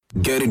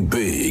Get it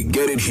big,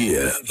 get it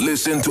here.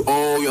 Listen to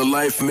all your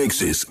live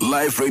mixes,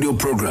 live radio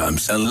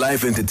programs, and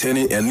live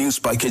entertaining and news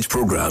package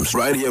programs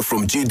right here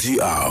from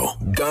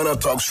GTR, Ghana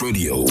Talks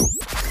Radio.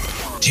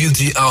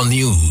 GTR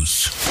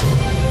News.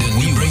 Then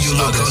we bring you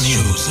local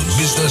news,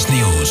 business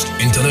news,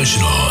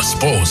 international,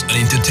 sports, and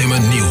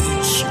entertainment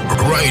news.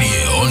 Right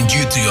here on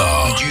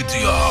GTR.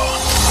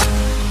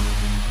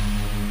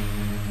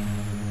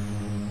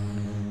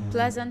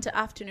 Pleasant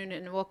afternoon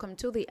and welcome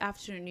to the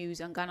afternoon news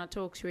on Ghana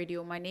Talks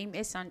Radio. My name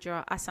is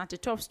Sandra Asante.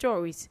 Top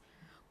stories.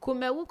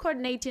 Kumewu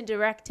coordinating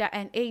director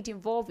and aide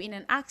involved in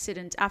an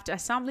accident after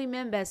assembly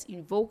members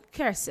invoked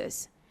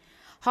curses.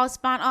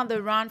 Husband on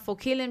the run for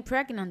killing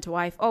pregnant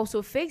wife.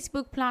 Also,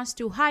 Facebook plans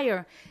to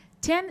hire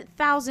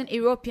 10,000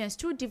 Europeans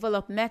to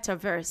develop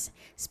metaverse.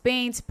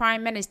 Spain's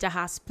prime minister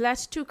has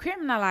pledged to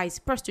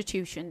criminalize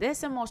prostitution. There's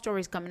some more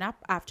stories coming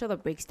up after the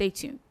break. Stay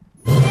tuned.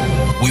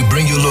 We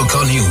bring you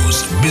local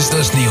news,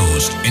 business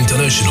news,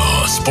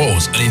 international,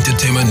 sports, and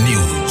entertainment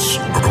news.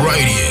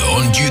 Right here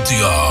on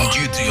GTR.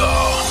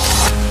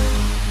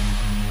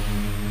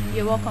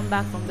 You're welcome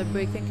back from the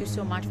break. Thank you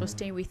so much for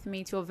staying with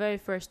me to our very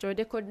first story.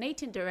 The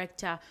coordinating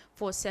director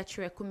for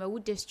Setre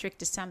Kumewu District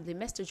Assembly,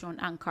 Mr. John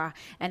Ankara,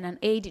 and an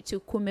aide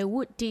to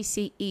Kumewu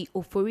DCE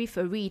Ofori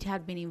Farid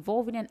had been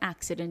involved in an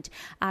accident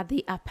at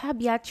the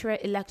Apabiatre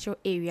electoral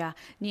area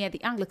near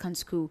the Anglican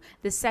school.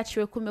 The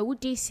Setre Kumewu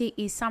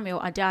DCE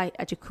Samuel Adai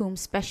Ajakum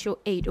special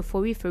aide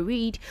Ofori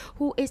Farid,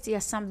 who is the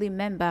assembly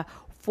member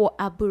for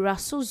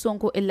Aburasu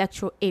Zongo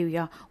electoral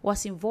area,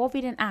 was involved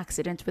in an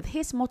accident with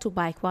his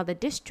motorbike while the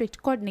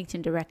district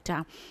coordinating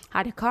director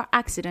had a car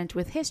accident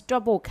with his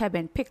double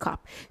cabin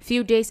pickup.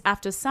 Few days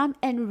after some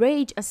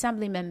enraged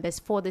assembly members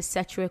for the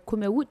Setre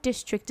Kumewu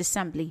District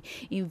Assembly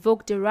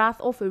invoked the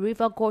wrath of a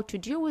river god to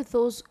deal with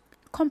those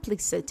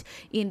complicit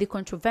in the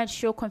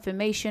controversial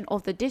confirmation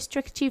of the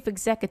district chief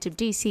executive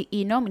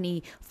DCE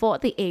nominee for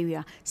the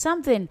area.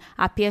 Something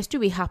appears to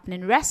be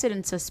happening.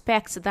 Residents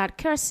suspect that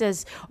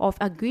curses of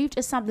aggrieved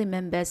assembly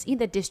members in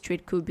the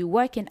district could be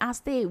working,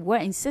 as they were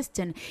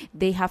insisting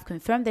they have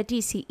confirmed the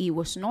DCE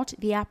was not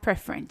their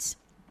preference.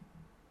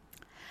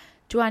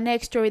 To our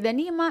next story, the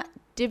Nima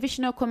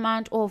Divisional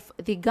Command of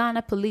the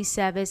Ghana Police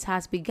Service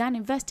has begun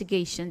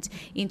investigations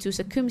into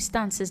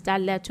circumstances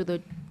that led to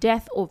the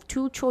death of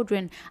 2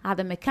 children at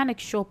the mechanic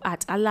shop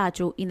at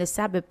Alajo in the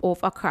suburb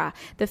of Accra.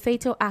 The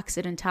fatal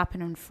accident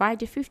happened on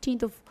Friday,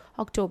 15th of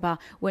October,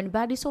 when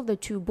bodies of the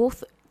two,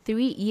 both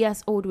 3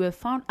 years old, were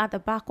found at the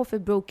back of a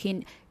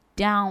broken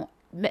down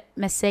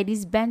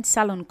Mercedes-Benz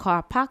salon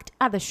car parked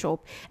at the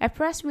shop. A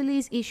press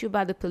release issued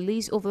by the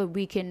police over the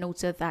weekend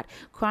noted that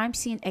crime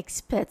scene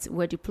experts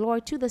were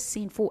deployed to the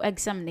scene for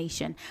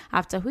examination,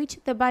 after which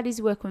the bodies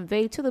were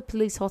conveyed to the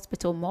police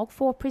hospital morgue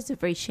for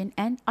preservation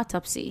and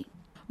autopsy.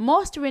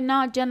 Most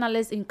renowned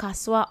journalist in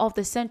Kaswa of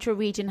the Central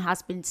Region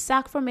has been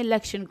sacked from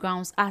election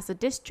grounds as the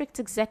district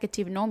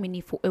executive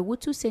nominee for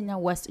Ewutu Senya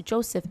West,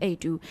 Joseph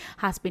Edu,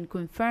 has been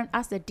confirmed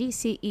as the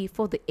DCE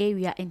for the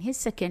area in his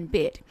second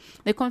bid.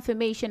 The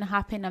confirmation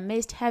happened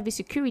amidst heavy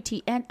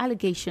security and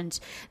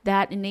allegations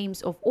that the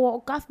names of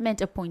all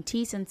government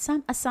appointees and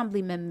some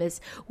assembly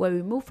members were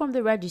removed from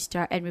the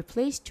register and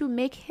replaced to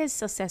make his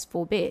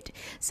successful bid.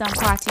 Some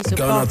party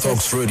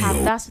supporters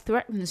have thus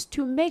threatened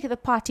to make the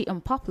party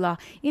unpopular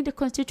in the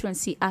constituency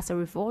as a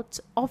result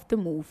of the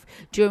move.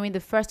 During the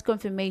first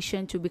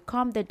confirmation to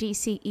become the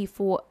DCE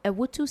for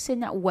Ewutu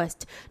Senya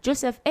West,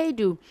 Joseph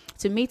Edu,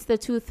 to meet the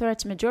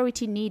 2/3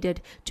 majority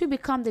needed to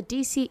become the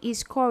DCE,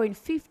 scoring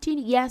 15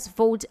 yes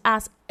votes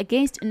as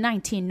against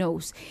 19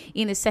 no's.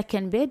 In the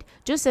second bid,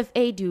 Joseph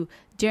Edu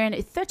during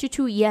a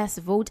 32 yes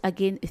vote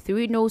against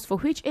 3 no's, for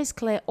which is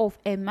clear of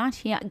a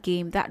mafia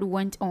game that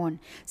went on.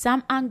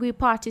 Some angry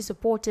party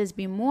supporters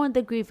bemoaned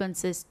the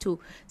grievances to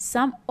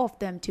some of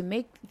them to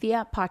make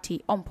their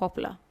party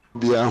unpopular.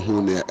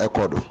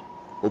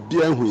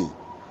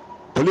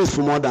 Police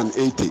for more than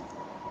 80,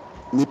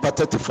 Nipa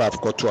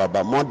 35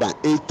 Kotuaba, more than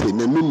 80,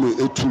 Nenumu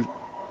Etu.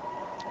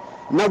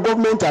 Now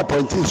government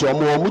appointees or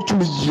more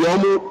mutually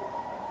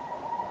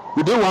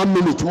within 1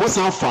 minute, most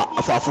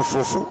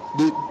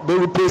they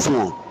replace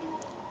one.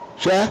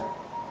 Share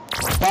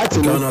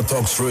party Ghana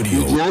Talks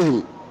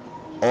Radio.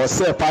 Or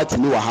say party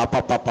no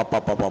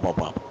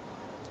papa.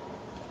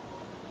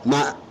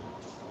 Na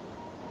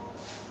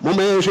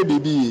mama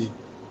should be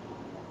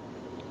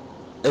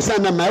a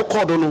son of my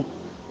cordono.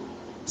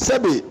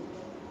 Sebi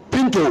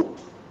Pinto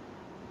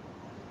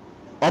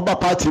Oba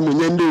party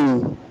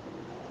Munyendo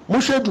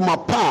Mushe to my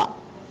pa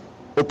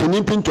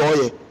opening Pinto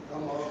oye.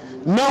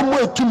 Now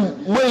more to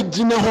more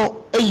Ginaho,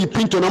 a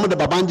Pinto number the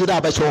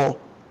Babangida Basho.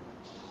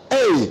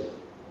 Hey,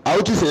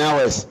 out to say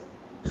hours.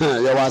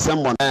 There was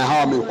someone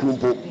how me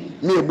kumpo,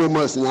 me a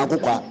boomers in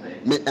Akuka,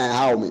 me and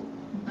how me.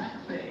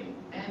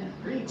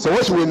 So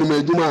what's when you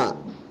may do ma?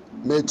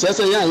 May chess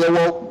a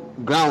young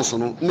grounds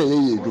on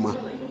nay, Duma.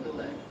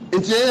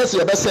 It's yes,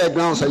 you best say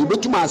grounds, you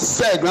bet to my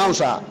say grounds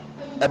are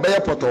a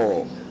bear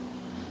poto.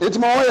 It's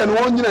more than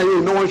 1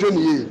 year, no one should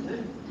ye.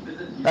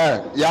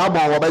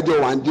 Yaba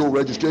wabejo wanjo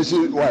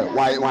registration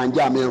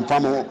wanja me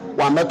mfamo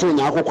wameto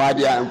nyako kwa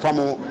dia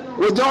mfamo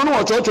oje ono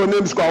ochocho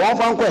name school wan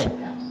fan kwe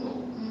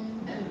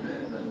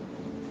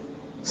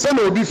se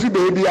na obi fi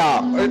baby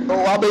a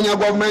wabenya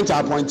government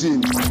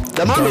appointing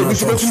the man obi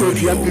so betu no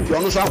fi MPP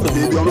ono so akọ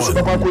baby ono so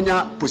papa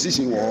konya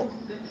position wo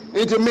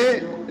enti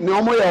me ni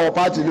omo ye o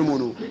party ni mu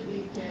no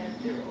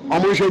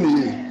omo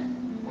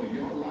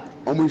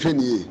hwe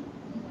ni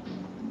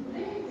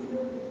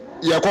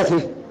ye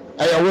kokko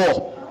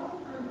eyewo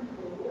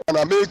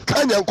na me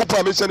kanya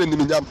nkopa me hye ne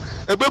niminyam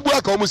ebebu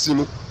aka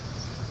omusimu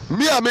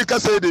me a me ka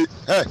say de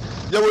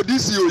ye wo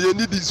DCO ye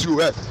ni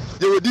DCO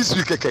ye wo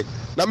DCO keke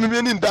na me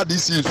ni nda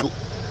DCO so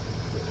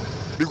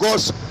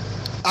because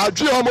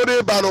adwe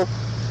omode ba no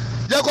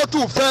ye go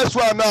to first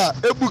one na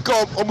ebuka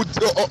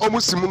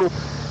omusimu no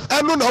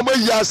eno na omo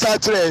yi asa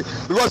kire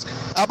because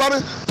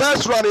about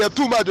first one ye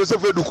too much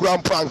Joseph Edukura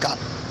Mpanka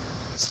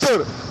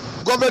still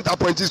government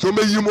appointees so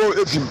me yi mo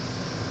efim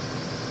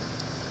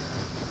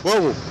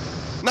oh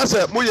na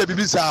se mo ye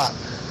bibisa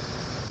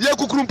ye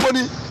kukuru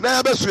mponi na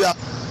ya beso ya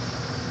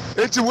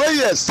enti we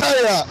ye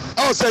saya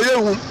o se ye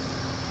hu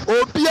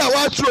obi a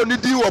wa tro ni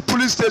di wo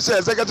police station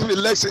executive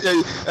election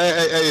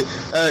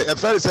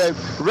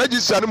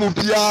register mu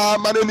bia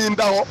manani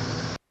nda ho.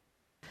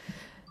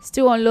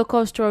 Still on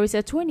local stories,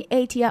 a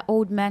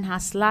 28-year-old man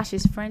has slashed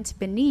his friend's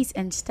penis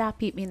and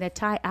stabbed him in the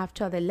thigh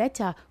after the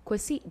latter,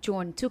 Kwesi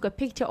John, took a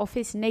picture of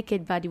his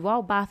naked body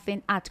while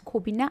bathing at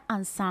Kobina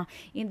Ansa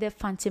in the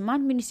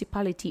Fanteman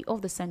municipality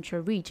of the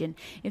Central Region.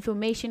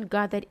 Information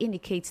gathered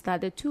indicates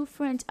that the two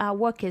friends are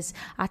workers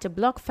at a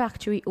block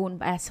factory owned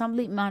by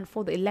Assemblyman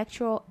for the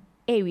electoral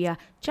area,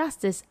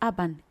 Justice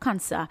Aban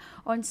Kansa.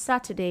 On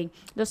Saturday,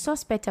 the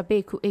suspect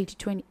Abeku, age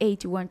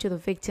 28, went to the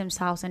victim's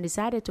house and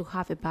decided to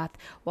have a bath.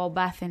 While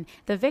bathing,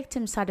 the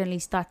victim suddenly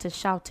started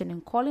shouting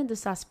and calling the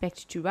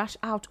suspect to rush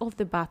out of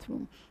the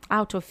bathroom.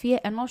 Out of fear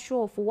and not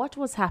sure of what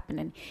was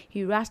happening,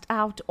 he rushed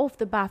out of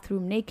the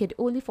bathroom naked,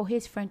 only for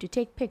his friend to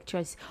take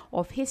pictures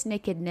of his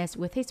nakedness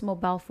with his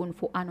mobile phone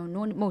for an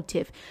unknown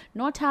motive.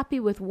 Not happy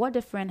with what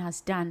the friend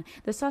has done,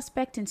 the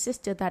suspect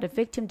insisted that the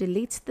victim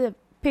deletes the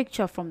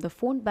picture from the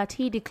phone, but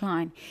he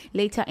declined.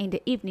 Later in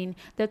the evening,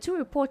 the two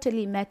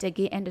reportedly met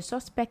again and the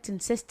suspect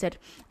insisted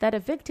that the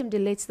victim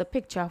deletes the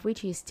picture,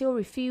 which he still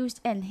refused,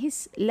 and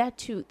this led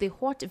to the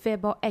hot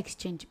verbal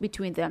exchange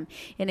between them.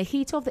 In the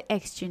heat of the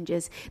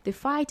exchanges, the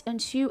fight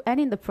ensued, and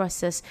in the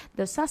process,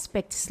 the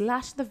suspect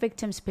slashed the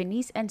victim's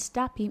penis and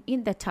stabbed him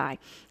in the thigh.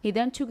 He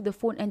then took the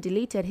phone and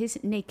deleted his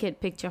naked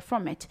picture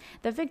from it.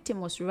 The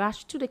victim was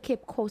rushed to the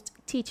Cape Coast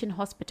Teaching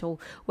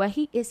Hospital, where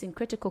he is in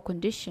critical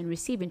condition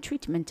receiving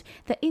treatment.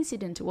 The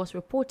incident was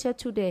reported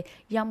to the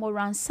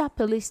Yamoransa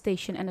police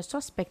station and the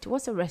suspect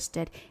was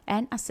arrested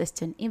and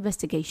assisting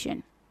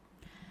investigation.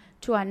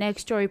 To our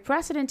next story,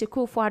 President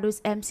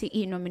Akufo-Addo's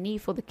MCE nominee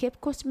for the Cape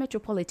Coast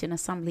Metropolitan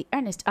Assembly,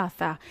 Ernest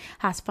Arthur,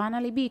 has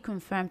finally been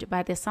confirmed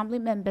by the Assembly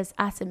members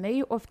as a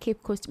mayor of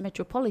Cape Coast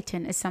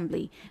Metropolitan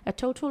Assembly. A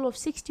total of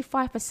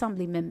 65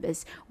 Assembly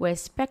members were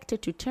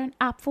expected to turn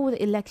up for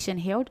the election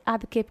held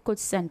at the Cape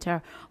Coast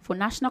Center for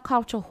National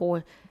Culture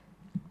Hall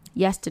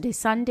yesterday,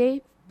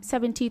 Sunday,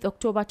 17th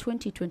October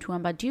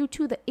 2021, but due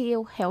to the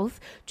ill health,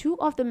 2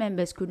 of the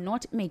members could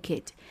not make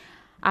it.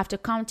 After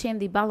counting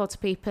the ballot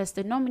papers,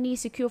 the nominee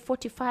secured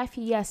 45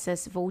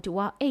 yeses vote,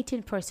 while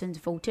 18%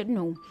 voted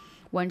no.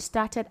 One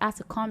started as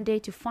a calm day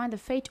to find the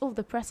fate of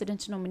the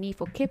president's nominee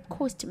for Cape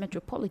Coast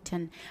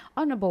Metropolitan,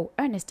 Honorable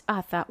Ernest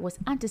Arthur, was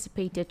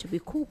anticipated to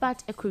be cool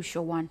but a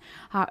crucial one.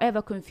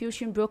 However,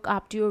 confusion broke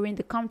up during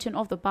the counting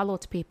of the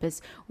ballot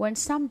papers when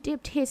some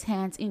dipped his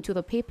hands into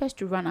the papers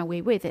to run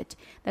away with it.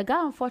 The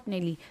guy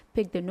unfortunately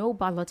picked the no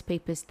ballot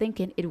papers,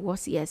 thinking it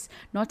was yes.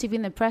 Not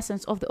even the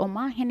presence of the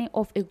Omahene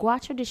of Igua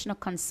Traditional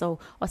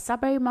Council, or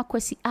Sabari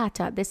Makwesi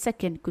Atta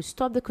II, could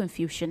stop the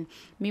confusion.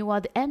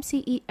 Meanwhile, the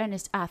MCE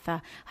Ernest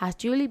Arthur has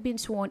duly been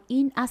sworn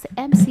in as the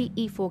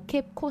MCE for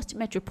Cape Coast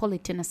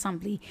Metropolitan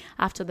Assembly.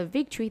 After the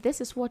victory,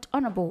 this is what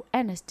Honorable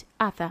Ernest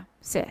Arthur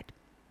said.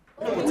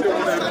 Because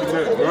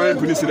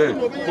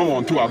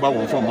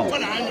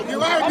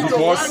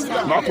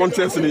my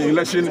contest in the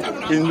election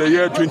in the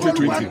year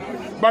 2020.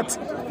 But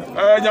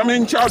I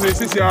mean, Charles, this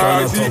is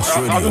I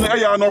don't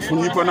know enough for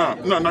Nippon.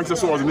 No, not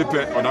just was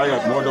Nippon, or I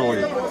have more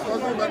way.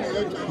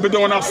 But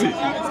don't want to see.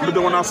 But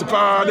don't want to see.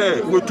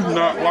 There, we do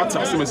not what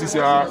I see.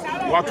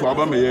 What to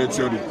have me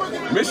tell you.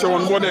 Make sure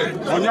on board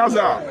on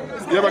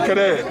Yaza. You ever can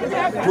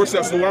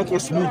process one for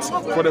smooth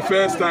for the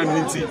first time.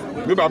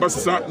 Maybe Baba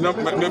Sasa,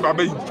 maybe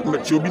Baba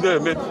Chobida,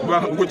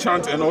 maybe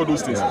chant and all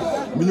those things.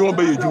 Minimum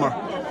by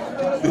Juma.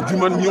 The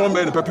Juman Mion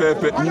and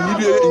Pepe,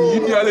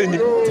 immediately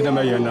to the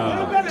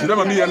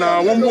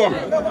Mayana, one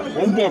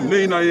bomb,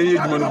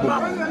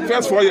 Nana,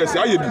 first 4 years,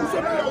 I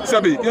do.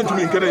 Sabi, yet to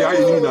me, can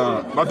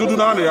I, but do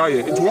not,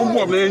 it's one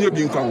bomb, then you're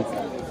being found.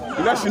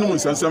 Election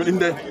was some in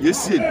there,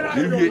 yes,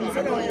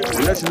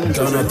 election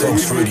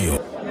radio.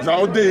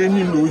 Out there,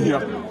 you know,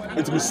 here.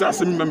 It's Miss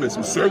Assembly members,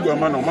 Mr.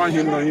 Goman, or my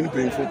in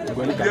painful.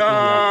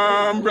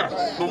 Yeah,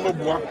 no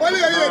more.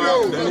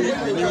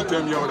 Then you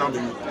tell me what I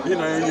mean. You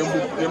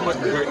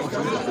might be great.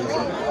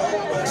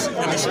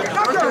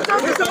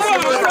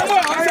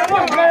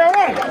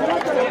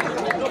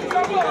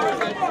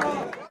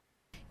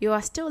 You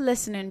are still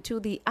listening to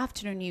the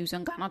afternoon news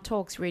on Ghana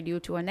Talks Radio.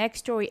 To our next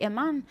story, a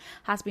man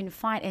has been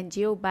fined and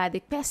jailed by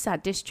the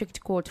Pesa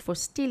District Court for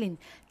stealing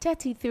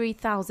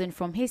 33,000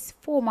 from his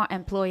former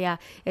employer.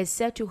 Is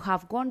said to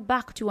have gone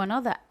back to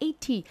another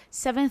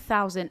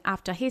 87,000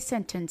 after his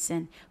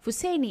sentencing.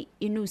 Fuseni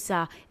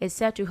Inusa is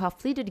said to have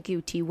pleaded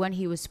guilty when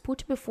he was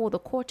put before the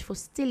court for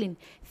stealing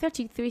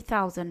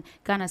 33,000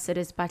 Ghana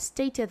cedis, but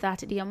stated that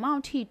the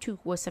amount he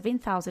took was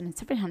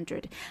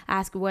 7,700.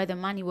 Asked where the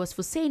money was,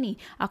 Fuseni,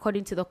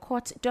 according to the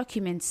court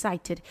documents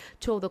cited,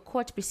 told the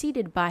court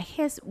preceded by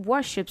his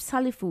worship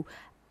Salifu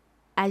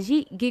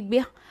Aji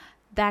Gigbia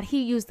that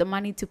he used the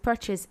money to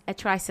purchase a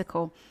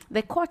tricycle.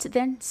 The court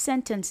then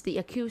sentenced the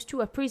accused to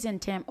a prison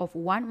term of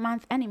 1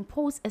 month and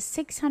imposed a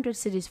 600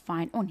 cedis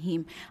fine on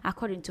him.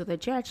 According to the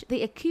judge,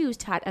 the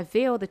accused had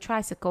availed the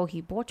tricycle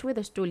he bought with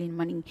the stolen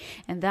money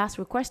and thus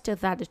requested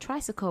that the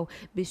tricycle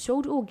be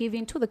sold or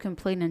given to the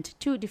complainant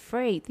to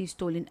defray the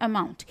stolen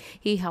amount.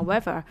 He,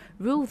 however,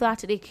 ruled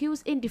that the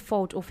accused, in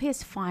default of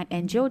his fine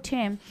and jail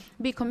term,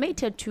 be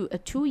committed to a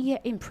 2-year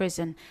in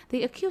prison.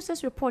 The accused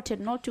is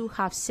reported not to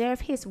have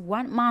served his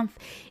 1 month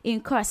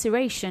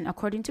incarceration.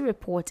 According to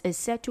reports, is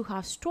said to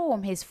have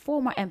stormed his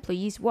former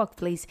employee's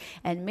workplace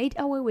and made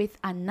away with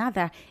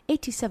another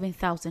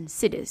 87,000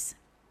 cedis.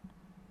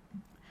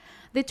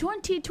 The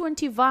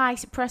 2020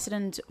 Vice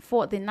President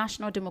for the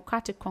National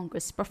Democratic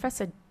Congress,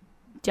 Professor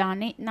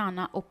Jane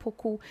Nana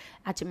Opoku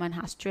Agyeman,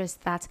 has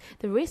stressed that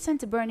the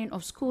recent burning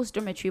of schools'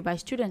 dormitory by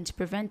students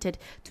prevented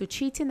to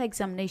cheat in the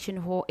examination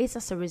hall is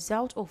as a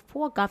result of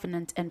poor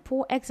governance and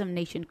poor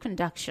examination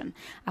conduction.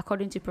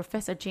 According to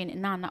Professor Jane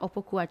Nana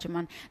Opoku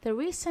Agyeman, the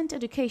recent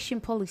education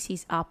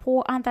policies are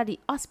poor under the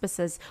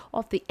auspices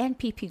of the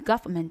NPP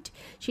government.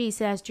 She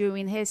says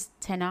during his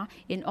tenure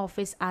in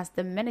office as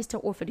the Minister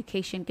of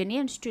Education,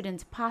 Ghanaian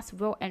students pass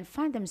well and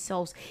find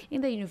themselves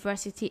in the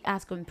university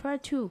as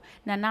compared to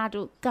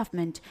Nanado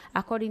government.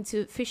 According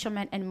to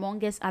fishermen and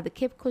mongers at the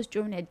Cape Coast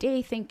during a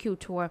day thank you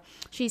tour,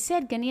 she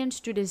said Ghanaian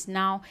students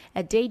now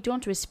a day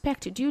don't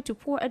respect due to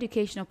poor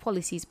educational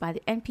policies by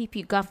the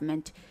NPP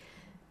government.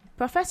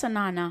 Professor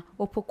Nana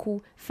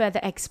Opoku further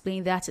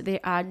explained that there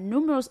are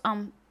numerous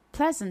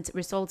unpleasant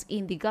results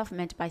in the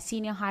government by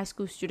senior high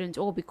school students,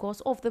 all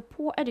because of the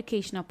poor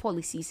educational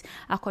policies.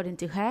 According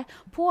to her,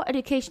 poor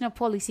educational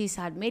policies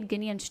had made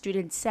Ghanaian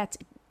students set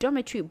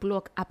dormitory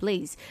block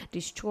ablaze,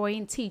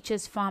 destroying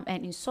teachers' farm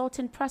and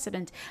insulting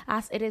precedent.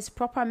 As it is,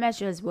 proper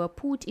measures were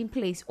put in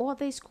place or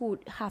this could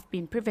have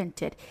been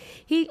prevented.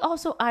 He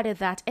also added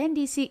that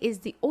NDC is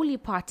the only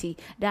party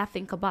that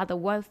think about the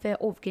welfare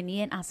of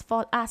Ghanaian as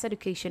far as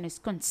education is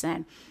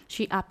concerned.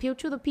 She appealed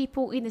to the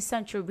people in the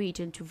central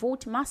region to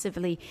vote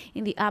massively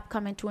in the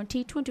upcoming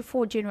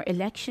 2024 general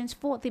elections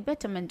for the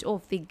betterment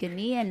of the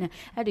Ghanaian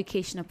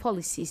educational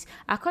policies.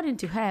 According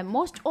to her,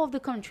 most of the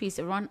countries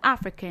around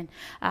Africa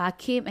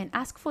came and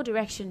asked for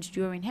directions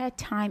during her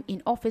time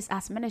in office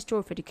as Minister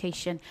of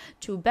Education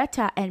to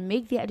better and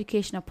make their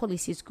educational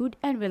policies good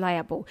and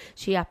reliable.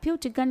 She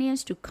appealed to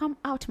Ghanaians to come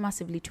out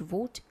massively to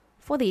vote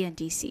for the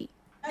NDC.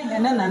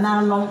 Ghana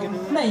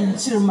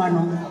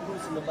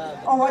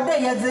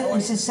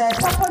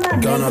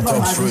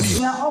Talks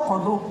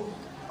Radio.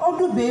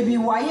 Odu baby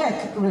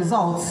Wayek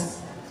results.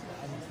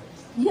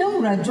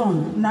 Young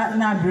Rajon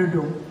na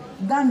bredo.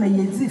 Ghana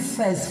yezi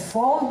first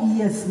 4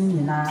 years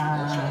nina.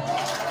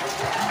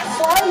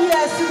 4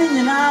 years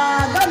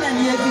nina Ghana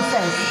yezi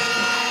first.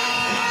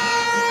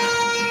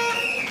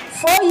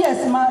 4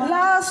 years my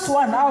last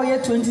one our year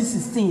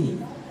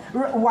 2016.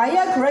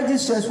 Wayek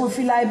registrars wo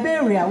fi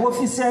Liberia, wo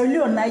fi Sierra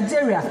Leone,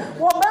 Nigeria.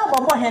 Wo ba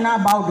bobo hena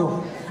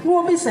bawdo.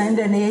 No be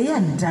sende na ye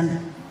ndan.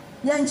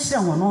 Yan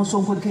chire won no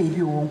so nkoke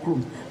bi wo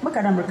nkrom.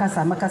 Makada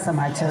makasa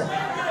ma chire.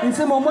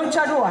 Nse mo mo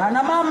chado ha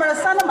na ma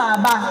mresa na ma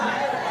ba.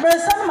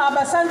 Mresa na ma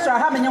ba central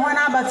ha menye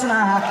wana abatena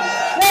ha.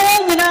 Na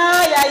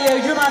nyina ya ye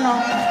adwuma no.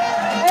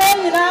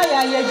 Nyina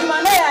ya ye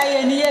adwuma na ya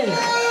ye niye.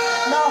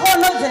 Na ho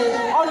no de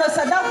ono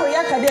sadako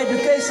ya ka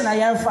education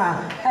ayemfa.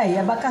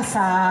 Ya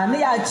bakasa na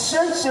ya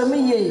chire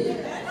mi ye.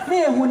 Na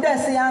ehu de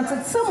se ya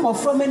ntete mo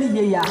from ni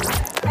ye ya.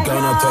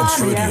 Ghana Talks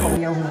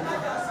Radio.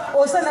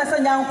 Osana sa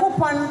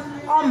nyankopon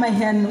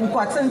omehen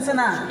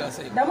nkwatentena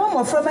da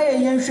mo from ye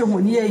yenhwe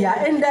honi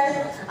ya ende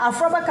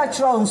afroba ka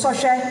kiro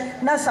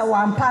nsohwe na sa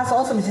wampa sa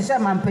oso mehye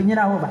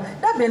mampanyina ho ba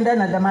da benda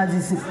na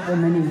damazisi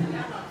emani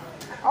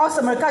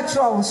oso me ka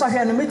kiro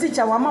nsohwe no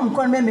meticha wamam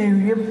kon me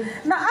menwiem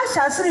na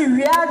ahya asiri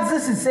wiadze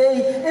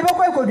sisei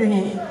ebekwa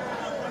ekoduhin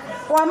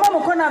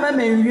wamam kon na me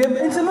menwiem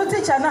nti no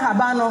teacher na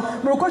haba no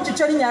me ko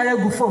twitwere nyare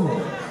gu fom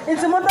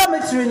nti mo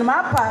dormitory no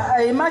mapa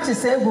match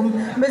se egum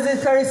mezi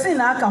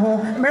kerosene aka ho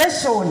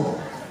mreshon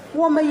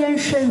woman yen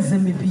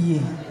shenzeme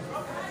biye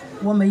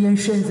woman yen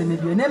shenzeme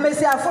biye na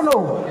mesi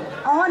afono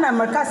ohona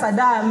makasa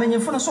da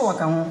menyefo no so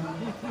waka ho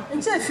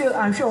nche feel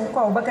I'm sure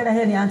kwa obaka da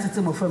he ne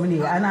antete mo from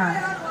ni ana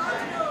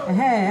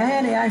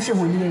he ne anhwe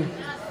ho ni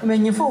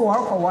menyifo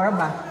wor ko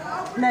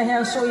worba na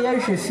he so ye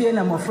hwe fie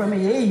na mo from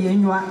ye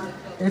nwa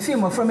efi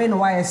mo from no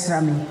wa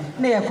esrami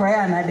na ye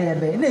kroya na de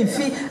ebe na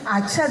efi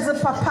acheze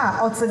papa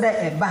otede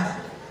eba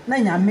na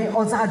nyame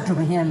oza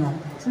adum he no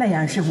na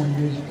ya nhwe ho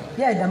ni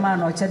ye da ma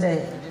na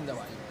ochede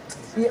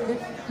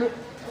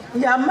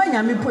ya ma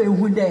nyame po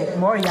ehu de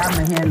mo ya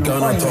ma he no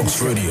Ghana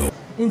Talks Radio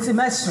inti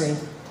mesre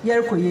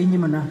yerko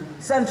yenyim na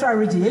Central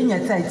Region yenya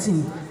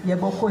 13 ye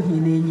boko hi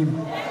na enyim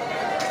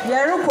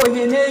yerko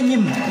hi na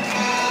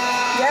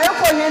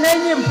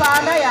enyim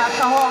pa na ya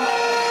ka ho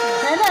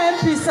na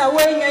MP sa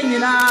wenya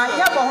nyina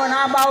ya bo ho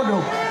na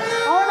abawdo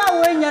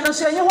ona wenya no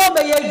so enyi ho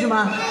be ye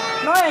adwuma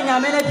no ya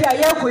nyame na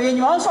pia yerko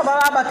yenyim on so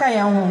baba baka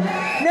ye ho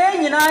na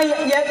nyina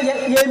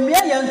ye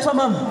mia ye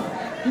ntomam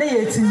na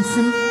ye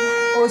tinsim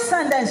o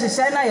sanda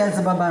nhihye na ye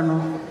zebaba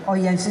no o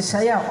ye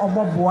nhihye ya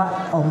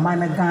oboboa o man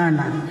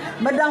Ghana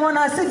meda ho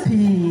na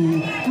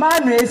sipi ma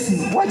no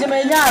esi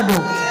wojemenya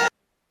ado.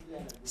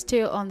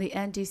 Still on the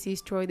NDC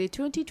story, the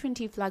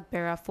 2020 flag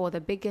bearer for the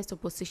biggest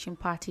opposition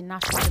party,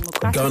 National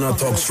Democratic Ghana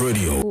Talks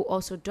Radio, who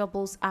also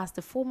doubles as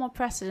the former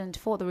president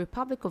for the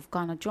Republic of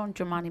Ghana, John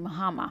Dramani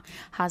Mahama,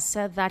 has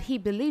said that he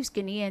believes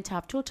Ghanaians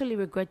have totally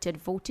regretted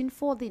voting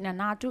for the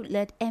Nana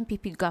Addo-led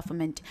MPP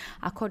government.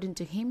 According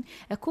to him,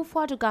 a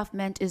Akufo-Addo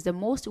government is the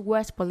most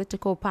worst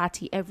political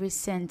party ever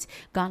since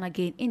Ghana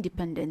gained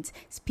independence.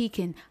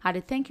 Speaking at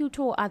a thank you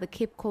tour at the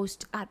Cape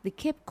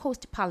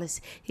Coast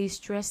Palace, he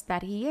stressed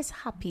that he is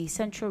happy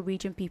Central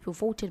Region people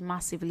voted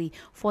massively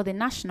for the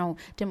National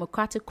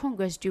Democratic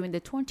Congress during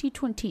the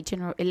 2020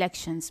 general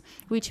elections,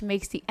 which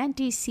makes the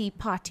NDC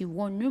party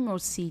won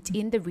numerous seats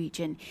in the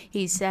region.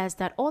 He says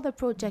that all the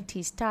projects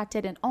he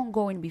started and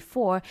ongoing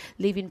before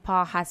leaving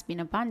power has been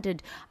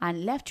abandoned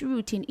and left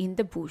rooting in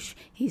the bush.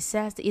 He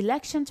says the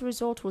elections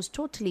result was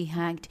totally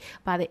hanged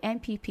by the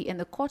MPP and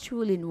the court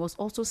ruling was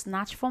also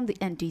snatched from the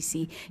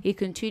NDC. He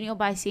continued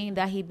by saying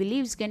that he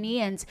believes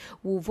Ghanaians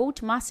will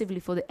vote massively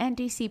for the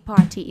NDC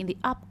party in the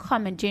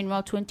upcoming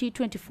General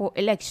 2024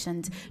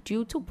 elections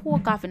due to poor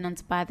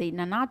governance by the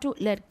Nana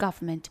Addo-led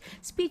government.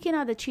 Speaking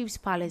at the Chief's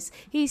Palace,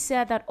 he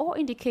said that all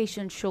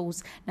indication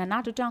shows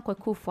Nana Addo Dankwa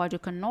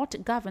Akufo-Addo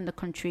cannot govern the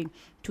country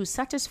to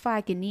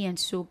satisfy Ghanaians,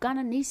 so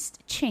Ghana needs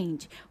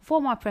change.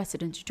 Former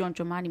President John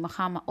Dramani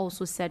Mahama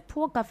also said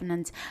poor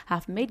governance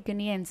have made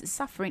Ghanaians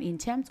suffering in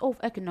terms of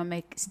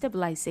economic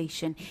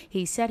stabilization.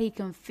 He said he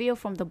can feel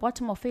from the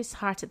bottom of his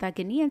heart that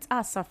Ghanaians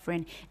are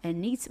suffering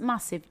and needs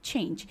massive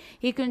change.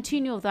 He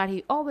continued that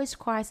he always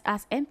cries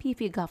as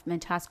MPP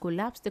government has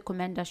collapsed the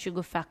Commander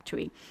Sugar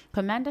Factory.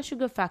 Commander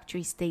Sugar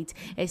Factory state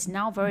is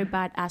now very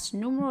bad as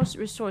numerous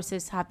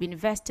resources have been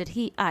invested,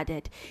 he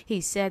added.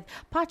 He said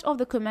part of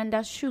the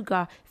Commander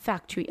Sugar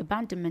Factory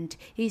abandonment,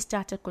 he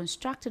started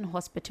constructing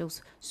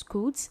hospitals,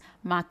 schools,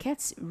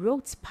 markets,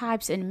 roads,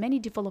 pipes, and many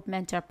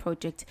developmental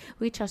projects,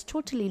 which has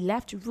totally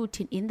left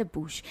rooting in the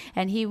bush.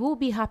 And he will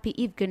be happy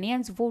if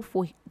Ghanaians vote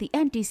for the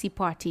NDC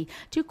party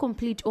to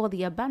complete all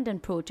the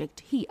abandoned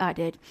projects, he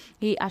added.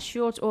 He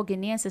assured all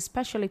Ghanaians,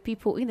 especially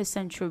people in the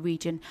Central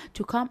Region,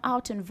 to come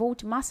out and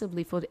vote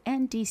massively for the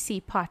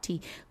NDC party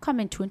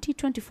coming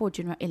 2024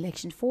 general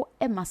election for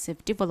a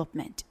massive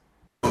development.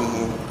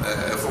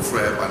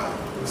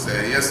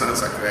 Say yes,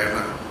 answer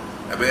Krena.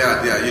 A bear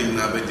idea, you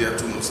know, but dear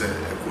to say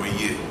a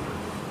year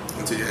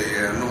until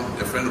you know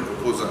the friend of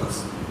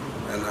proposals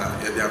and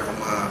their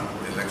command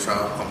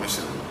electoral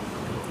commission.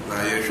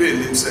 Now, you're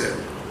showing him say,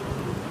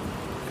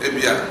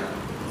 Ebia,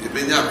 you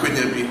been your queen,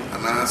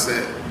 and I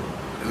say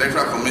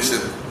electoral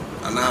commission,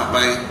 and now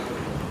by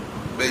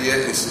Bayer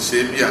is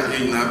Shabia,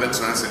 you know,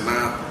 better answer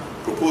now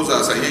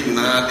proposals are you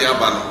know, dear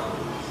Bano.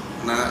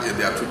 Na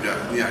yɛde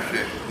atodwa ne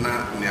ahwɛ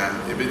na nea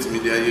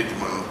yɛbɛtumi de ayɛ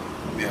adwuma no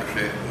ne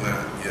ahwɛ na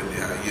yɛde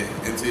ayɛ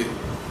nti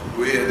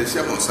wei yɛde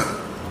hyɛ mo nsa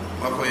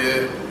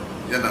wakɔyɛ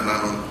yɛ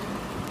nananom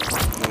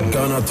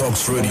Ghana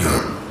Talks Radio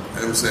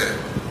ɛm sɛ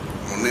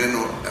mo ne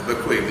no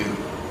ɛbɛkɔ anim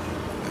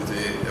nti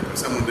yɛpɛ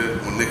sɛ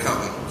mode mo ne ka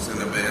ho sɛ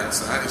ne bɛyɛ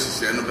saa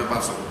nhyehyɛe no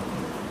bɛba so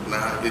na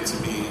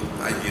yɛtumi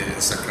ayɛ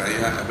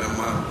nsakraeɛ a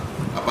ɛbɛma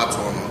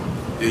abatoɔ no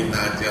yɛ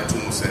nyinaa de ato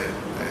mu sɛ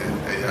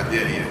ɛyɛ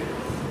adeɛ yɛ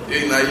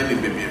na yini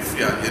baby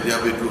free ya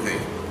dia bedu he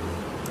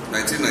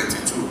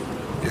 1992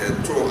 ye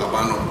to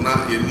abano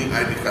na ye ni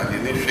ID card ye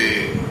ni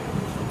hwe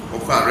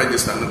okwa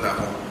register no da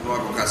ho no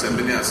akoka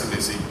assembly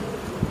asemesi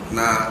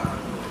na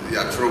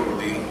ya throw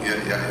wudi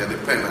ya the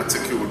pen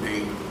article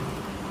wudi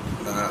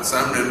na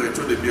samre no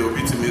to the be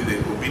obitimi de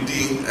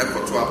obidi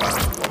ekoto aba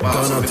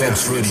Ghana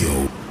Talks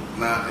Radio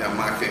na ya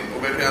mark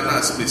obehwe na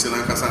asemesi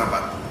na kasa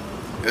aba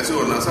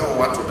yeso na sa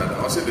what to that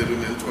o se de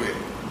me ntoye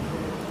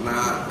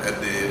na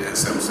the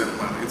SMSM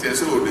man. It is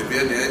so the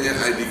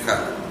BNN ID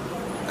card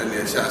and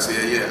the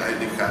chassis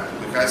ID card.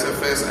 Because the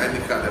first ID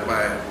card they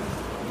buy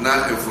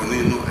now if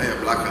we know a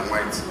black and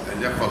white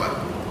and your color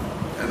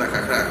and a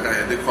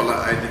crack the color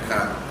ID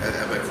card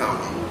ever come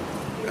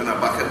and a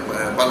bucket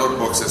ballot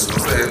boxes so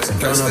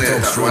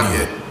that one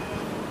year.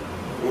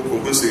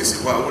 Who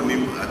says what would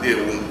name a dear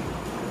womb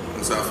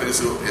so I feel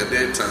so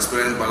yɛde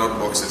transparent ballot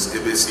boxes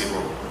ABC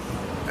hɔ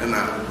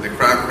ɛna ne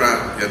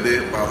krakra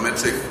yɛde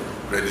biometric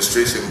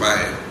registration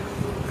by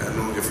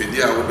ɛno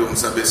efidie a wode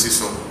nsa bɛsi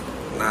so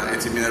na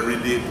etimi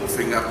ready for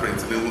fingerprint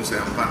ne hu sɛ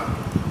mpa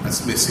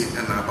asimesi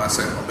ɛna aba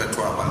sɛ ɔbɛto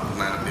aba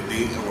na ne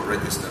din ɛwɔ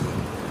register no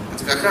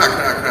nti kakra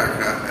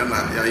ɛna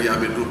yɛayɛ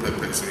abɛdu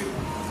pɛpɛtiri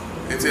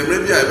nti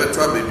mmerɛ bi a yɛbɛto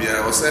aba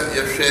biara wɔ sɛ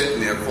yɛhwɛ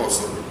ne ɛkɔɔ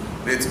so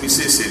na etimi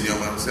siesie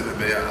nneɛma sɛ ne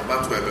bɛyɛ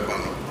abato ɛbɛba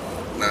no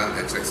na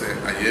ɛkyerɛ sɛ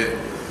ayɛ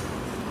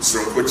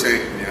soronko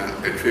kyɛn nea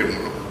ɛtwa mu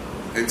no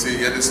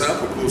nti yɛde saa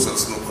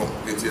proposals no kɔ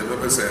nti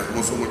yɛbɛpɛ sɛ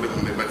mo so mode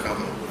mo ne bɛka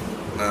ho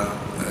na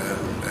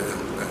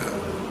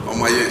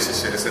ɔmo ayɛ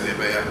nhyehyɛ sɛ ne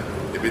bɛyɛ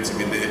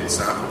ɛbɛtumi de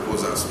saa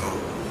proposals no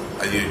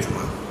ayɛ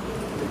adwuma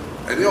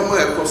ɛne ɔmo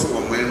a ɛkɔ so wɔ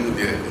mo anim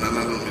deɛ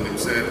nananom menim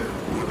sɛ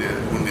mo deɛ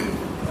monim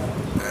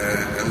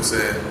ɛm sɛ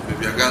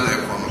baabi a Ghana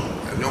ɛkɔ no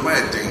ɛne ɔmo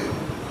ayɛ den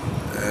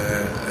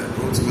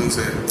wotumi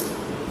sɛ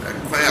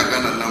kwan a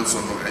Ghana nam so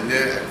no ɛnyɛ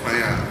kwan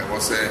a ɛwɔ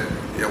sɛ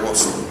yɛwɔ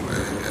so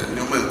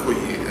nneɛma nkɔ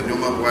yie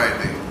nneɛma boa yɛ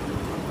den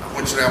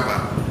ahokyerɛ aba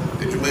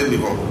adwuma nni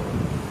hɔ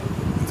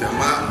nti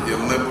ama yɛn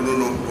mmabunu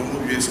no ɔmo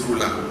wie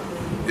school a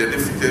yɛde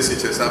fitness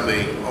kyerɛ sɛ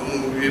abɛn ɔmo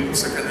wie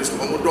secondary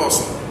school ɔmo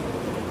dɔɔso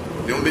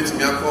deɛ ɔmo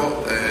bɛtumi akɔ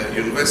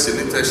university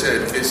ne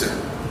tertiary education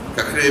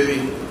kakra bi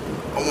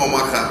ɔmo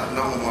aka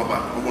na ɔmo aba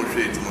ɔmo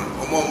hwɛ adwuma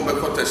ɔmo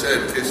bɛkɔ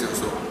tertiary education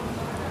so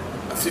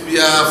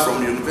Fibia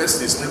from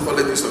universities and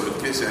colleges of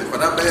education,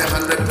 but I pay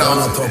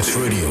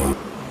 100,000.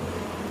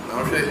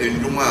 Now,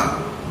 in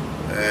Duma,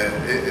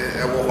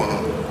 a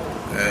woman,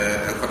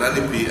 and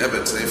Kodani ever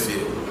Trefi,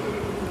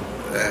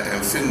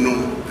 and Finnum,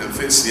 and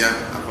Finsia,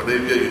 and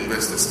Kodavia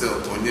University still,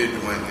 on year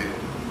Duma.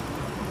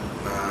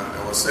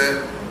 I was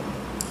said,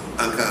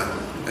 Anka,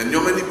 and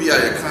you many be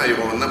a Kai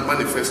or not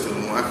manifesto,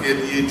 I hear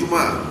the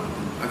Duma.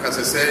 As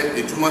I say,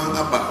 a Duma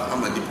Abba,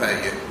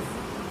 Amadipa.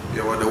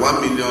 You were the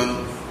 1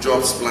 million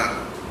jobs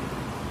plan.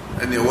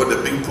 And you want a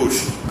big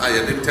push. I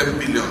had 10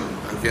 billion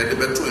and get the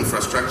better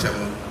infrastructure.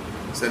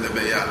 Send a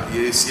bear,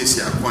 yes,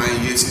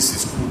 acquiring, yes,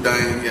 school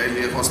dying,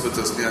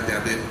 hospitals near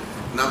there.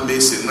 Not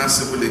basic, not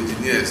civil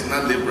engineers,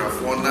 not labor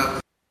for now.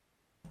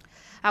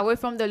 Away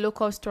from the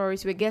local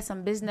stories, we get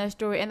some business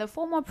story. And the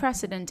former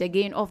president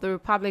again of the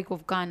Republic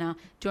of Ghana,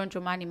 John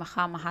Dramani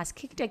Mahama, has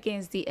kicked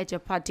against the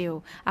Ejapa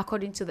deal.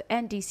 According to the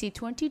NDC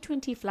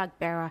 2020 flag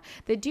bearer,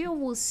 the deal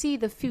will see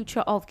the future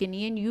of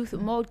Ghanaian youth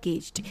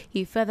mortgaged.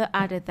 He further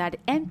added that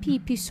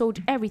NPP sold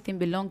everything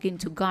belonging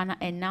to Ghana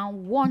and now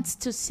wants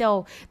to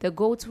sell the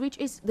gold, which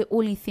is the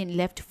only thing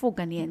left for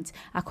Ghanaians.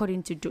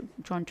 According to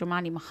John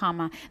Dramani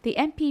Mahama, the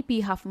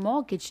NPP have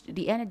mortgaged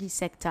the energy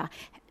sector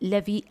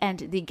levy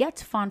and the GET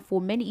fund for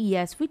many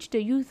years, which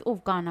the youth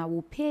of Ghana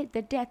will pay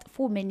the debt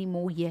for many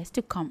more years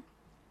to come.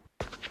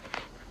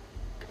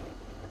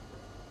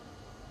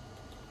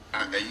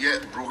 A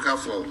year broker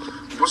for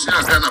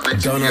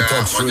Ghana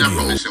Talks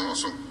Radio.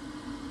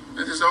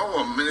 It is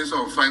our Minister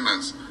of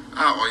Finance,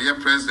 or your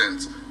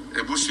President,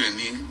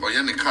 Ebusheni, or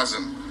your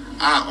cousin,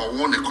 or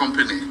one a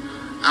company,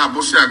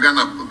 Bosia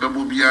Ghana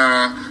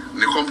Babubia,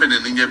 the company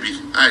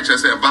Ninjabi. I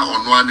just say about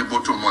on one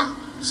bottom.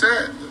 Say,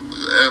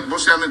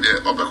 Bosiane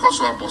de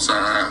Obekoso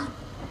Bosa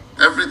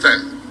every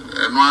time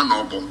no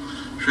noble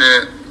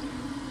share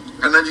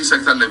energy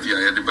sector levy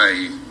I had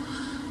buy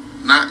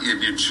na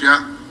ye chia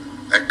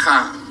a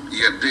car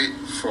ye day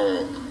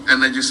for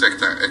energy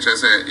sector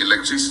HSA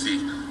electricity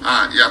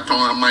ya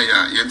ton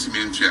amaya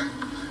yentimentia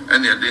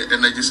and ye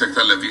energy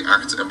sector levy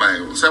act buy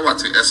say what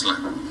Esla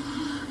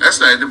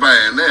had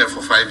buy na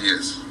for 5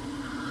 years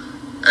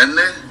and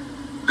then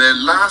the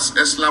last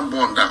Esla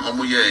bond that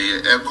omuye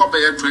e kobe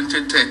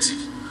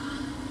 2030.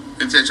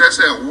 It's a chance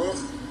wo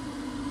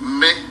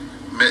me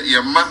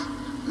yema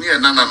near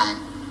Nananum.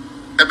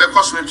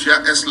 Because we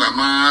share Esla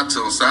ma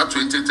till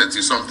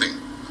 2030 something.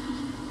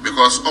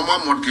 Because Oma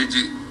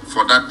mortgage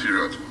for that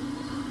period.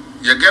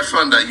 You get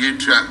fund that you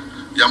try,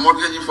 your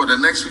mortgage for the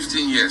next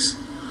 15 years.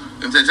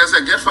 It's a chance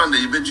get fund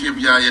that you bet you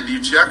be a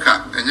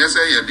dichaka and you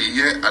say you're the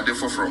year at the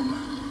from.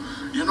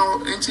 You know,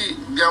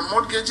 they are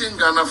mortgaging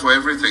Ghana for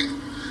everything.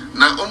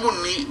 Now,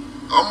 Omuni,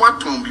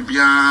 Omaton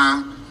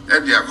Bibia,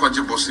 Edia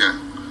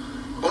Kojibosia.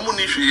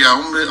 Omunishi ya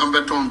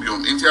umbeton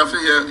biom inti afi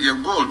ye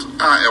gold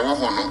ewo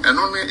hono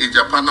eno ne e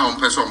Japan na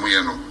ompeso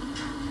muyeno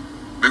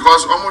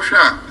because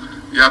omusha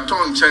ya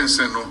ton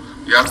chense no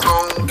ya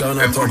ton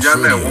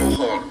empojana ewo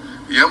hall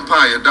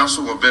yempa ye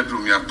daso wo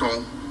bedroom ya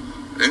ton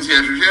inti ye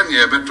hwehwe ne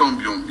ye beton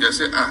biom ye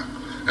se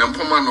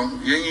empoma no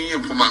yenyin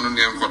empoma no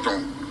ne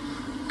enkoton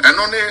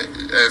eno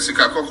ne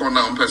sikakoko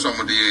na ompeso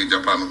mu de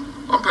Japan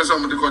ompeso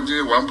mu de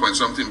koje 1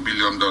 something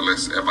billion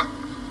dollars ever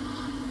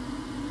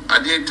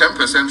at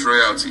 10%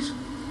 royalty.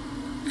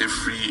 A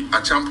free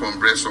a champion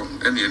breso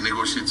and the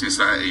negotiators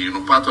are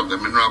part of the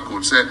mineral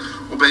code say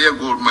obey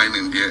gold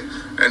mining there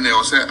and they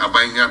also are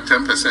buying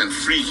 10%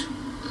 free.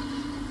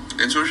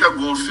 In social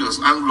gold fields,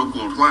 Anglo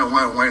Gold, why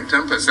 10%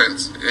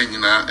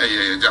 in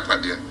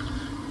Japadia.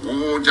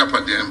 Oh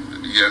Japadia,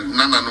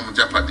 Nana no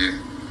Japadia.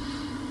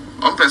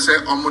 On per se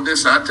on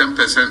modest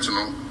 10%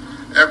 no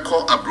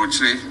Echo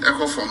Abrochre,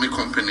 Echo for me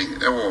company,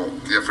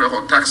 your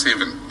friend tax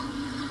haven.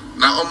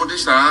 Now,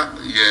 Omodisha,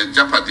 ye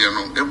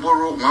Japadiano, e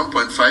borrow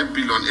 1.5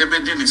 billion,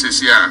 ebedin is a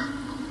year.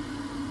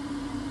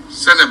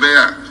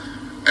 Senebea,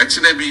 a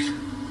Chinebi,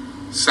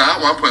 sa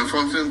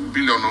 1.4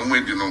 billion on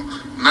way,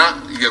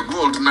 na your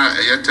gold na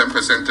a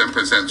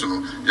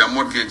 10%, your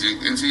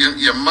mortgaging, into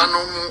your mano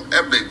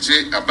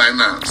ebeje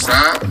abina,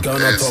 sa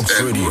Ghana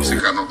Talks Radio.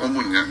 Sikano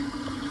Omunya.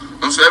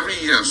 And so every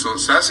year, so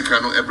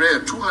Sasikano every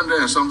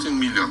 200 and something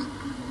million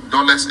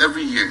dollars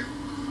every year.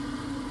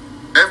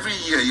 Every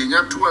year, you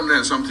have 200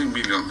 and something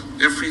million.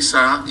 Every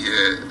sa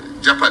ye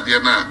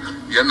Japadiana,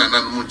 Yana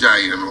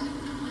Mujayano.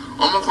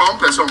 Almost 1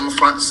 person of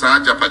sa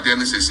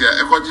Japadiana says here,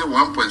 according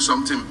 1 point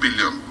something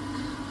billion.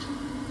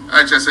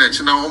 I just said,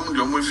 now,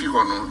 the only figure,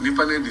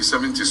 Nipane the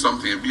 70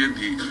 something, be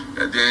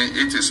the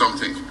 80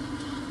 something.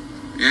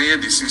 Yeah,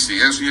 the 60,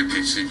 yes, you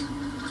teach.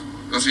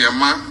 Because your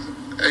man,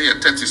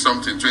 30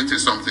 something, 20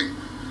 something.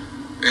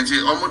 And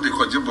he almost the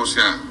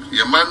Kojibosia,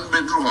 your man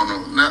bedroom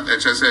honor, now, I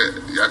just said,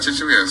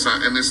 Yachichi and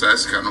San and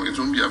Saskano, it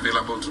won't be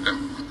available to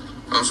them.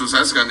 And so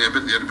Saskan, the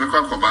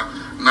Rebecca Coba,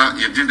 now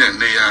you didn't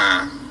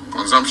their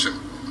consumption.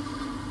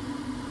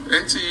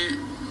 And he,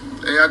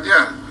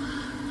 idea.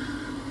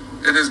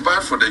 It is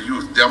bad for the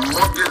youth. They are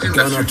mortgaging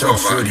the future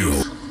of our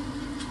youth.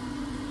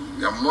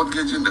 They are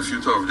mortgaging the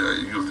future of their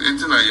youth.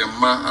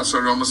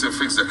 Almost say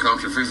fix the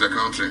country.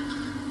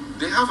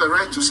 They have a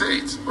right to say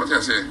it. What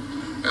I say.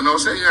 And I'll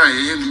say, yeah,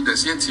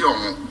 leaders,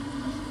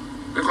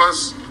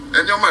 because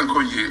any man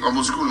could ye,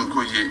 almost school and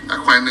could ye,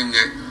 acquiring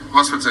ye,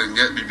 hospital and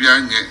yet,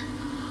 Bibian ye.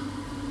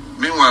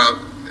 Meanwhile,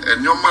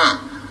 and your man,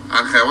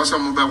 and I was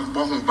some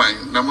mobile buying,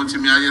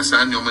 Namutimia, yes,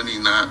 and your money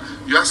now.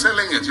 You are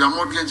selling it, you are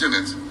mortgaging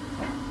it.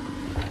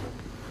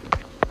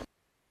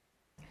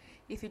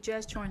 If you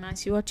just joined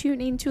us, you are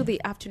tuned into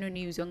the afternoon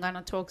news on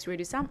Ghana Talks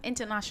Radio. Some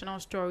international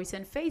stories,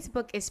 and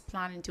Facebook is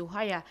planning to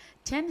hire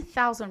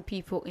 10,000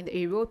 people in the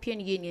European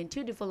Union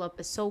to develop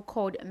a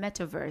so-called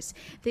metaverse.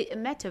 The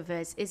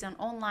metaverse is an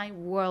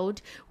online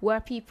world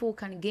where people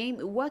can game,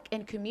 work,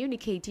 and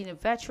communicate in a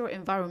virtual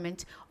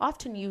environment,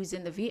 often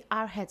using the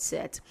VR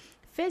headset.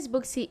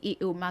 Facebook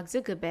CEO Mark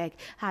Zuckerberg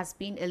has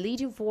been a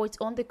leading voice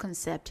on the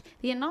concept.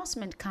 The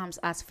announcement comes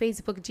as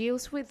Facebook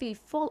deals with the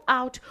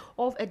fallout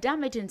of a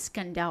damaging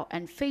scandal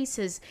and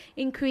faces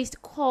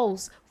increased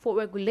calls for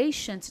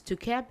regulations to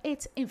curb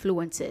its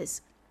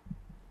influences.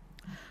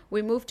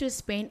 We move to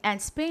Spain,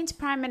 and Spain's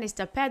Prime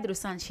Minister Pedro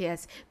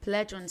Sanchez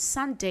pledged on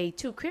Sunday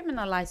to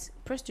criminalize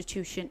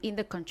prostitution in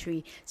the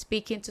country.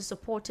 Speaking to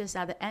supporters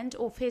at the end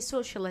of his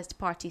Socialist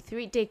Party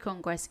 3-day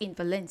Congress in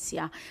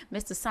Valencia,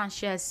 Mr.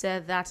 Sanchez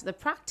said that the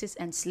practice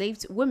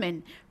enslaved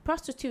women.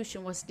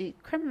 Prostitution was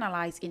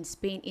decriminalized in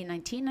Spain in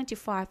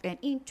 1995, and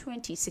in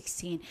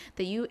 2016,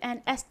 the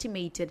UN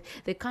estimated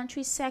the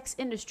country's sex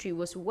industry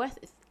was worth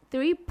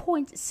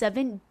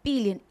 3.7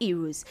 billion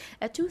euros.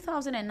 A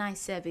 2009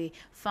 survey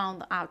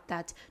found out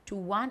that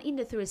 1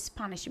 in 3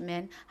 Spanish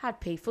men had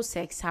paid for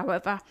sex.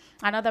 However,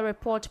 another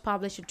report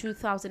published in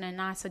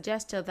 2009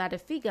 suggested that the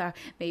figure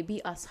may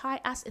be as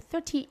high as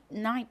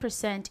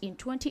 39%. In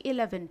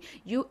 2011,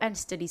 UN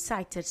study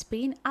cited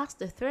Spain as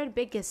the 3rd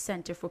biggest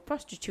center for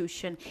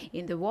prostitution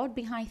in the world,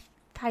 behind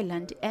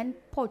Thailand and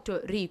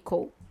Puerto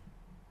Rico.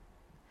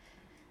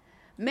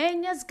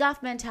 Kenya's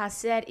government has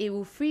said it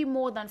will free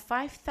more than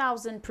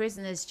 5,000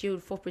 prisoners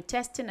jailed for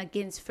protesting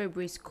against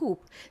February's coup.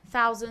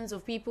 Thousands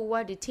of people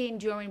were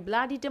detained during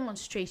bloody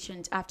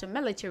demonstrations after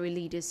military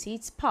leaders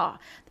seized power.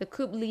 The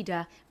coup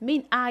leader,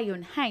 Min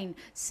Aung Hlaing,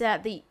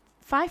 said the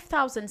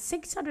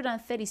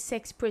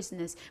 5,636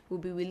 prisoners will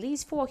be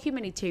released for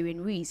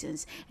humanitarian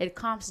reasons. It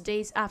comes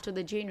days after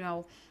the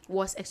general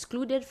was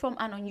excluded from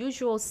an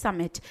unusual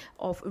summit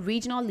of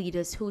regional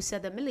leaders who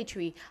said the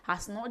military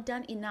has not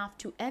done enough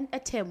to end a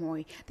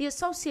turmoil. The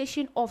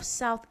Association of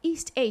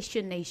Southeast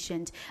Asian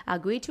Nations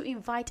agreed to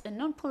invite a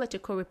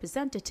non-political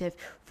representative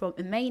from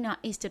MENA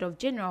instead of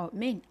General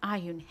Min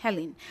Aung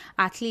Hlaing.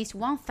 At least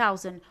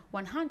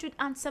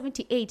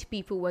 1,178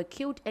 people were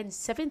killed and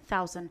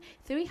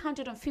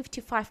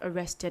 7,355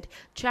 arrested,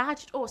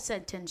 charged or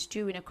sentenced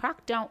during a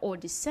crackdown or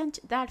dissent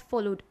that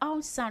followed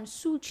Aung San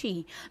Suu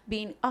Kyi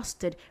being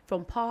ousted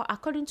from power,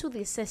 according to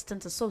the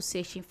Assistance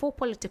Association for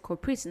Political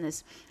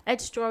Prisoners. Ed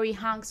story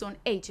hangs on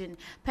agent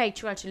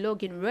patriot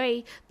Logan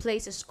Ray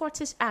plays a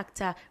Scottish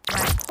actor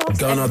Ryan Cox,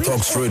 Ghana and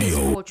Talks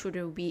Radio.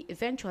 will be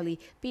eventually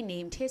be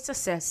named his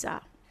successor.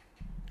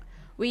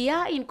 We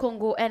are in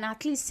Congo, and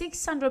at least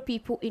 600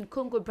 people in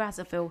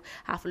Congo-Brazzaville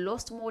have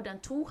lost more than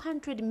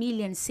 200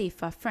 million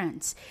CFA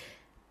francs.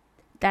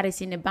 That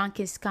is in a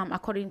banking scam,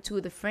 according to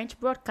the French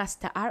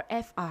broadcaster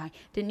RFI.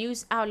 The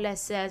news outlet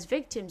says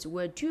victims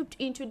were duped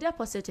into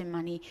depositing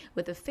money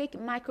with a fake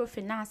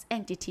microfinance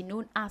entity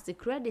known as the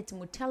Credit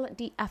Mutuelle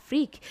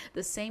d'Afrique,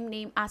 the same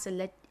name as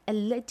a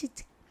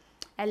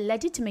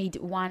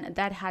legitimate one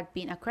that had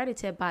been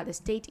accredited by the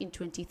state in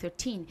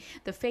 2013.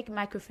 The fake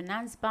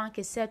microfinance bank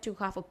is said to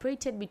have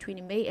operated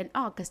between May and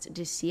August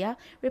this year,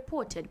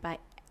 reported by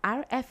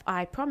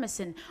RFI,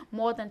 promising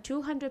more than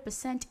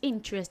 200%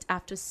 interest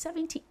after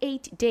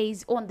 78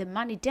 days on the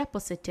money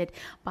deposited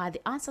by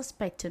the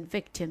unsuspecting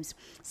victims.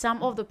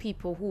 Some of the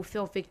people who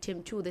fell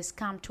victim to the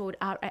scam told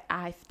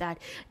RFI that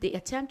they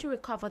attempt to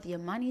recover their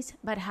monies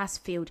but has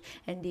failed,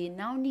 and they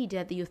now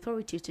needed the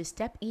authorities to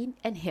step in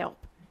and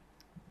help.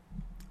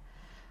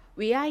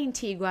 We are in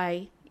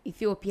Tigray,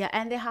 Ethiopia,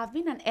 and there have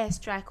been an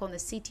airstrike on the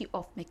city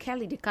of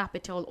Mekelle, the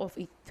capital of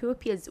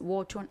Ethiopia's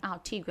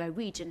war-torn-out Tigray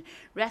region.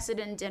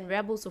 Residents and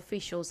rebels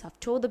officials have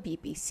told the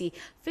BBC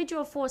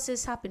federal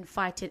forces have been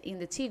fighting in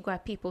the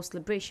Tigray People's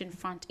Liberation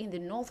Front in the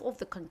north of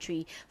the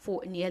country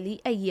for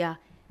nearly a year.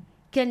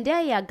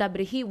 Kendeya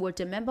Gabrihiwot,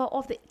 a member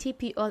of the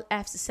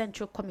TPLF's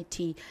Central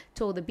Committee,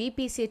 told the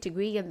BBC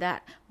Tigrayan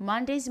that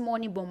Monday's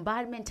morning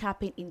bombardment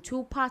happened in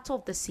two parts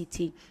of the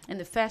city. In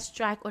the first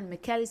strike on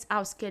Mekelle's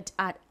outskirts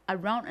at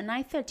around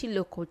 9:30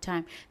 local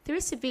time, 3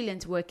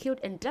 civilians were killed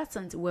and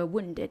dozens were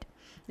wounded.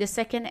 The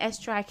second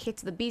airstrike hit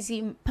the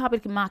busy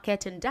public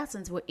market and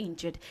dozens were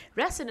injured.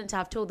 Residents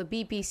have told the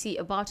BBC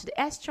about the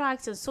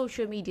airstrikes, and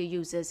social media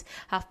users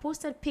have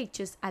posted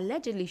pictures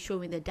allegedly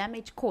showing the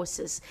damage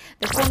causes.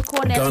 The phone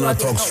call network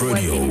is not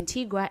working in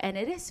Tigray, and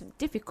it is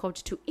difficult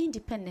to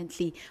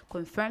independently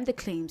confirm the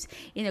claims.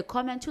 In a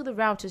comment to the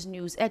Reuters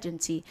news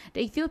agency,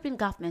 the Ethiopian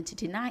government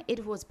denied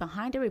it was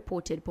behind the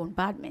reported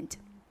bombardment.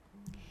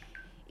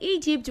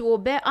 Egypt will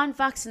ban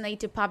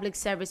unvaccinated public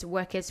service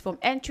workers from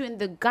entering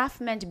the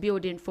government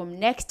building from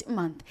next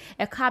month.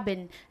 A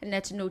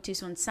cabinet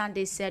notice on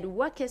Sunday said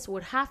workers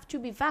would have to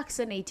be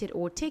vaccinated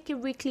or take a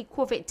weekly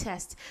COVID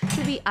test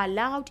to be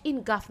allowed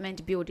in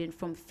government building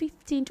from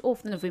 15th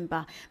of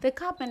November. The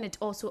cabinet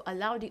also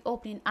allowed the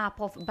opening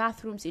up of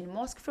bathrooms in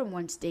mosque from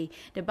Wednesday.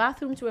 The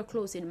bathrooms were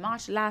closed in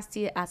March last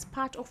year as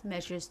part of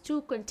measures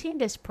to contain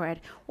the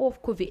spread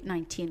of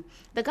COVID-19.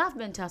 The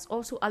government has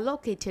also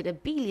allocated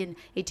 £1 billion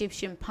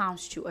Egyptian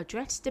pounds to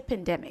address the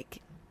pandemic.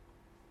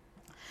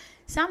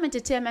 Some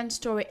entertainment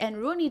story,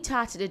 and Ronnie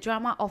Tart, the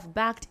drama of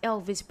backed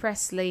Elvis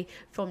Presley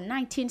from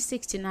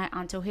 1969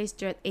 until his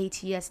death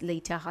 8 years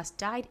later, has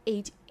died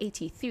aged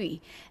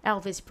 83.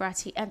 Elvis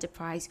Presley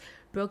Enterprise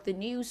broke the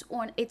news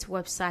on its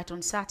website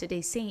on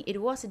Saturday, saying it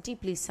was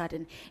deeply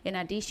saddened. In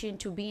addition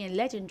to being a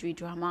legendary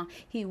drummer,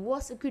 he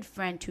was a good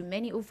friend to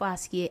many of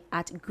us here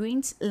at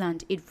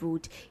Greensland. It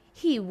wrote,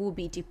 he will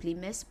be deeply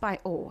missed by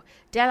all.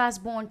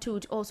 Dallas-born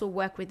Toot also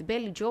worked with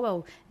Billy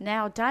Joel,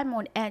 Neil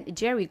Diamond, and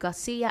Jerry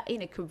Garcia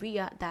in a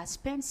career that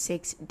spanned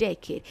 6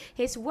 decades.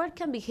 His work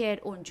can be heard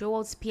on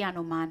Joel's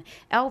Piano Man,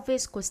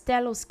 Elvis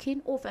Costello's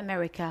King of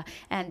America,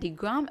 and the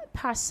Graham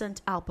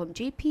Parsons album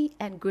JP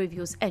and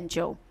Grievous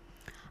Angel.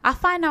 A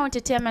final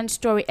entertainment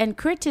story, and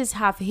critics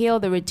have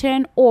hailed the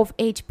return of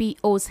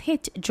HBO's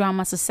hit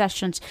drama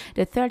Succession,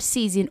 the 3rd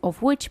season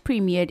of which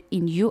premiered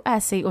in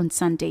USA on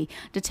Sunday.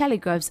 The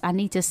Telegraph's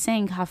Anita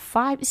Singh have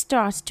 5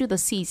 stars to the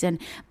season,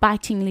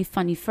 bitingly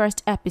funny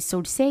first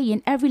episode,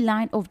 saying every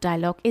line of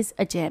dialogue is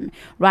a gem.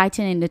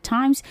 Writing in the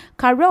Times,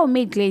 Carol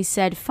Midgley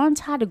said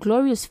fans had a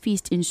glorious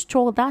feast in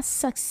store that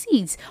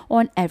succeeds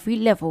on every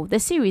level.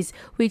 The series,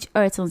 which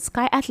airs on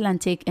Sky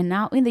Atlantic and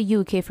now in the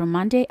UK from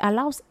Monday,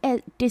 allows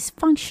a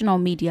dysfunctional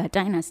media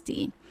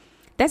dynasty.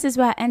 This is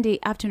where I end the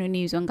afternoon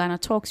news on Ghana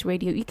Talks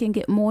Radio. You can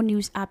get more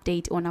news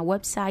update on our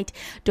website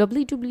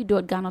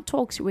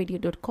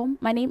www.ghanatalksradio.com.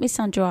 My name is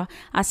Sandra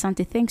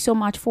Asante. Thanks so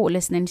much for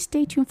listening.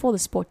 Stay tuned for the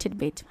sport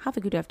tidbit. Have a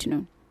good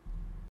afternoon.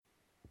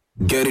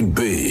 Get it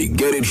big,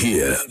 get it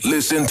here.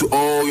 Listen to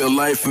all your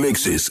live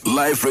mixes,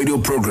 live radio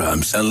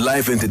programs, and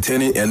live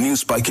entertaining and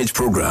news package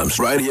programs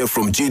right here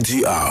from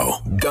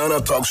GTR, Ghana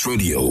Talks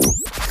Radio.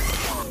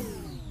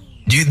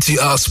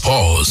 GTR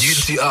Sports.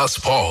 GTR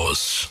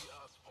Sports.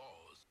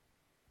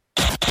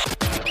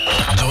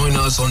 Join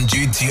us on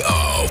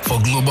GTR for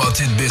global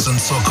tidbits on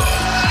soccer,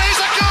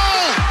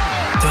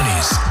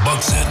 tennis,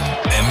 boxing,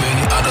 and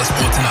many other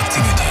sporting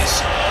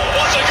activities.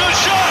 What a good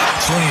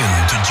shot! Tune in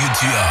to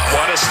GTR.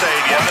 What a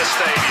stadium! What a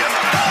stadium!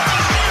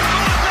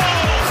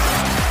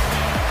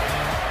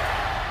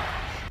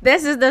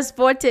 This is the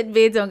Sport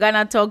Tidbit on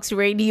Ghana Talks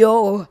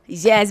Radio.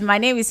 Yes, my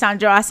name is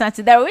Sandra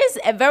Asante. There is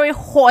a very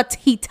hot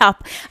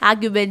heat-up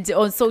argument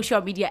on social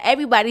media.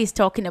 Everybody is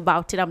talking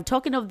about it. I'm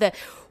talking of the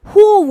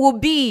who will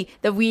be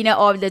the winner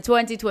of the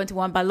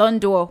 2021 Ballon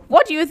d'Or.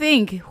 What do you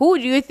think? Who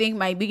do you think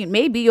might be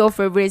your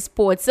favorite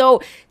sport?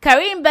 So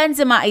Karim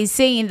Benzema is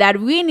saying that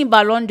winning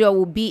Ballon d'Or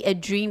will be a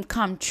dream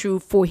come true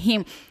for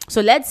him. So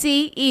let's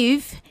see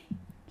if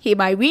he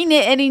might win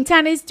it. And in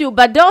tennis too,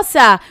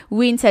 Badosa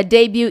wins her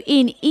debut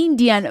in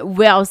Indian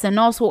Wells, and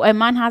also a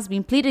man has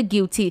been pleaded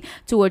guilty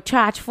to a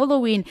charge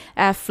following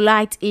a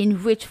flight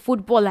in which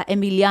footballer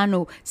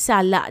Emiliano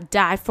Sala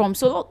died from.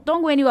 So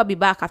don't go anywhere. I'll be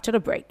back after the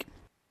break.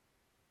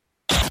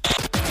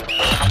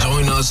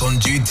 Join us on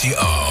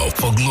GTR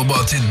for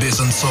global tidbits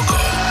on soccer,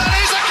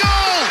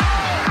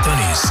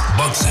 tennis,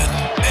 boxing,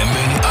 and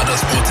many other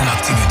sporting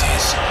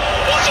activities.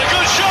 What a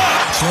good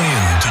shot! Tune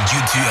in to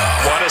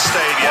GTR. What a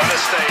stadium! What a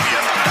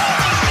stadium!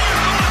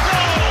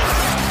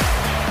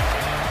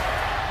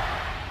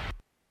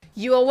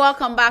 You are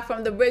welcome back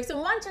from the break.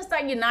 So Manchester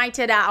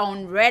United are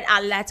on red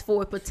alert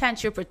for a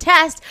potential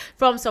protest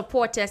from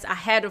supporters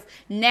ahead of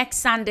next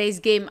Sunday's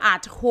game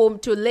at home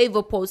to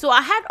Liverpool. So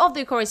ahead of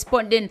the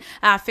corresponding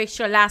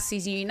fixture last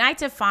season,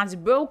 United fans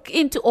broke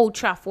into Old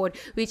Trafford,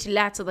 which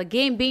led to the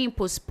game being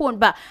postponed.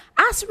 But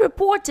as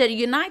reported,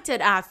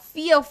 United are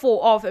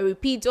fearful of a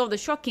repeat of the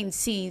shocking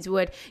scenes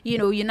with,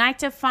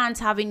 United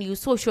fans having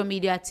used social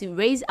media to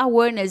raise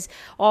awareness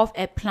of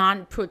a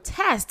planned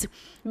protest.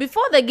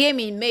 Before the game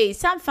in May,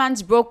 some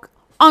fans broke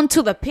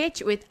onto the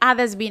pitch, with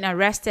others being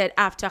arrested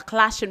after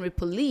clashing with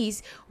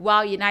police,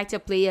 while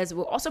United players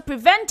were also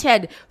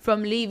prevented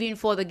from leaving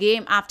for the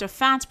game after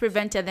fans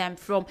prevented them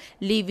from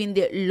leaving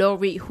the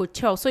Lorry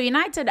Hotel. So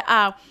United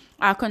are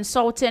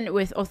consulting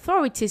with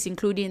authorities,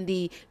 including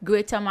the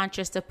Greater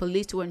Manchester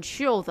Police, to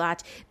ensure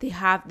that they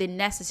have the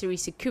necessary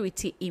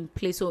security in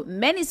place. So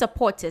many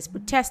supporters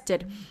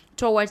protested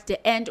towards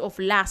the end of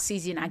last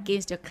season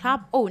against the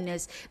club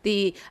owners,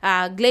 the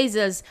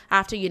Glazers,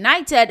 after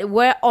United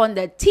were on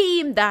the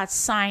team that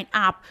signed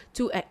up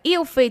to an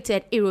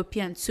ill-fated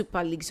European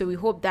Super League. So we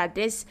hope that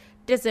this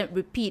doesn't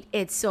repeat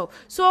itself.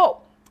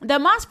 So the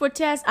mass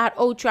protest at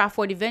Old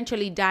Trafford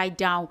eventually died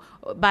down,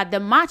 but the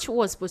match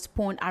was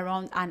postponed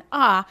around an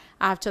hour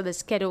after the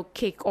scheduled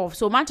kick-off.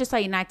 So Manchester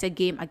United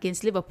game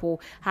against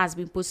Liverpool has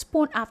been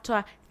postponed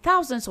after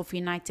thousands of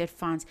United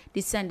fans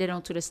descended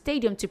onto the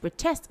stadium to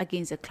protest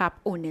against the club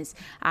owners,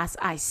 as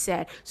I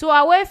said. So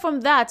away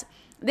from that,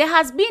 there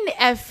has been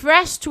a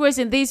fresh twist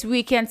in this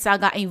weekend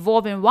saga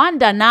involving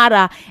Wanda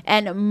Nara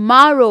and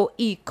Mauro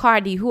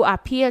Icardi, who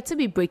appear to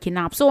be breaking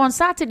up. So on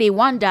Saturday,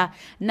 Wanda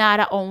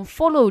Nara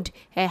unfollowed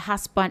her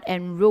husband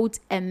and wrote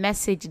a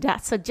message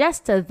that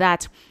suggested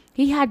that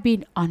he had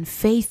been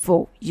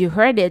unfaithful. You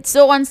heard it.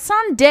 So on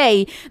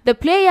Sunday, the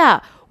player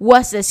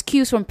was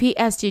excused from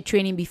PSG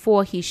training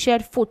before he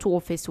shared photo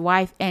of his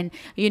wife and,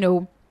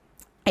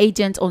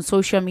 agent on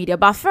social media.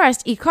 But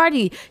first,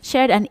 Icardi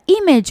shared an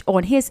image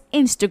on his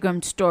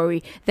Instagram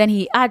story. Then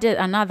he added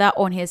another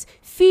on his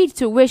feed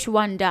to wish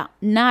Wanda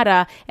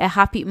Nara a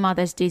happy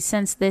Mother's Day,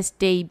 since this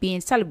day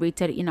being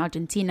celebrated in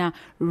Argentina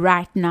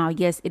right now.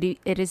 Yes,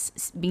 it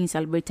is being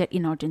celebrated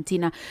in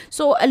Argentina.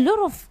 So a lot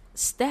of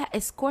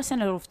is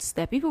causing a lot of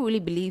stir. People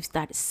really believe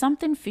that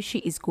something fishy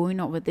is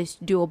going on with this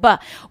duo.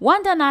 But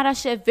Wanda Nara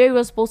shared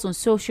various posts on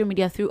social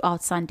media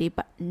throughout Sunday,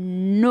 but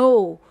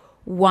no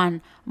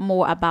one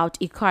more about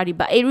Icardi.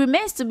 But it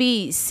remains to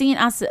be seen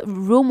as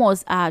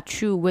rumors are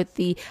true, with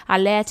the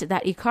alert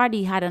that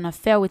Icardi had an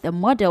affair with a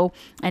model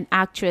and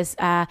actress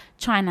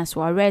China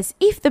Suarez.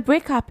 If the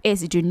breakup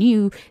is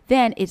new,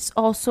 then it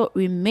also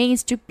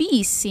remains to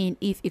be seen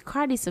if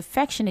Icardi's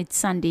affectionate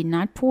Sunday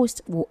night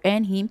post will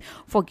earn him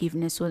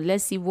forgiveness. So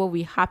let's see what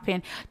will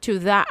happen to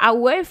that.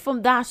 Away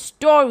from that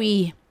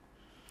story,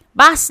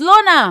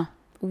 Barcelona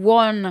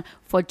won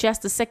for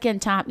just the second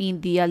time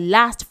in their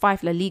last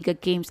 5 La Liga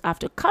games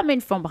after coming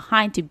from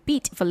behind to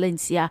beat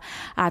Valencia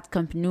at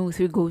Camp Nou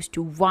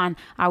 3-1.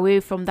 Away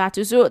from that,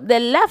 so the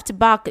left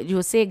back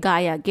Jose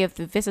Gaya gave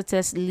the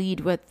visitors lead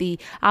with the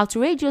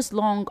outrageous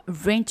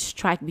long-range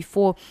strike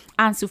before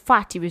Ansu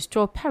Fati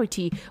restored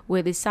parity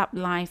with the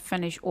sub-line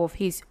finish of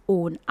his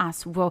own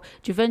as well.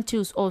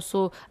 Juventus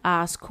also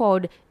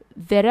scored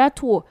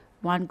Verratti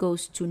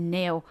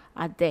 1-0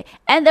 at there.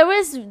 And there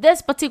is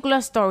this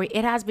particular story.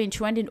 It has been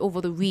trending over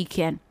the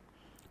weekend.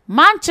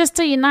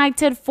 Manchester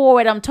United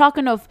forward, I'm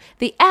talking of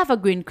the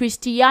evergreen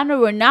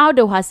Cristiano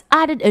Ronaldo, has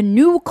added a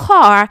new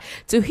car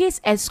to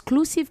his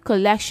exclusive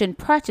collection,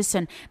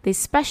 purchasing the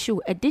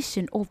special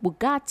edition of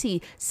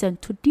Bugatti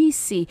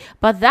Centodieci.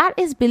 But that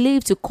is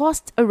believed to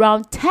cost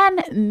around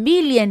 10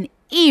 million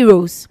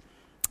euros.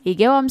 You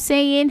get what I'm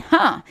saying?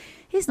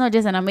 He's not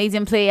just an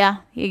amazing player,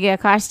 he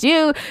get cash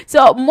too.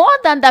 So more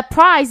than the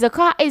price, the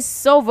car is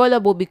so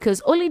valuable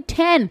because only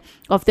 10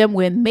 of them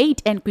were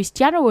made, and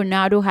Cristiano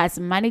Ronaldo has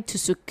managed to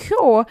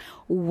secure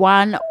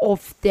one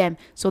of them.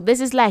 So this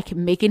is like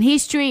making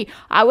history.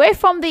 Away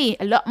from a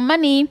lot of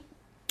money.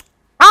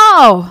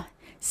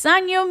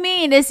 Son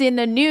Heung-min is in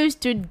the news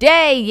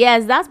today.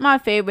 Yes, that's my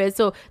favorite.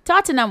 So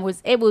Tottenham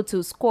was able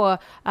to score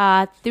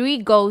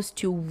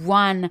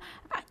 3-1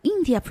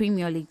 in their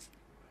Premier League.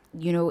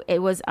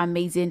 It was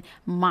amazing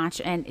match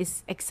and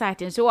it's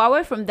exciting. So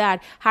away from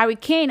that, Harry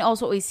Kane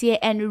also is here,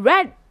 and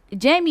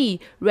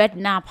Jamie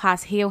Redknapp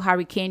has hailed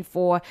Harry Kane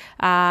for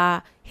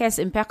his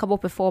impeccable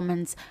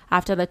performance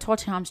after the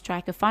Tottenham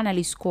striker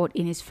finally scored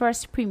in his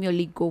first Premier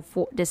League goal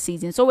for the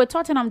season. So with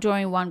Tottenham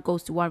drawing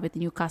 1-1 with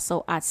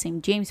Newcastle at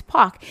St. James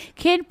Park,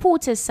 Kane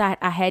put his side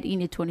ahead in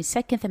the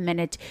 22nd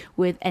minute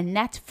with a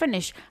net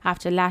finish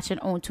after latching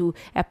on to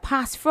a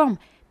pass from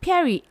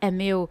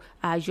Pierre-Emile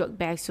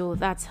Jokberg. So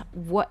that's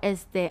what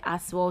is there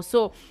as well.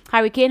 So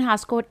Harry Kane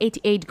has scored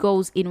 88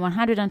 goals in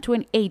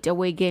 128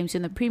 away games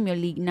in the Premier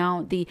League,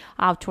 now the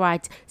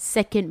outright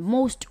second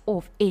most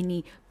of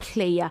any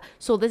player.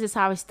 So this is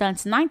how it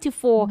stands: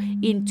 94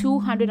 in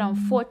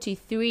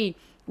 243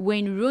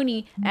 Wayne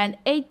Rooney, and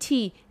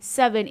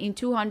 87 in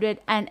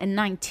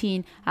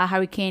 219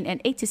 Hurricane,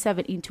 and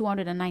 87 in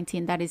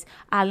 219 that is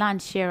Alan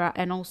Shearer,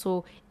 and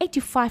also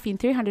 85 in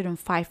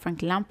 305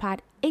 Frank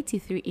Lampard,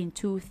 83 in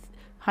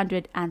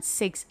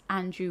 206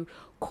 Andrew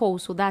Cole.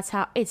 So that's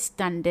how it's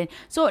standing.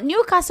 So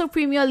Newcastle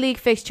Premier League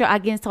fixture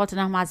against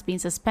Tottenham has been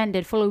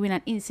suspended following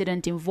an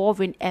incident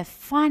involving a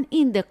fan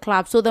in the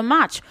club. So the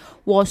match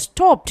was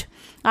stopped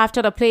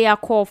after the player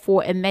called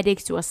for a medic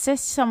to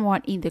assist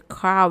someone in the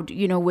crowd,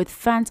 with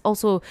fans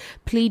also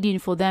pleading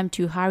for them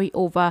to hurry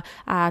over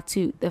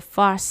to the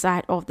far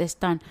side of the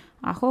stand.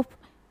 I hope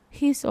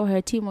his or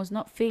her team was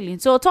not failing.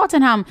 So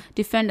Tottenham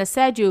defender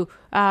Sergio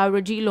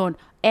Reguilon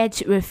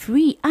edged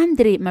referee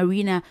Andre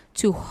Marina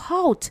to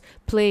halt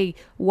play,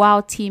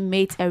 while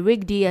teammate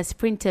Eric Diaz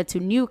sprinted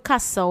to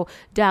Newcastle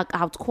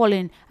dugout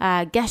calling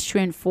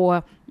gesturing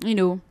for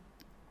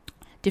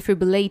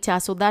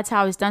defibrillator. So that's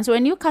how it's done. So a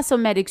Newcastle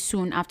medic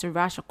soon after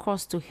rushed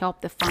across to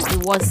help the fan.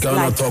 It was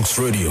Ghana Talks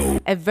Radio,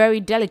 a very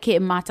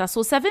delicate matter.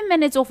 So 7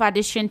 minutes of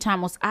addition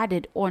time was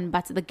added on,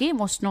 but the game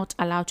was not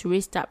allowed to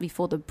restart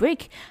before the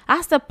break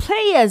as the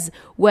players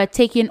were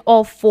taken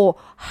off for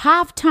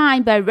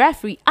halftime by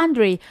referee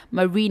Andre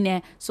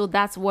Marina. So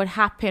that's what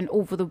happened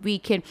over the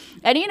weekend.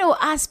 And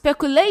as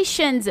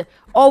speculations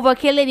over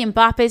Kylian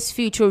Mbappe's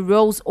future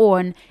rolls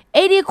on,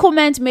 any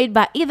comment made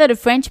by either the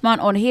Frenchman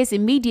or his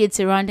immediate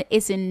surrounding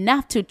is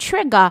enough to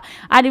trigger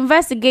an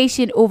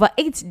investigation over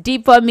its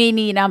deeper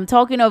meaning. I'm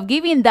talking of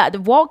given that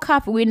the World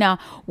Cup winner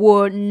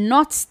will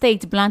not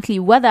state bluntly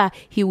whether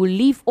he will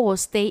leave or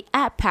stay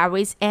at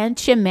Paris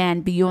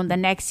Saint-Germain beyond the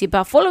next year.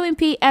 But following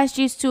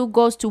PSG's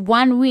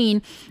 2-1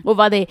 win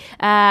over the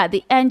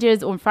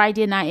Angels on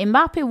Friday night,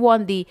 Mbappe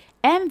won the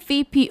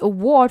MVP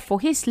award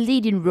for his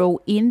leading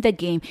role in the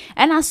game,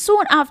 and as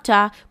soon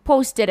after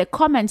posted a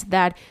comment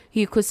that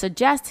he could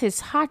suggest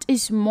his heart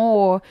is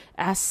more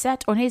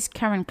set on his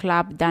current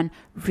club than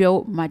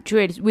Real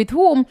Madrid, with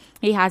whom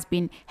he has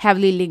been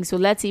heavily linked. So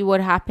let's see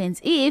what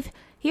happens if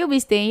he'll be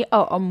staying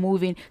or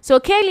moving. So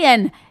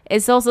Kylian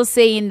is also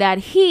saying that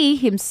he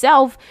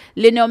himself,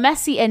 Lionel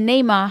Messi and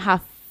Neymar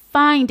have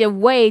find a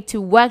way to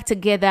work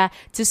together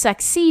to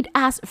succeed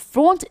as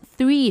front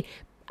three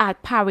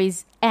at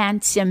Paris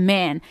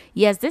Saint-Germain.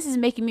 Yes, this is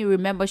making me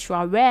remember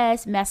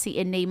Suarez, Messi,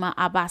 and Neymar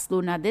at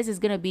Barcelona. This is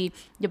going to be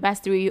the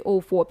best trio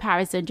for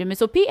Paris Saint-Germain.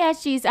 So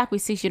PSG's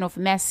acquisition of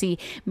Messi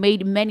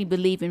made many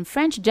believe in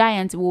French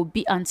giants will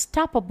be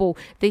unstoppable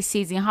this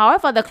season.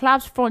 However, the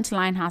club's front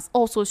line has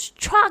also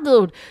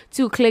struggled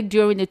to click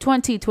during the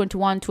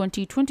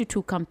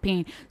 2021-2022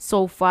 campaign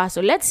so far.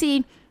 So let's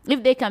see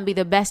if they can be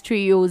the best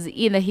trios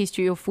in the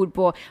history of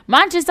football.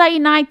 Manchester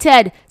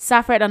United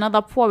suffered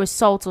another poor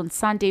result on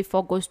Sunday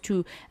for goals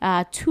to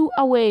 2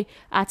 away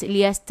at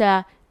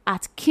Leicester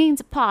at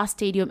Kings Park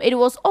Stadium. It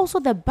was also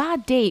the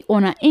bad day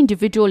on an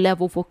individual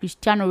level for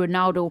Cristiano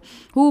Ronaldo,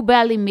 who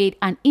barely made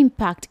an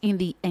impact in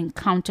the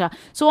encounter.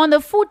 So on the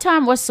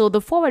full-time whistle, the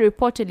forward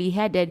reportedly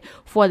headed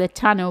for the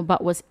tunnel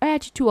but was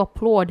urged to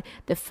applaud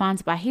the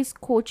fans by his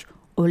coach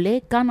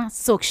Ole Gunnar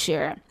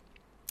Solskjaer.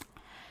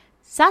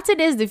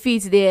 Saturday's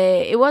defeat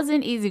there, it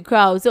wasn't easy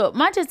crowd. So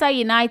Manchester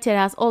United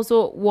has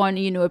also won,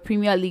 a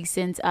Premier League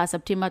since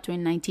September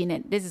 2019,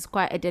 and this is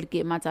quite a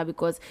delicate matter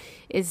because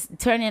it's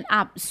turning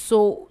up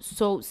so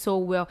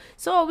well.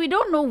 So we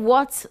don't know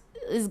what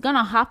is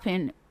gonna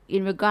happen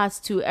in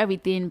regards to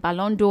everything,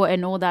 Ballon d'Or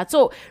and all that.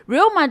 So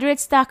Real Madrid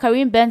star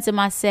Karim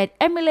Benzema said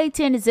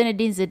emulating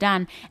Zinedine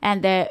Zidane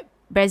and the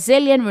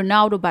Brazilian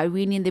Ronaldo by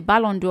winning the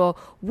Ballon d'Or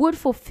would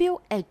fulfill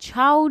a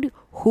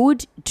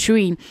childhood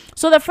dream.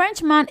 So the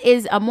Frenchman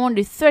is among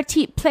the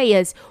 30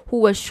 players who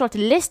were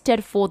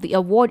shortlisted for the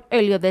award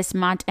earlier this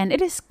month, and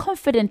it is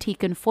confident he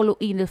can follow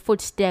in the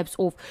footsteps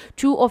of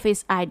two of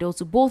his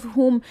idols, both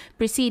whom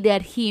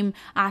preceded him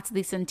at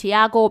the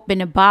Santiago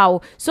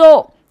Bernabeu.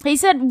 So he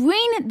said,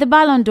 win the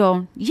Ballon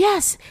d'Or.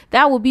 Yes,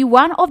 that will be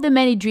one of the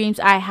many dreams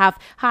I have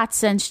had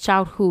since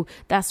childhood.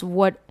 That's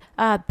what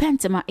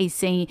Benzema is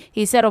saying.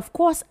 He said, of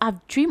course,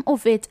 I've dreamed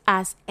of it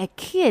as a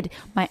kid.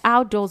 My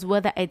outdoors,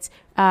 whether it's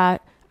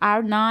R9,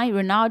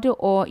 Ronaldo,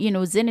 or,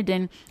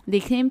 Zinedine,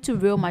 they came to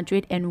Real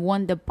Madrid and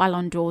won the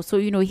Ballon d'Or. So,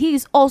 he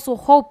is also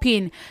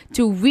hoping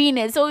to win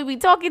it. So we'll be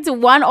talking to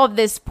one of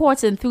the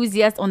sports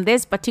enthusiasts on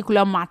this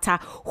particular matter,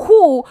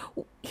 who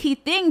he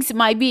thinks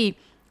might be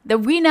the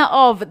winner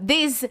of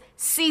this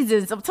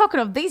seasons. I'm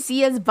talking of this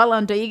year's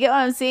Ballon d'Or. You get what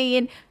I'm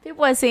saying?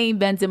 People are saying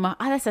Benzema,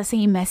 others are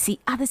saying Messi,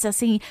 others are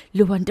saying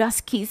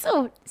Lewandowski.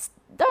 So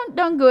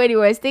don't go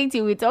anywhere. Stay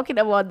tuned. We're talking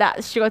about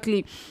that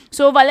shortly.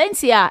 So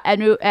Valencia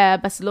and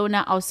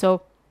Barcelona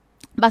also.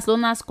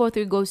 Barcelona scored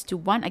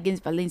 3-1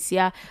 against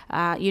Valencia.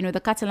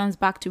 The Catalans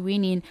back to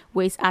winning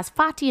ways as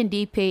Fati and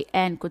Dipe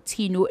and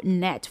Coutinho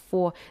net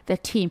for the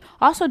team.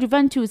 Also,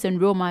 Juventus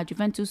and Roma.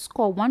 Juventus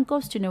scored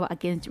 1-0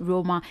 against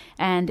Roma,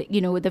 and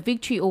the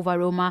victory over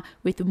Roma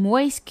with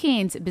Moise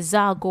Kean's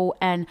bizarre goal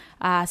and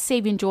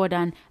saving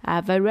Jordan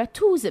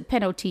Verretu's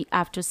penalty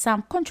after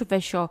some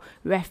controversial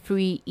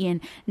referee in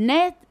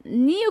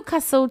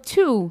Newcastle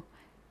 2.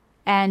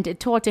 and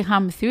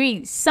Tottenham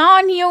 3.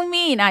 Son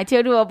Heung-min, I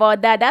told you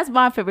about that. That's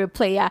my favorite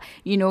player,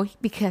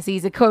 because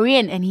he's a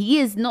Korean, and he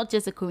is not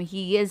just a Korean,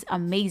 he is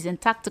amazing,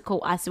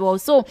 tactical as well.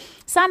 So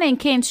Son and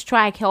Kane's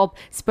strike helped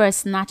Spurs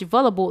snatch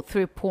volleyball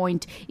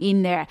 3-point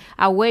in there.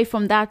 Away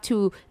from that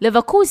to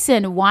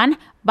Leverkusen 1,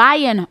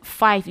 Bayern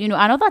 5.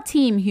 Another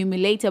team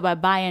humiliated by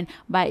Bayern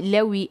by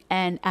Lewy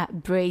and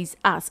Brace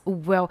as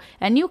well.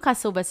 And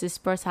Newcastle versus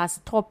Spurs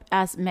has top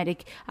as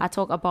medic. I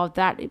talked about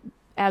that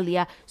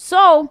earlier.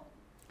 So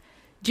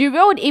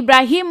Giroud,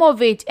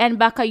 Ibrahimovic and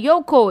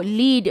Bakayoko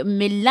lead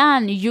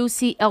Milan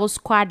UCL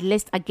squad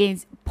list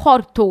against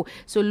Porto.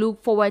 So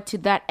look forward to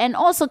that. And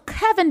also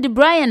Kevin De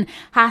Bruyne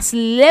has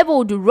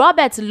labeled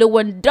Robert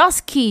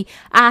Lewandowski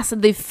as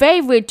the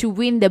favorite to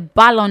win the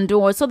Ballon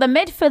d'Or. So the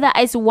midfielder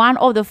is one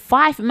of the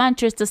 5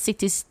 Manchester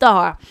City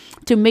stars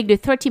to make the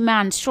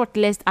 30-man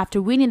shortlist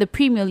after winning the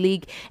Premier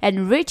League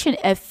and reaching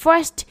a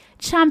first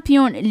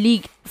Champions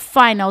League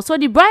final. So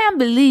De Bruyne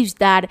believes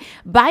that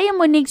Bayern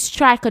Munich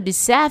striker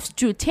deserves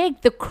to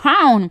take the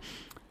crown.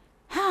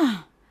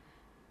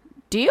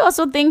 Do you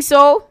also think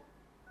so?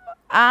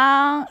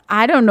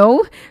 I don't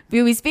know.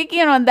 We'll be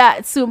speaking on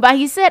that soon. But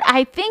he said,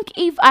 I think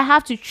if I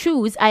have to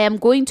choose, I am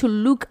going to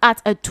look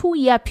at a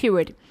 2-year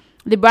period.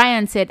 De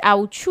Bruyne said, I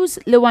will choose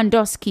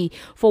Lewandowski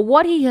for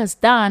what he has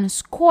done,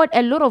 scored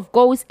a lot of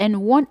goals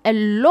and won a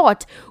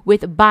lot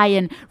with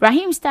Bayern.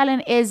 Raheem Sterling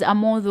is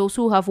among those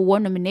who have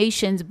won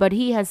nominations, but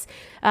he has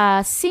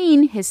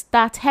seen his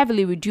stats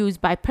heavily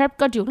reduced by Pep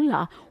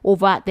Guardiola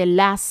over the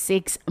last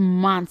 6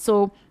 months.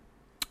 So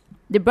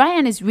De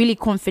Bruyne is really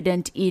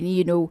confident in,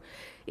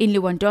 in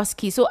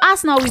Lewandowski. So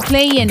Arsenal will be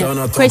playing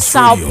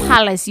Crystal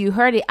Palace. You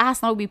heard it.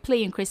 Arsenal will be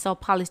playing Crystal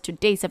Palace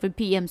today, 7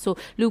 p.m. So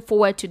look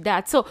forward to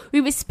that. So we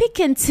were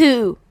speaking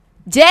to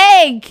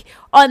Jake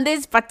on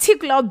this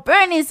particular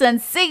burning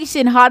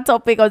sensation hot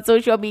topic on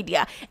social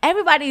media.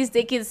 Everybody is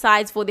taking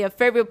sides for their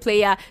favorite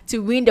player to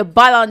win the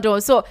Ballon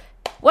d'Or. So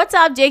what's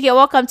up, Jake?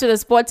 Welcome to the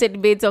Sports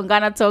Debate on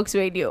Ghana Talks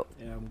Radio.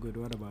 Yeah, I'm good.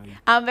 What about you?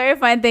 I'm very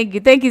fine. Thank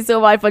you. Thank you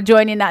so much for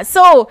joining us.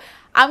 So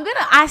I'm going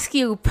to ask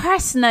you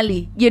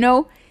personally,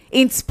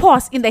 in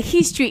sports, in the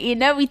history,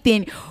 in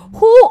everything,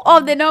 who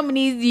of the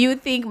nominees do you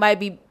think might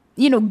be,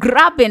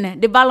 grabbing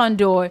the Ballon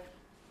d'Or?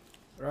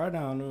 Right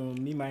now, no,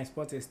 my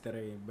spot is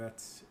 3,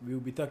 but we'll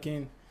be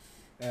talking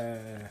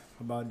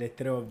about the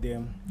 3 of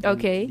them.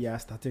 Okay. Their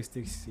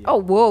statistics. Yeah. Oh,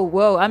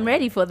 whoa. I'm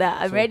ready for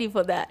that. I'm ready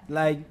for that.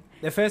 Like,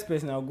 the first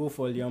person, I'll go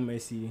for Lionel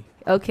Messi.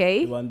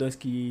 Okay.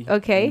 Lewandowski.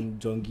 Okay. And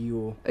John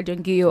Guillaume. John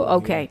Guillaume,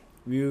 okay.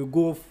 We'll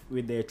go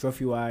with the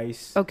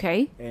trophy-wise.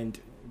 Okay. And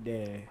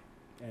the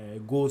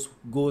goals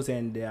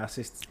and the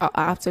assists. Oh,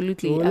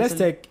 absolutely. So let's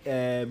take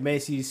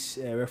Messi's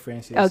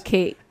references.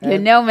 Okay.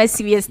 Lionel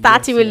Messi. We are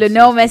starting with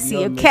Lionel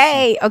Messi.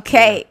 Okay.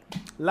 Yeah.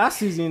 Last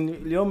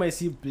season, Lionel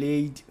Messi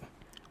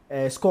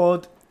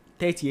scored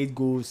 38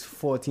 goals,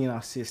 14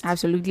 assists.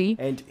 Absolutely.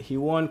 And he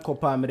won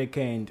Copa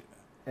America and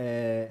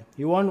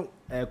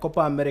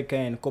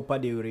Copa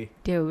del Rey.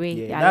 Del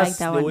Rey. Yeah, I like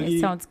that one. It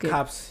sounds good.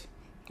 Caps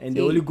and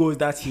the only goals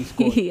that he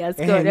scored. He has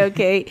scored.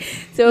 Okay.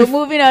 So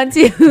moving on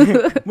to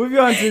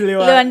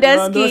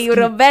Lewandowski.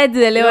 Robert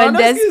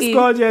Lewandowski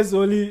scored just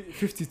only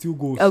 52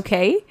 goals.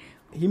 Okay.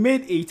 He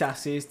made 8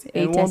 assists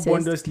and won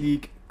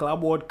Bundesliga,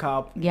 Club World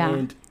Cup,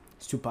 and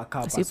Super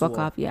Cup.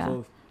 Cup, yeah.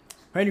 So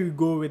when we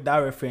go with that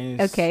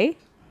reference, okay,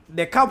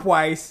 the cup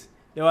wise,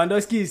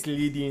 Lewandowski is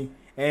leading,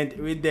 and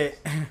with the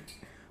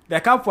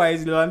cup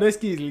wise,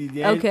 Lewandowski is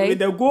leading. Okay. And with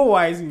the goal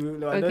wise,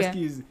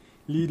 Lewandowski is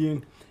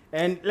leading.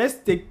 And let's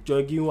take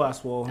Jorginho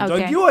as well.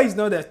 Okay. Jorginho is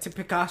not a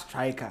typical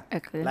striker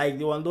like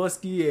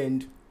Lewandowski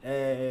and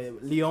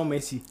Lionel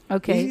Messi.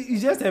 Okay.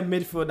 He's just a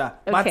midfielder.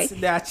 Okay. But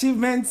the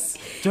achievements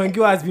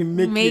Jorginho has been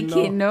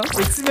making no?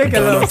 It's making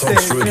a lot of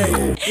sense.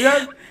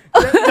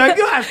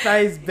 Jorginho has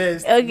tried his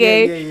best.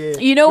 Okay.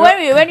 Yeah.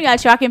 When we are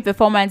tracking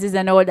performances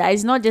and all that,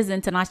 it's not just the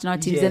international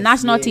teams. Yes, the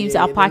national teams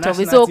are part of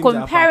it. So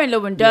comparing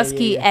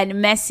Lewandowski and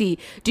Messi,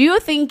 do you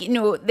think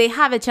they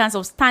have a chance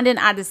of standing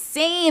at the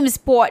same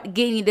spot,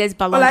 gaining this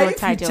Ballon d'Or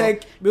title? If you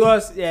check,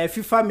 because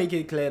FIFA make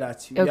it clear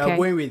that we are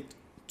going with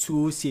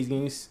 2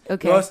 seasons.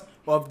 Okay. Because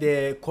of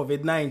the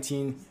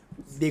COVID-19,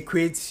 they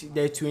create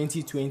the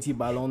 2020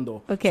 Ballon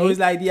d'Or. Okay. So it's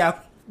like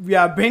we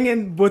are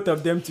bringing both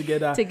of them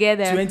together.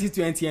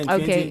 2020 and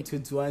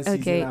 2021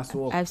 season as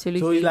well. Absolutely.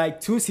 So it's like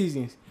 2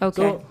 seasons.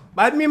 Okay. So,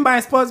 but my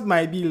spots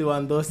might be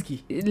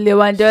Lewandowski.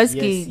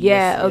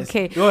 Yes,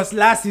 okay. Because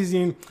last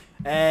season,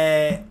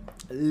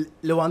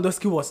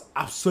 Lewandowski was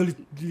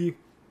absolutely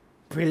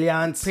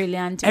brilliant.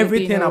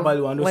 Everything about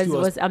Lewandowski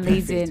was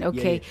amazing. Perfect.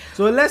 Okay. Yeah.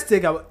 So let's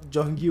take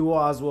John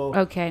Guillaume as well.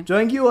 Okay.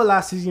 John Guillaume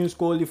last season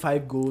scored only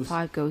 5 goals.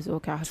 5 goals.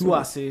 Okay. 2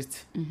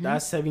 assists. Mm-hmm.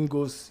 That's 7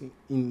 goals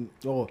in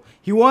all.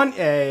 He won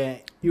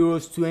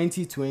Euros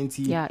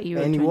 2020. Yeah,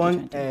 Euro and he 2020.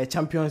 won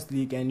Champions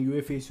League and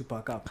UEFA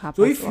Super Cup.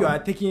 So if you are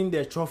taking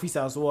the trophies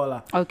as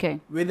well, okay,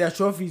 with the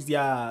trophies,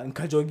 John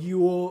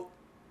Guillaume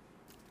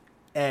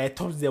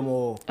tops them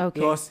all.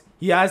 Okay. Because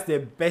he has the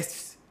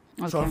best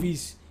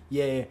trophies.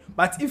 Yeah,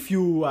 but if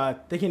you are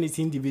taking it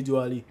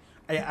individually,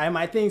 I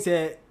might think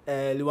say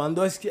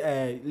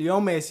Lewandowski, Leo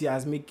Messi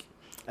has made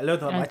a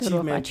lot of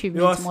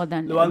achievements more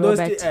than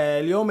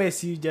Lewandowski. Leo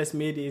Messi just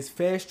made his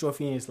first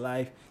trophy in his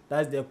life.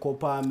 That's the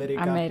Copa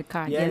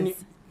America. Yes.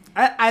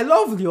 I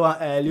love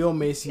Leo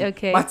Messi.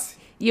 Okay. But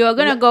you are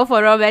gonna go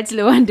for Robert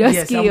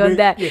Lewandowski on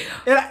that.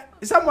 Yeah.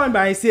 Someone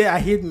might say I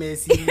hate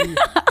Messi,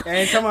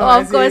 and someone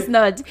of course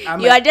not.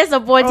 You are just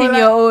supporting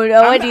your own.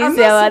 What do you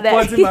say about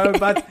that?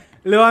 But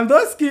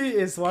Lewandowski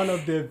is one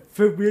of the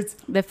favorite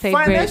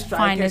finest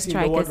strikers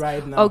in the world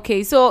right now.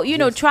 Okay, so you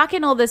know,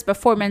 tracking all these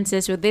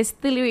performances with these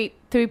three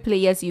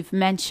players you've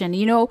mentioned,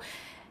 you know,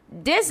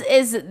 this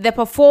is the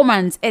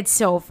performance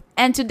itself.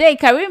 And today,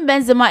 Karim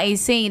Benzema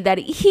is saying that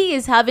he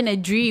is having a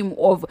dream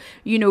of,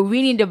 you know,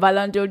 winning the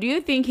Ballon d'Or. Do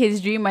you think his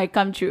dream might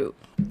come true?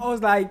 I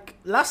was like,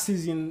 last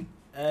season,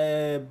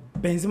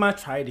 Benzema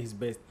tried his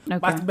best,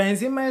 but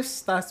Benzema's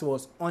stats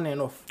was on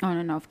and off.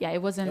 Yeah,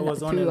 it wasn't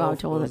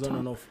throughout all the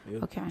time.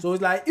 Okay. So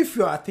it's like if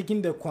you are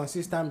taking the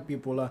consistent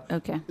people,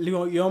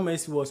 Leo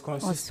Messi was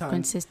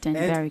consistent,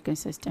 very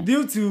consistent.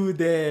 Due to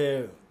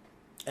the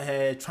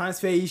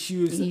transfer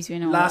issues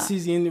last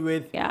season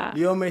with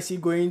Leo Messi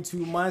going to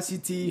Man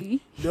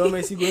City, Leo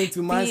Messi going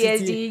to Man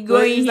City,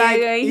 going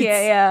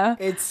here.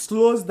 It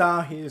slows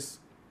down his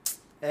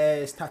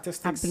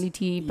statistics,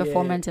 ability,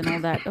 performance, and all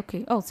that.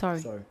 Okay. Oh,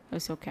 sorry.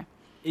 It's okay.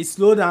 It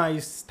slowed down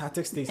his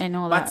statistics and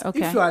all but that.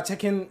 Okay. If you are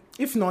checking,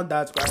 if not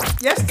that,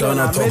 yes,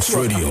 Ghana Talks Messi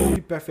was Radio.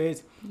 absolutely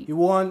perfect. He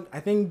won, I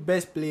think,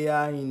 best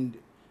player in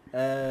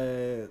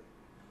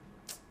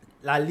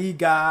La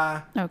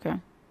Liga. Okay.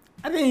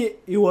 I think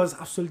he was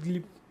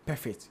absolutely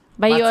perfect.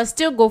 But you'll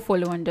still go for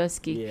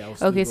Lewandowski. Yeah,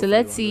 okay, so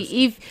let's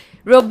see if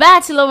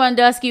Robert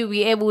Lewandowski will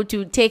be able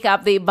to take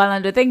up the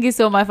Ballon d'Or. Thank you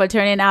so much for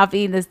turning up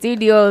in the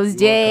studios,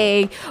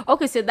 Jay.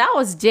 Okay, so that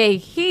was Jay.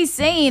 He's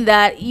saying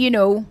that, you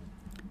know,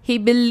 he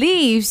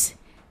believes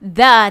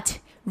that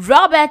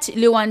Robert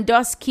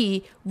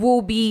Lewandowski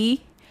will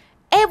be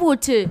able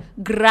to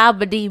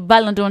grab the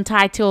Ballon d'Or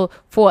title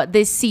for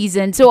this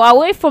season. So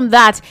away from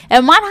that,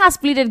 a man has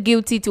pleaded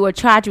guilty to a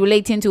charge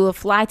relating to a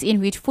flight in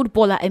which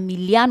footballer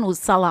Emiliano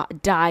Sala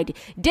died.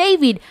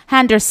 David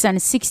Henderson,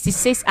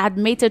 66,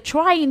 admitted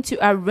trying to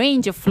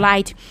arrange a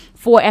flight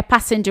for a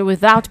passenger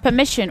without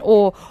permission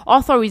or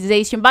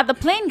authorization, but the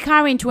plane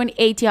carrying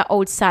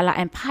 28-year-old Salah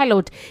and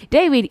pilot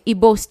David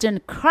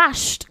Eboston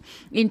crashed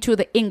into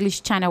the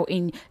English Channel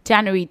in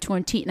January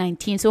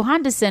 2019. So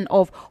Henderson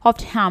of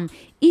Hotham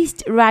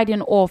East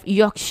Riding of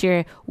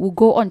Yorkshire will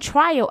go on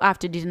trial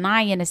after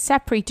denying a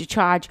separate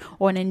charge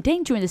on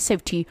endangering the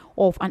safety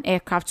of an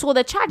aircraft. So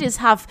the charges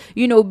have,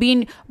 you know,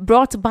 been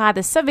brought by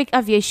the Civic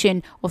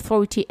Aviation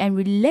Authority and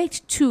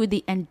relate to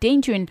the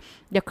endangering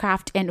the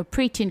craft and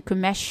operating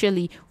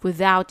commercially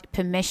without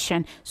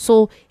permission.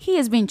 So he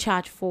has been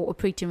charged for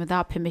operating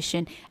without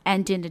permission,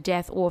 ending the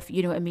death of,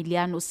 you know,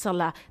 Emiliano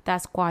Sala.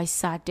 That's quite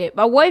sad.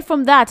 But away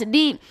from that,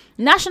 the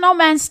national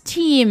men's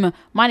team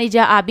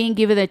manager are being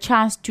given a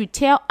chance to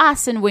tell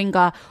Arsene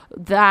Wenger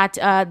that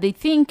they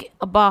think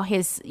about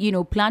his, you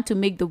know, plan to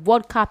make the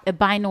World Cup a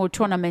biennial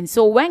tournament.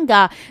 So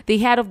Wenger, the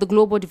head of the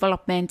global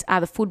development at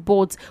the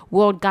football's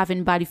world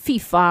governed by the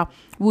FIFA,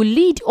 will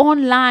lead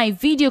online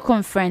video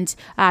conference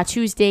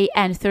Tuesday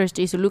and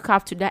Thursday. So look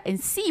up to that and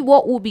see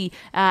what will be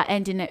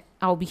ending it.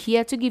 I'll be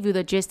here to give you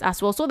the gist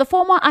as well. So the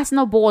former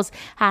Arsenal boss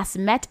has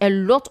met a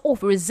lot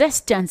of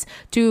resistance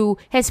to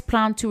his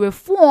plan to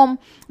reform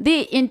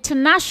the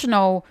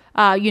international,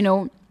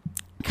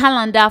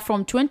 calendar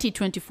from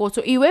 2024.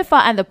 So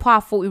UEFA and the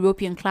powerful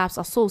European Clubs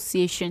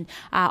Association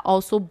are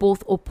also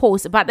both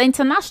opposed. But the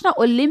International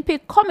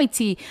Olympic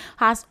Committee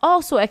has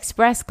also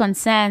expressed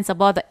concerns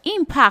about the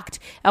impact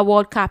a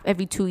World Cup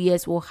every 2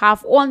 years will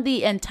have on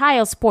the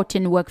entire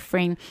sporting work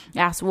frame,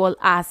 as well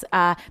as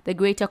the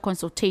greater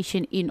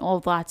consultation in all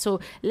that. So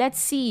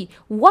let's see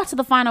what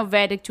the final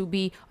verdict will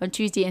be on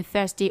Tuesday and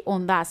Thursday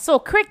on that. So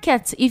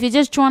cricket, if you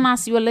just join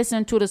us, you are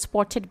listening to the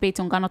Sport Debate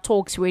on Ghana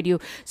Talks Radio.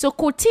 So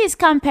Curtis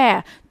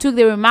Campbell took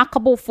the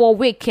remarkable 4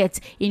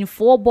 wickets in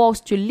 4 balls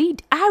to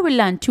lead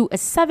Ireland to a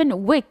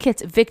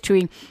 7-wicket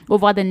victory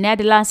over the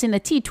Netherlands in the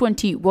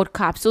T20 World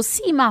Cup. So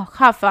Seema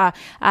Hafa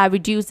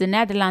reduced the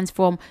Netherlands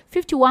from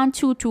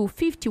 51-2 to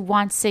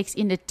 51-6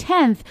 in the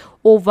 10th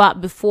over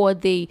before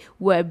they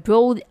were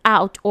bowled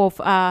out of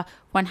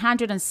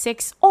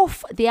 106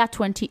 off their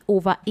 20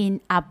 over in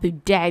Abu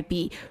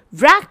Dhabi.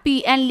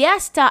 Rugby and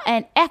Leicester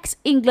and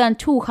ex-England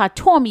tour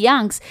Tom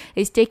Youngs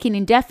is taking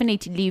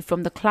indefinite leave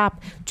from the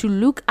club to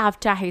look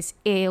after his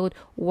ailing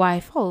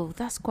wife. Oh,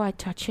 that's quite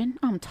touching.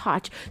 I'm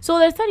touched. So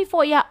the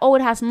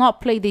 34-year-old has not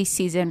played this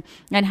season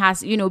and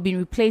has, been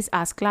replaced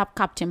as club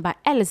captain by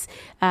Ellis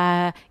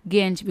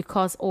Genge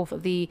because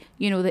of the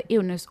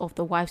illness of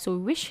the wife. So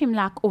we wish him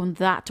luck on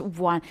that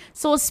one.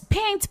 So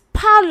Spain's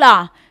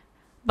Paula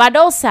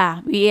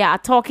Badosa, we are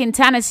talking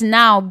tennis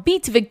now,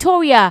 beat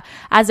Victoria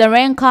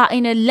Azarenka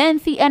in a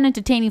lengthy and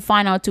entertaining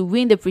final to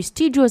win the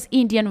prestigious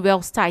Indian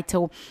Wells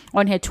title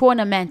on her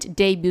tournament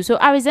debut. So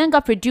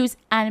Azarenka produced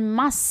a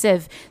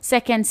massive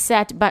second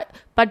set, but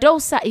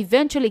Badosa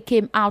eventually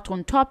came out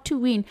on top to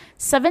win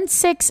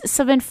 7-6,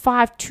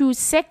 7-5,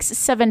 2-6,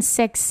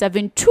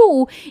 7-6,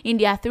 7-2 in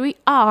their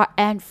 3-hour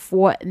and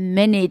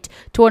 4-minute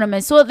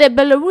tournament. So the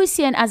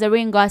Belarusian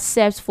Azarenka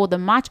serves for the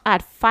match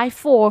at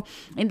 5-4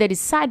 in the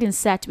deciding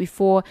set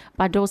before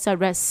Badosa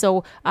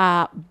wrestled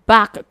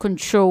back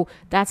control.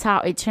 That's how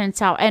it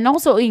turns out. And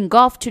also in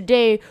golf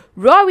today,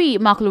 Rory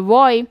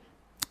McIlroy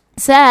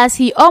says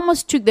he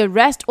almost took the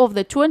rest of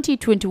the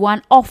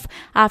 2021 off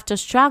after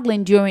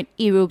struggling during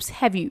Europe's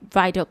heavy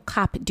Ryder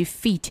Cup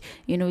defeat.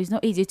 You know, it's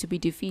not easy to be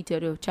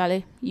defeated, oh,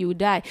 Charlie, you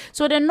die.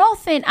 So the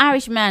Northern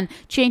Irishman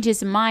changed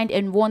his mind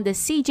and won the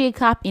CJ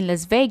Cup in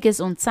Las Vegas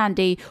on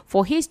Sunday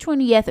for his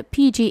 20th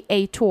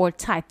PGA Tour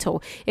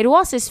title. It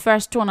was his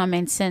first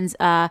tournament since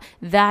that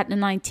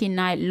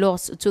 19-9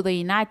 loss to the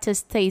United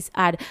States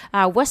at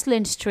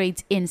Westland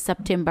Straits in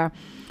September.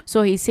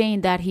 So he's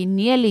saying that he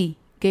nearly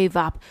gave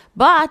up,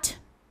 but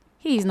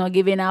he's not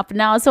giving up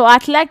now. So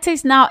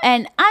athletics now,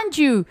 and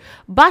Andrew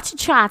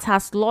Butchart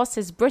has lost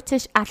his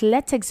British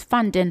athletics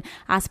funding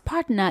as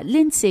partner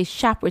Lindsay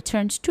Sharp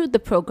returns to the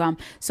program.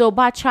 So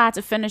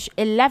Butchart finished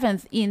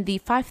 11th in the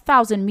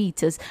 5,000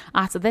 meters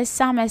at this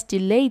summer's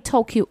delayed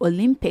Tokyo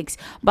Olympics.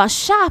 But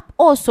Sharp,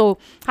 also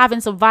having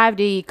survived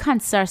a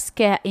cancer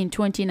scare in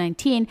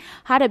 2019,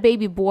 had a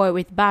baby boy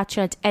with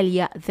Butchart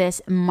earlier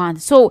this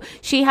month. So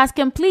she has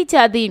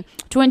completed the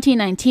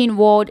 2019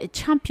 World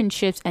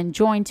Championships and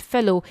joined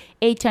fellow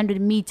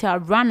 800-meter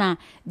runner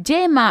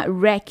Jema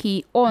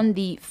Reki on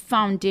the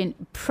founding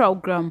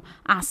program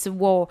as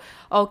well.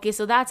 Okay,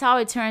 so that's how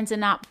it turns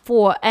out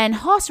for. And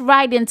horse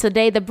riding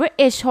today, the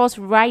British horse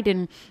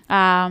riding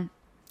the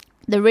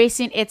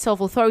Racing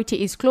Itself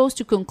Authority is close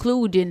to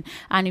concluding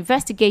an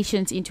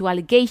investigation into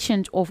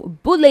allegations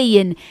of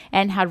bullying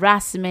and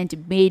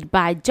harassment made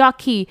by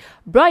jockey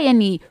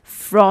Bryony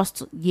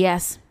Frost.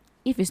 Yes.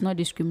 If it's not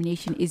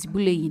discrimination, it's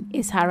bullying,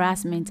 it's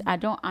harassment. I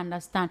don't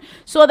understand.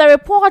 So the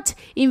report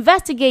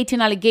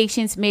investigating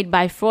allegations made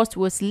by Frost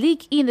was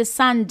leaked in the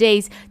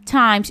Sunday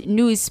Times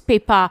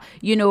newspaper.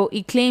 You know,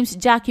 it claims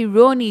Jackie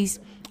Roney's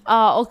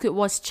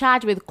was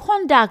charged with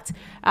conduct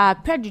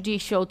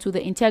prejudicial to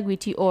the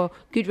integrity or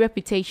good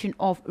reputation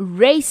of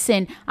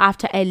racing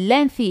after a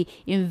lengthy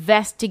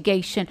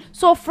investigation.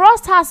 So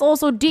Frost has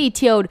also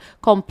detailed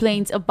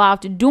complaints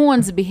about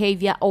Dawn's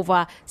behavior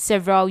over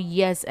several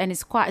years, and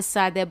it's quite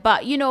sad there.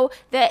 But you know,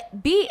 the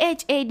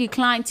BHA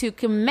declined to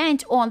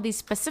comment on the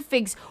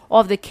specifics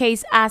of the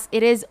case as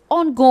it is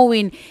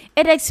ongoing.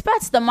 It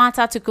expects the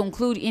matter to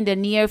conclude in the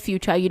near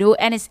future, you know,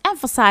 and it's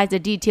emphasized the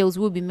details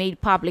will be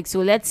made public. So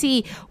let's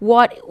see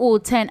what will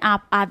turn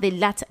up at the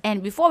latter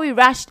end. Before we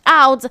rush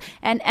out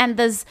and end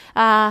this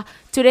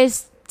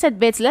today's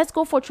tidbits, let's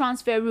go for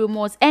transfer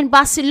rumors. And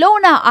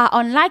Barcelona are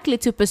unlikely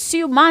to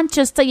pursue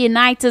Manchester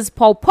United's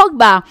Paul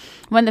Pogba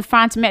when the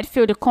French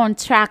midfielder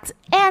contract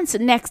ends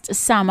next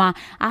summer,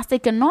 as they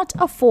cannot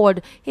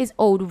afford his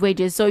old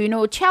wages. So, you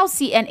know,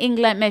 Chelsea and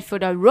England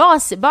midfielder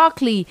Ross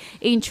Barkley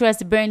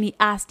interest Burnley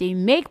as they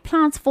make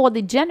plans for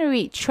the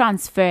January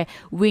transfer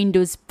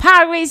windows.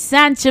 Paris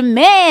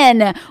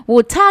Saint-Germain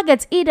will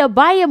target either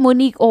Bayern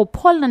Munich or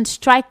Poland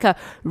striker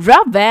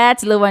Robert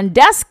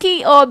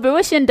Lewandowski or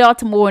Borussia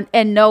Dortmund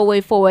and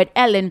Norway forward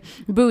Erling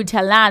Braut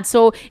Haaland.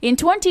 So, in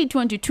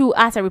 2022,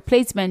 as a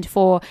replacement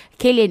for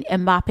Kylian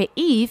Mbappe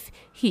if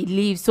he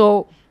leaves.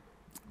 So,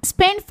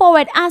 Spain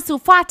forward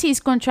Ansu Fati's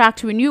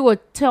contract renewal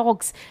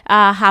talks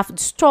have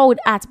stalled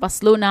at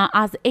Barcelona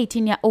as the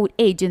 18-year-old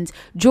agent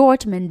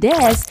George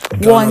Mendes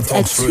wants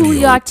a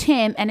 2-year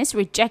term and is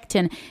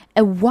rejecting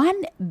a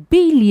 1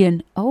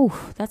 billion,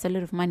 that's a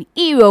lot of money,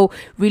 euro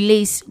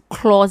release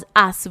clause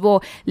as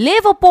well.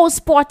 Liverpool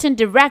sporting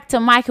director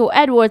Michael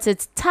Edwards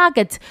is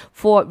target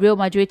for Real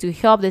Madrid to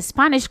help the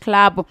Spanish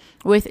club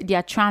with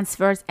their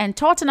transfers, and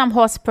Tottenham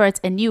Hotspur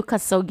and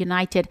Newcastle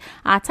United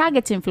are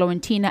targeting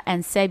Fiorentina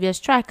and Serbia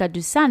striker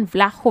Dusan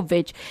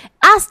Vlahovic.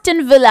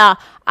 Aston Villa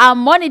are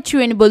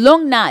monitoring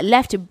Bologna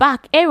left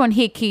back Aaron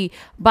Hickey,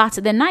 but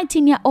the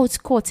 19-year-old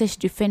Scottish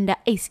defender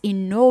is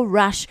in no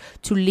rush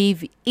to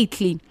leave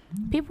Italy.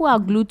 People are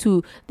glued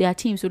to their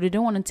team, so they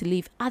don't want them to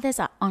leave. Others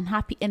are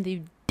unhappy and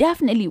they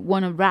definitely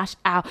want to rush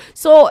out.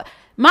 So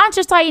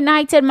Manchester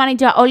United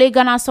manager Ole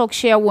Gunnar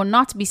Solskjaer will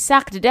not be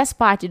sacked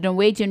despite the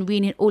Norwegian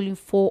winning only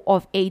 4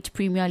 of 8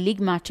 Premier League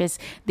matches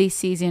this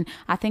season.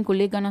 I think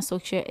Ole Gunnar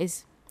Solskjaer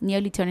is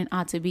nearly turning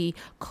out to be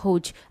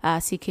coach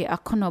CK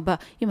Akono,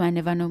 but you might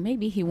never know.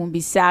 Maybe he won't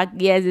be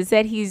sacked. Yes, they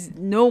said he's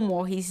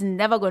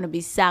never going to be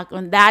sacked.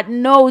 On that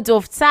note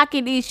of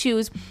sacking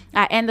issues,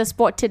 I end the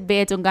sport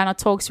tidbit on Ghana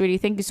Talks Radio.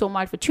 Thank you so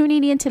much for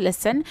tuning in to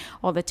listen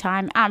all the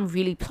time. I'm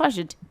really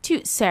pleasured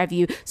to serve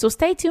you. So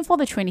stay tuned for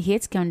the 20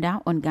 hits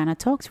countdown on Ghana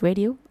Talks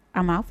Radio.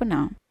 I'm out for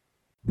now.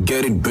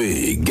 Get it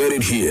big, get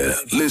it here.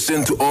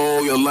 Listen to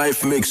all your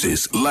live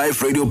mixes,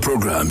 live radio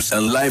programs,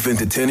 and live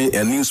entertaining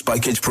and news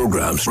package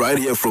programs right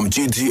here from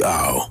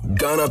GTR,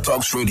 Ghana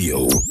Talks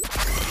Radio.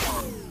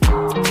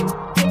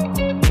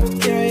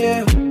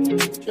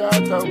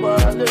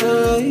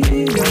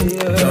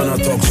 Ghana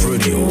Talks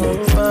Radio,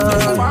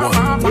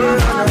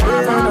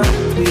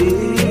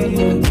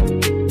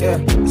 #1.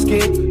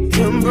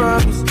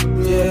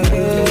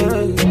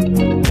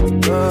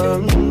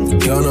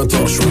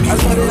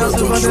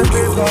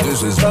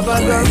 This is Papa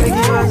God make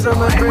you answer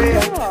my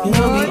prayer. You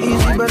know be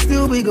easy, but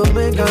still we gon'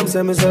 make them.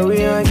 Say me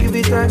sorry, I give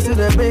it thanks to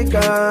the maker.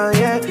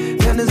 Yeah,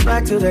 then it's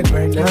back to the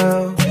grind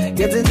now.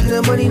 Getting to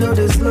the money, no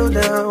they slow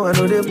down. I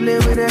know they play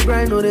with that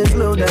grind, no they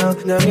slow down.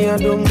 Now me I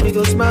don't we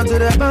go smile to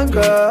the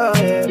banker.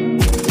 Yeah,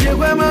 yeah,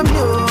 where my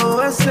mule,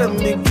 I said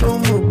me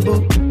come up,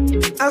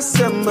 I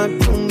said my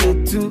come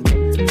too.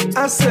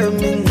 I said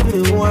me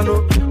one,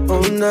 oh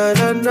na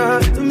na na.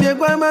 Me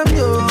where my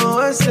mule,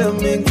 I said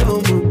me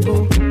come up,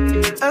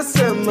 I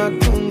said my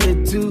come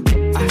too.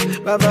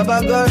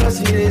 Baba God, I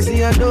see they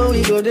see I know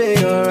we go there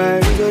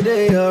alright, we go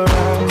there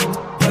alright. We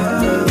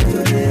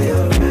go there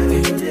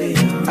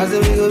alright. I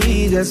said we go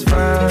be just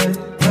fine. We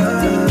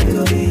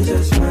go be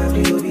just fine.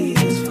 We go be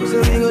just fine. So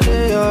we go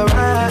there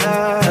alright.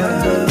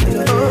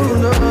 Oh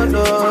no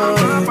no,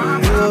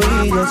 we go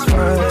be just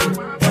fine.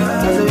 I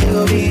said we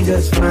go be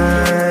just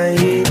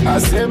fine. I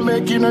said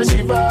make you no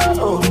shiva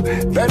oh,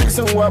 very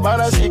soon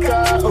wabana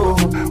shika oh,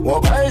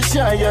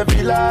 wabaisha ya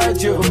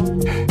village oh.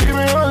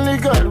 Even only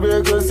God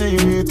will go see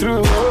you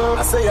through oh.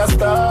 I say I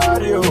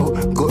start yo,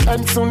 go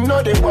and soon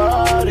know the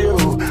worry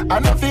oh. I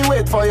nothing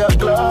wait for your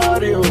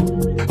glory oh.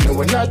 No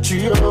one not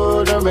you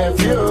oh, no me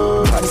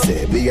feel. I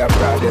say be a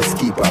brother's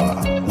keeper.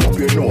 Hope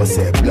you know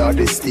say blood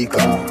is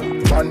sticker.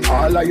 Man,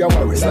 all of your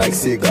worries like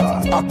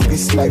cigar. Act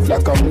this life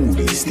like a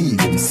movie,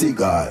 Steven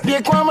Seagal.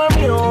 They come on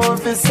me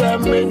officer,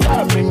 me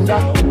da minda.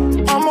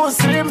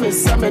 Almost three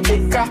miss a me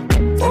dika.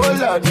 Oh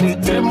Lord, me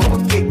three more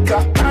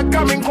kika. I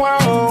come in kwa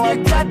oh,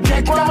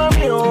 they come on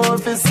me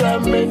officer,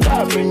 me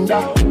da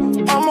minda.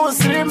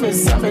 Almost three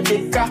miss a me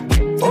dika.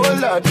 Oh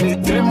Lord, me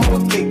three more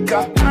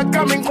kika. I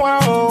come in kwa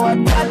oh,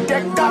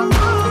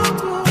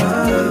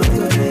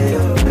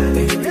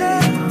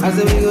 I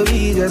said we go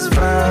be just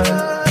fine.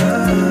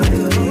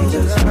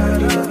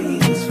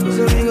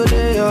 So we go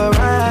there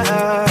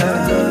alright.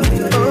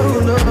 Oh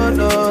no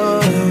no,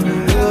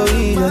 we go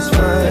be just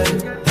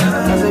fine. I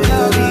said we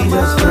go be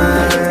just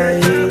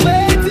fine.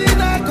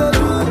 Waiting I go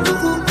do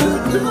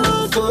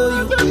for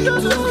you. You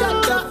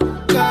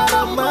got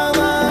on my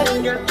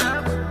mind,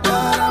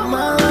 got on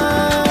my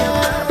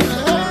mind.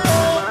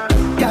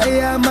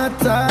 Kaya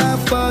mata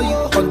for you,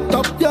 on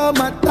top your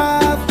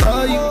mata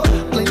for you.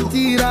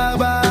 Plenty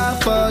raba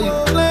for you,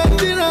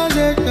 plenty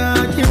raba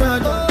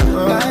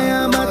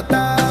Kaya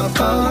mata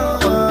for you,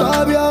 on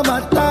top your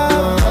mata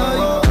for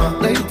you.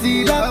 Plenty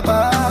raba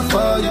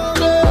for you.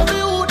 Baby,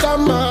 who da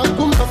ma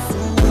kumba fu?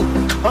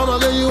 I'ma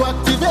let you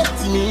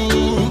activate me,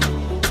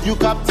 you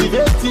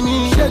captivate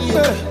me.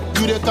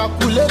 You dey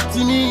calculate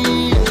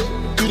me,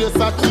 you dey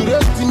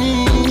saturate me.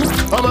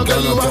 I'ma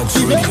let you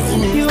activate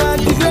me, You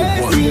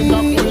activate you me, dey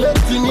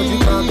calculate me, you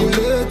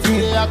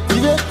dey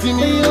activate me.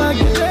 you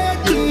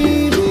activate me.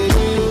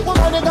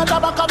 Woman, they got a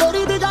back a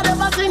very big and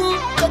never sing.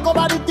 Take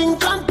over the thing,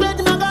 front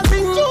page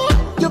magazine.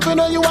 You feel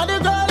know you are the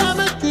girl I'm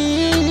a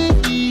king.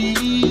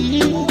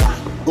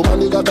 Woman,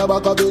 they got a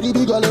back a very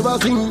big and never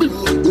sing.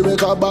 You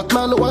make a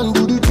Batman one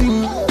do the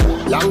thing.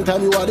 Long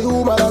time you are the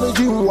woman on the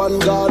gym. One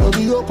God will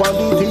be up on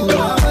the thing.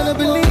 I'm a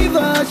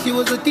believer, she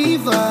was a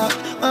diva.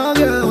 Oh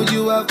girl, would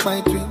you have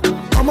my dream?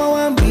 I'm a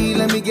 1B,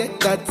 let me get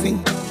that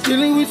thing.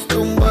 Dealing with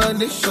strong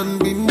nation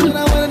beam. When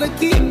I wanted to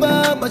keep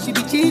her, but she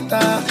be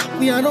cheater.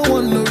 Me, I don't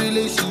want no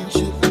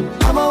relationship.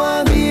 I'm a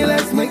 1B,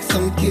 let's make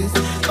some kiss.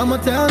 I'ma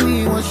tell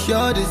me what's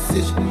your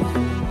decision.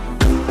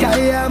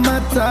 Kaya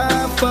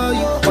mata for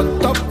you, on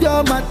top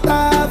your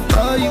mata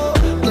for you.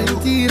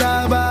 Plenty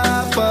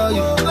raba for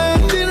you,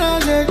 plenty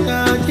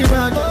raba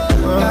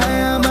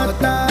Kaya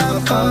mata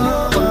for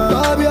you, on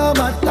top your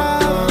mata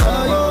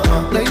for you.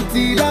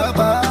 Plenty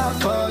raba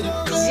for you.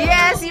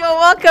 Yes, you're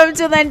welcome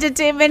to the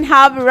Entertainment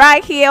Hub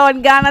right here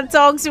on Ghana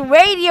Talks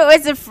Radio.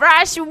 It's a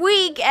fresh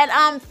week and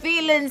I'm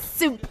feeling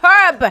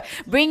superb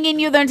bringing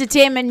you the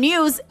entertainment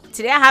news.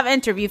 Today I have an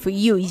interview for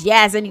you,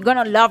 yes, and you're going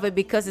to love it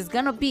because it's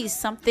going to be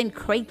something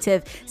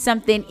creative,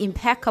 something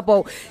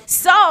impeccable.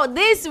 So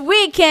this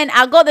weekend,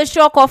 I got the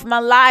shock of my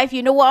life.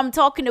 You know what I'm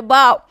talking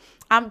about?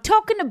 I'm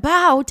talking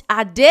about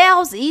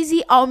Adele's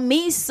Easy On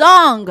Me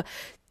song.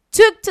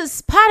 Took to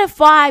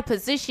Spotify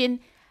position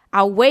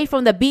away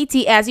from the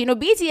BTS. You know,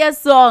 BTS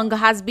song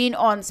has been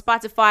on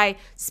Spotify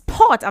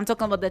spot. I'm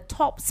talking about the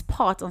top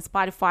spot on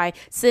Spotify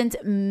since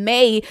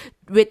May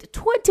with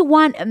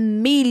 21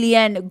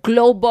 million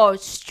global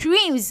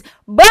streams.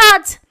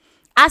 But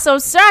as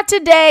of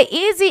Saturday,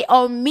 Easy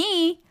On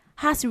Me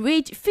has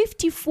reached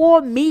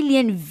 54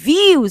 million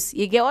views.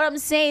 You get what I'm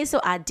saying? So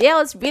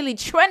Adele's really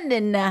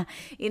trending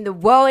in the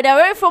world.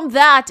 Away from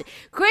that,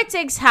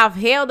 critics have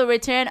hailed the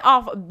return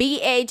of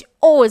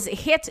BHO's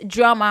hit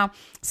drama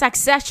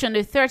Succession,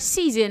 the third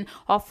season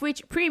of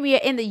which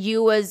premiered in the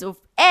US of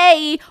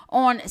A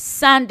on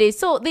Sunday.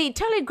 So the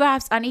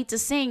Telegraph's Anita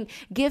Singh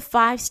give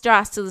 5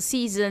 stars to the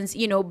season's,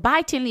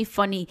 bitingly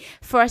funny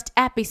first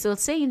episode,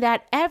 saying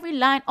that every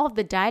line of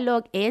the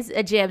dialogue is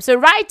a gem. So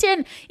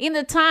writing in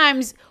the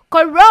Times,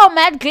 Carol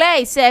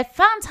Medgley said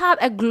fans had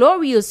a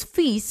glorious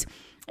feast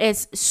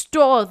as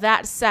store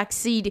that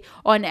succeed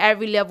on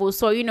every level.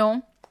 So,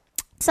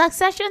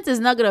 Succession is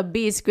not gonna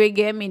be a Squid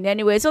Game in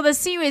any way. So the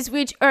series,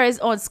 which airs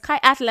on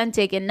Sky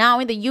Atlantic and now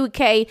in the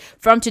UK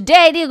from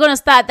today, they're gonna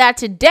start that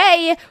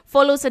today,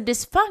 follows a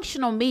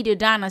dysfunctional media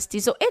dynasty.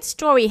 So its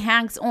story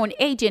hangs on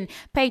agent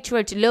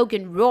patriot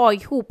Logan Roy,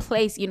 who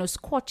plays,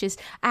 Scorch's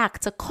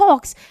actor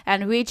Cox,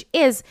 and which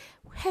is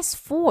his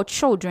 4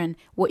 children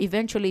will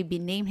eventually be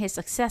named his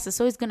successor.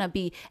 So it's gonna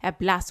be a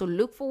blast. So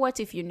look forward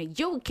to, if you're in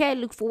the UK,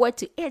 look forward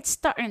to it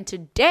starting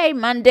today,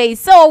 Monday.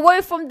 So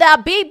away from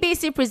that,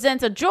 BBC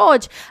presenter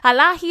George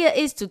Alahia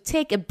is to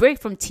take a break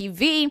from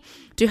TV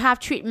to have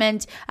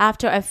treatment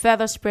after a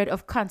further spread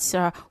of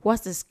cancer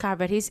was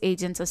discovered. His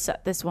agents have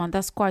said this one.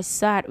 That's quite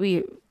sad.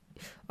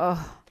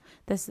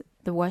 That's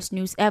the worst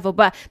news ever.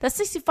 But the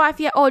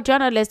 65-year-old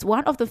journalist,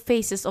 one of the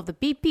faces of the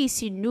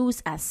BBC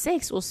News at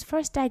 6, was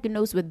first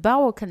diagnosed with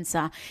bowel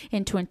cancer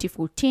in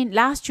 2014.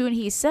 Last June,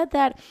 he said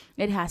that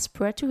it has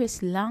spread to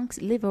his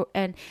lungs, liver,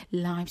 and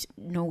lymph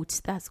nodes.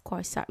 That's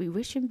quite sad. We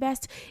wish him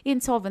best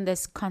in solving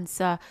this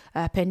cancer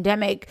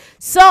pandemic.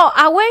 So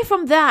away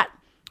from that,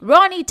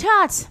 Ronnie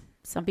Tutt.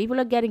 Some people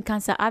are getting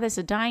cancer, others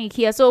are dying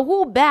here. So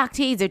who backed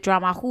the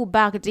drama? Who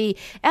backed the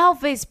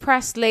Elvis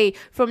Presley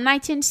from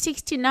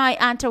 1969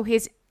 until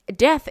his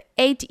death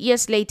 8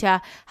 years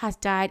later has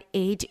died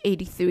age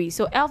 83.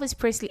 So Elvis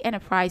Presley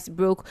Enterprise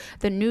broke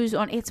the news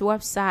on its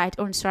website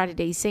on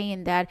Saturday,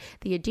 saying that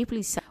they are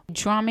deeply sad.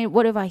 Drumming,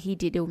 whatever he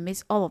did, they'll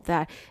miss all of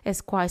that. It's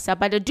quite sad.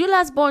 But the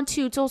Dulas Born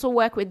 2 to also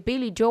work with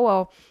Billy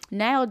Joel,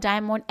 Neil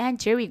Diamond, and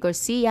Jerry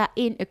Garcia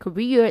in a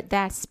career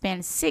that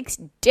spanned 6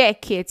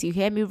 decades. You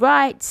hear me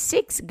right?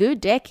 6 good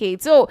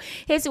decades. So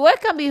his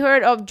work can be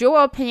heard of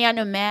Joel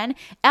Piano Man,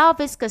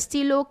 Elvis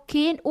Costello,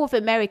 King of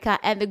America,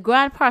 and the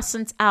Grand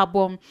Parsons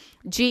album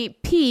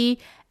GP,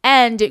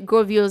 and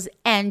Groville's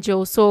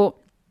Angel. So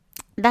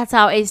that's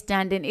how it's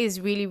standing. It's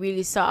really,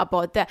 really sad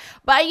about that.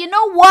 But you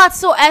know what?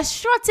 So a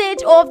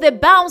shortage of the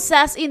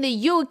bouncers in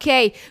the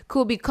UK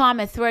could become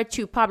a threat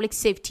to public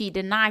safety.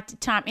 The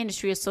Nighttime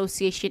Industry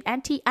Association,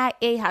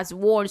 NTIA, has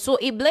warned. So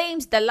it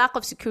blames the lack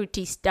of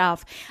security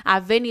staff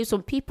at venues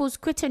on people's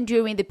quitting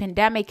during the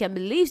pandemic and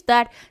believes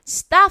that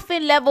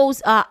staffing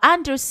levels are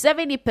under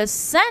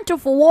 70%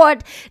 of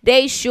what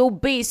they should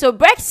be. So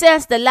Breck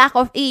says the lack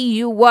of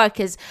EU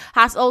workers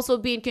has also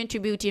been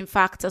contributing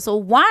factor. So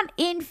 1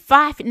 in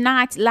 5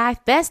 nightlife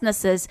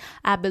businesses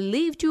are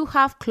believed to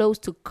have close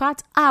to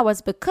cut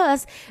hours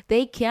because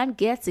they can't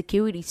get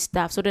security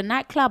staff. So the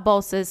nightclub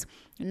bosses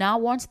now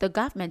wants the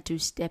government to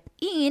step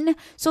in.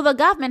 So the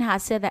government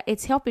has said that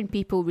it's helping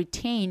people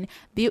retain,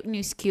 build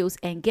new skills,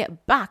 and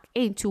get back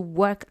into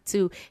work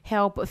to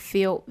help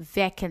fill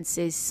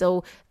vacancies.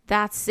 So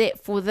that's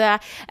it for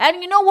that.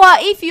 And you know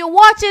what? If you're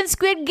watching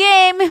Squid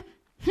Game,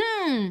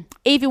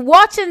 if you're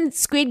watching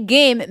Squid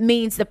Game,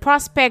 means the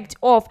prospect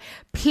of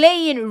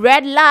playing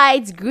red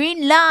lights,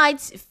 green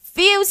lights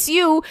fills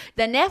you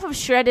the nerve of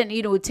shredding,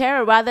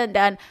 terror rather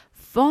than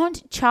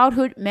fond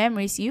childhood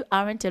memories. You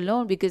aren't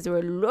alone, because there are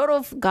a lot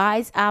of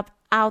guys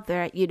out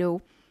there,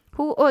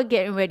 who are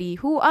getting ready,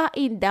 who are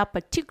in that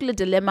particular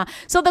dilemma.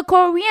 So the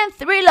Korean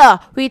thriller,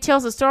 which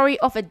tells the story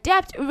of a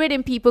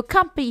debt-ridden people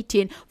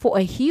competing for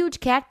a huge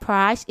cat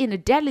prize in a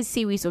deadly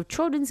series of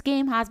children's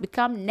game, has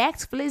become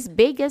Netflix's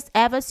biggest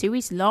ever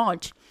series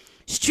launch.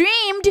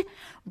 Streamed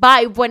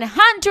by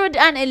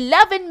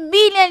 111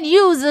 million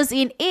users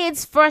in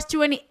its first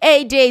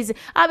 28 days.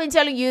 I've been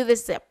telling you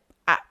this.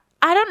 I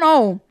don't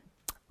know.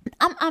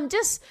 I'm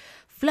just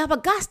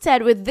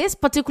flabbergasted with this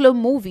particular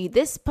movie,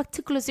 this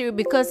particular series,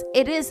 because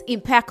it is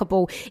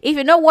impeccable. If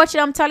you're not watching,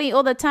 I'm telling you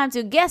all the time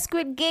to get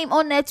Squid Game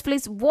on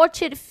Netflix,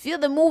 watch it, feel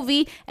the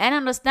movie, and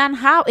understand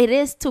how it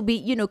is to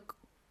be,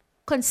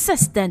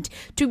 consistent,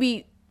 to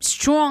be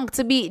strong,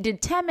 to be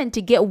determined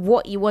to get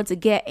what you want to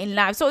get in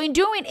life. So in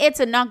doing it,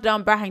 to knock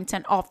down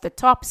Barrington off the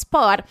top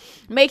spot,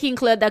 making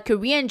clear that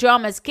Korean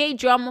dramas,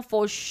 K-drama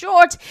for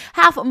short,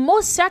 have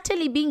most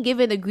certainly been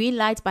given the green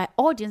light by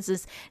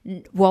audiences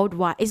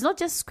worldwide. It's not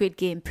just Squid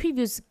Game.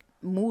 Previous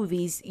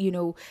movies,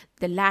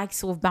 the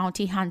likes of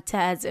Bounty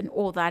Hunters and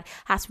all that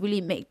has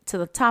really made to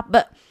the top.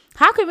 But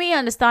how can we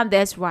understand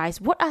this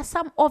rise? What are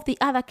some of the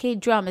other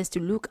K-dramas to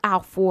look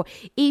out for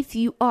if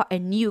you are a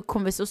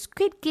newcomer? So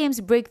Squid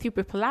Game's breakthrough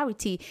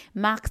popularity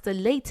marks the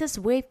latest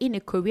wave in a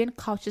Korean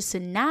culture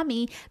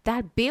tsunami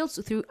that builds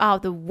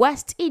throughout the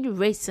West in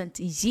recent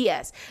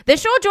years. The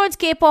show joins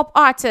K-pop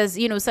artists,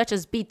 such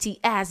as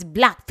BTS,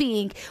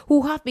 Blackpink,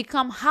 who have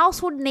become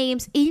household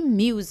names in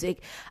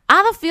music.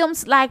 Other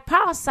films like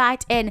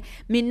Parasite and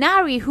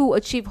Minari, who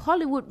achieve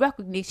Hollywood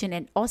recognition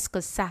and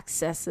Oscar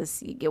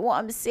successes. You get what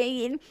I'm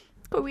saying?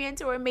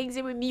 Koreans are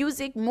amazing with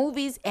music,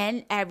 movies,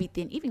 and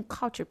everything, even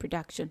culture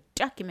production,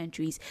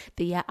 documentaries.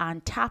 They are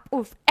on top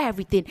of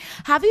everything.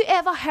 Have you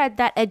ever heard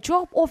that a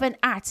job of an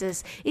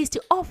artist is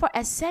to offer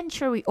a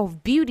century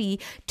of beauty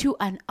to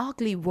an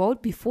ugly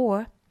world?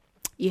 Before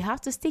you have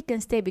to stick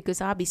and stay,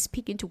 because I'll be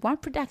speaking to one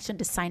production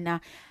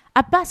designer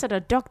Ambassador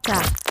Dr.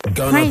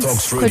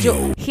 Prince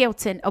Kojo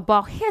Hilton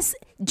about his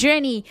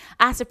journey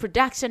as a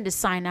production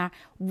designer,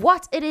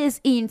 what it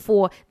is in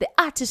for the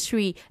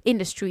artistry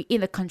industry in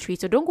the country.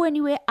 So don't go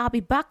anywhere. I'll be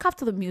back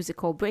after the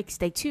musical break.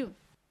 Stay tuned.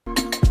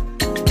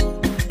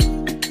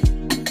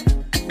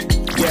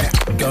 Yeah.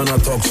 Ghana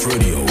Talks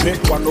Radio.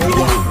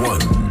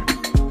 101.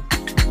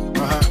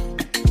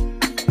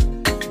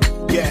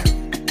 Yeah.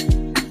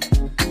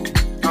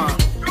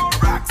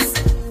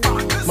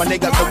 My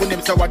niggas, I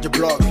wouldn't say watch your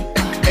blog.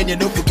 And you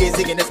know for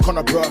gazing in this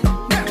corner, bro.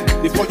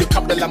 Before you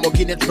cap the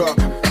Lamborghini truck,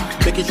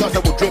 making sure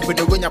that we drip in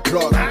the when you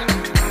plug.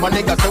 My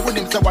niggas, I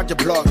wouldn't say watch your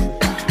blog.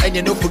 And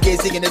you know for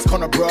gazing in this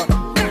corner, bro.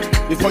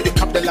 Before you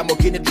cap the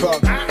Lamborghini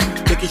truck,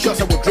 making sure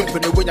that we drip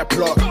in the when you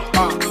plug.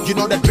 You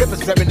know that drip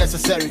is very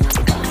necessary.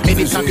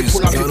 Anytime you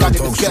pull up, you got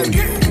to be scary.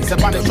 It's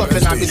about the shot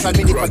and I'm beside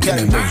mini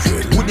Pateri.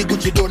 Woody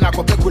Gucci don't have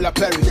a Pekula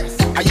Perry.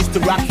 I used to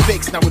rap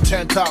fakes, now we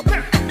turn top.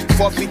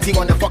 4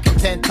 on the fucking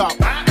 10 top.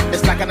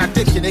 It's like an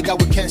addiction, nigga,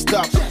 we can't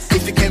stop.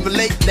 If you can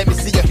relate, let me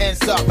see your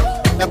hands up.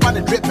 About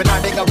the drip and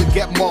I nigga, we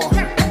get more.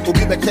 We'll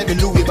be back to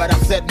Louis, but I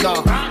said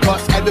no.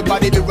 Cause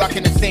everybody be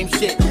rocking the same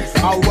shit.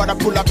 I would rather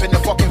pull up in the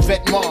fucking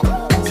vet more.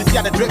 Since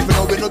you the drip,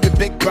 we know the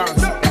big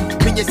brands.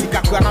 Minye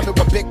sika kwana me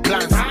with big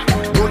plans.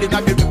 Rolling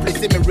up, be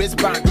replacing my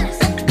wristband.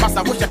 Pass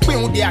I wish I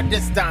queen with their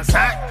distance.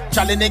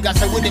 Charlie niggas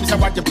say with him, say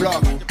watch your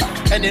blog.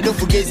 And they don't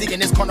forget in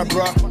this corner,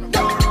 bro.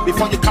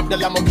 Before you cap the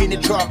Lamborghini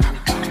truck,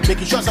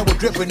 making sure I will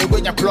drip when they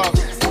win your plug.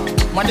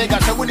 My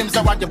niggas say with him,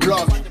 say watch your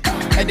blog.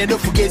 And they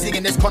don't forget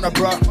in this corner,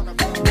 bro.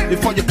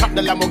 Before you cap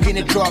the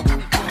Lamborghini truck,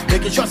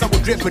 making sure I will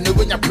drip when they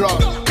win your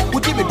plug.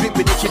 Would you be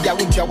dripping the shit that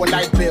won't your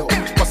light bill?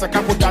 Cause a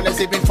couple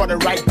dollars even for the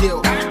right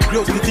deal.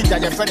 Grills the teacher,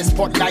 your friend is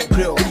spotlight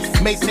grill.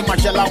 Mason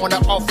Margiela on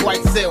an off-white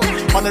sale.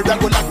 On a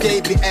regular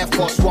day, be Air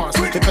Force Ones.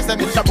 The person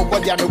me shop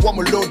body and a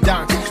woman low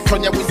down.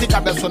 From your we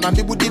a person and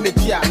people did me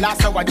here.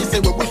 Last time I just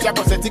say we wish I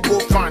was a go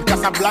fan.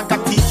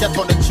 Casablanca t-shirt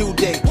on a chill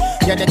day.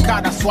 Yeah, the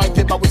card I swipe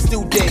it, but we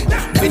still day.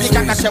 When you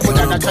can't share with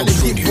an Charlie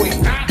deep way.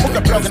 Book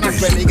a plug and a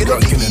friend, you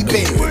don't need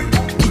eBay.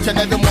 Each and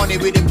every morning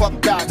with the pop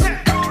cards.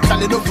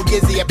 Charlie don't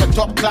forget the upper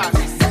top class.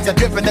 It's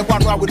driven the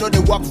one where we know they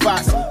walk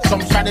fast.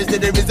 Some shadows they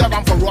reserve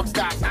them for rock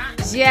stars.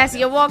 Yes,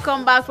 you're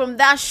welcome back from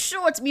that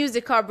short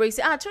musical break.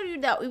 So I told you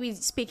that we will be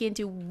speaking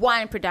to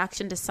one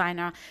production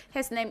designer.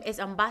 His name is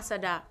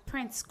Ambassador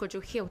Prince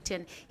Kojo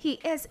Hilton. He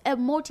is a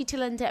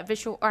multi-talented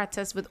visual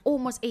artist with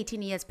almost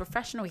 18 years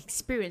professional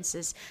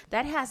experiences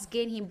that has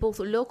gained him both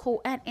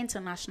local and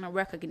international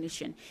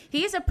recognition.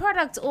 He is a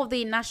product of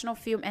the National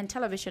Film and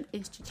Television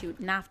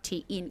Institute,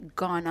 NAFTI, in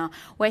Ghana,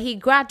 where he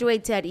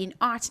graduated in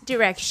art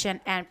direction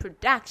and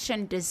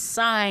production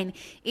design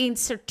in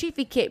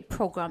certificate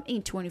program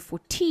in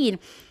 2014.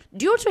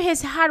 Due to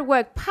his hard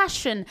work,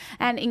 passion,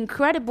 and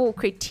incredible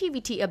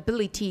creativity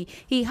ability,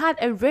 he had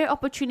a rare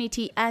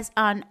opportunity as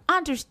an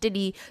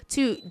understudy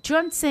to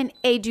Johnson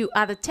Edu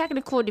at the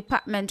technical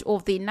department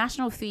of the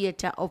National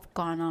Theatre of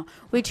Ghana,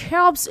 which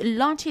helps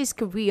launch his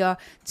career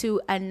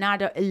to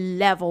another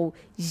level.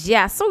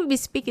 Yeah, so we'll be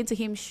speaking to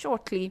him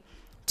shortly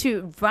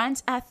to run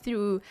us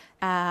through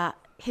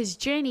his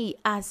journey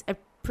as a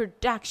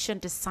production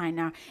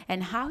designer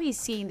and how he's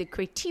seeing the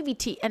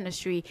creativity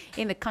industry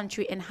in the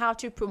country and how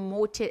to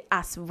promote it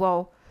as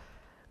well.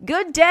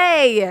 Good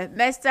day,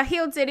 Mr.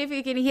 Hilton. If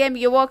you can hear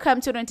me, you're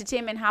welcome to the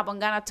Entertainment Hub on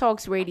Ghana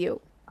Talks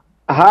Radio.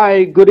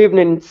 Hi, good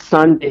evening,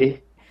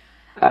 Sandy,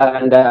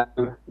 and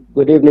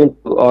good evening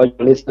to all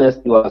your listeners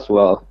too as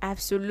well.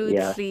 Absolutely.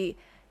 Yeah.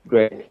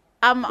 Great.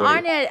 I'm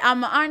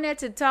honored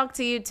to talk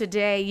to you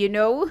today, you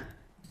know.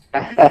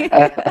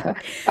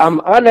 I'm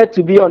honored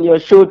to be on your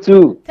show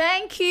too.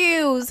 Thank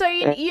you. So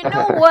you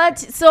know what?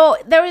 So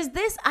there is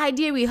this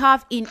idea we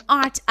have in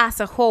art as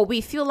a whole.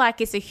 We feel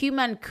like it's a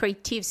human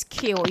creative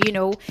skill, you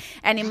know,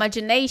 an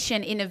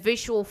imagination in a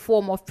visual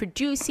form of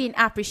producing,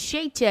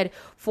 appreciated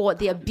for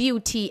their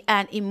beauty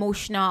and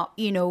emotional,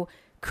 you know,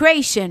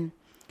 creation.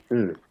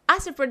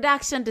 As a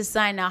production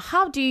designer,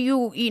 how do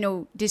you, you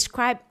know,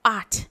 describe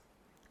art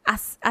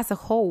as a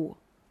whole?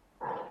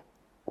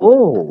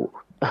 Oh.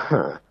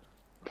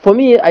 For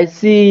me, I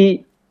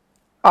see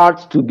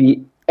art to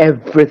be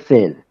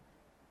everything.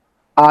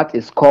 Art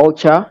is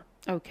culture.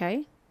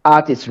 Okay.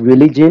 Art is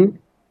religion.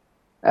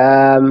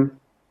 Art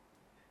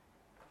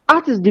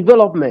is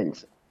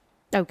development.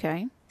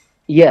 Okay.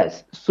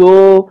 Yes.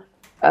 So,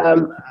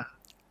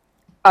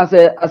 as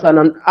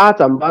an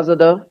art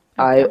ambassador,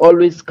 I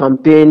always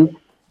champion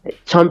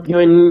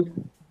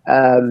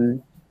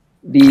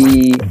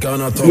the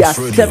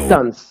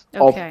acceptance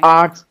of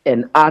art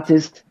and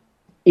artists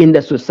in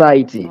the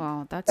society.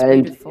 Wow, that's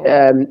beautiful.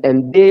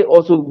 And they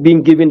also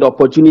being given the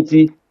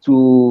opportunity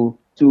to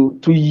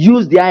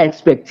use their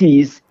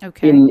expertise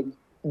in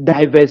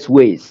diverse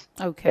ways.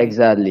 Okay.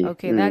 Exactly.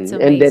 Okay, that's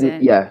amazing. And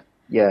then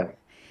yeah.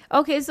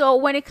 Okay, so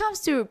when it comes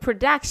to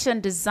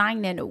production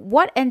designing,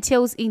 what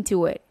entails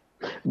into it?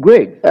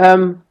 Great.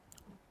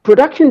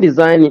 Production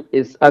design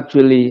is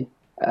actually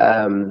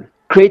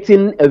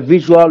creating a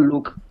visual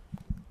look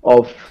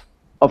of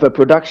a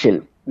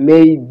production.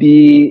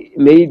 Maybe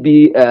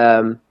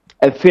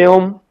a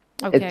film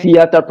a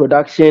theater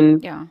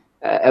production,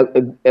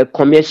 a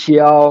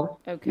commercial,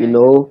 you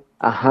know.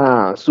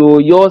 So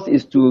yours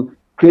is to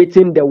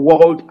creating the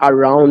world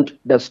around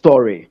the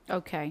story.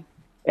 Okay.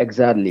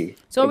 Exactly.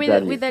 So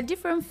exactly. with the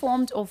different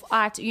forms of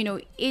art, you know,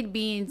 it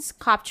being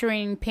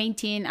sculpturing,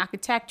 painting,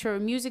 architecture,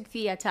 music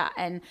theater,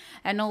 and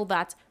all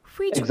that.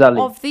 Which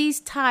of these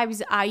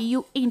types are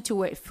you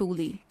into it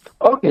fully?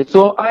 Okay,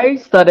 so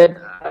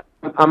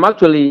I'm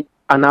actually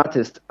an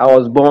artist. I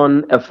was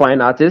born a fine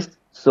artist.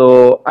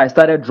 So I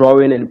started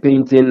drawing and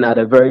painting at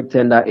a very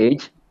tender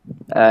age.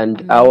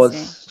 And I was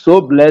so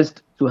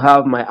blessed to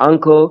have my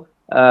uncle,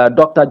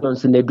 Dr.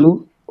 Johnson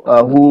Edu,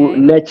 who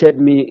nurtured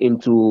me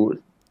into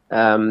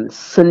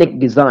scenic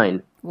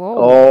design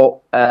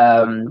or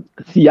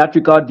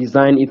theatrical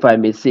design, if I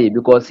may say,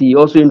 because he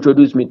also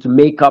introduced me to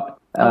makeup,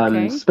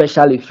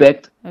 special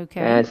effect,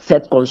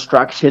 set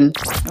construction,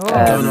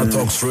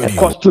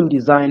 costume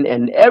design,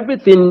 and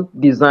everything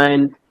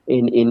design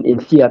in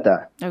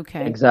theater.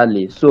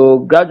 Exactly. So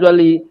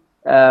gradually,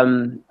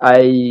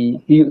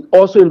 he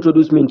also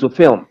introduced me into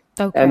film.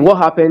 And what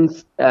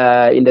happens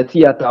in the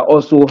theater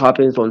also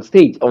happens on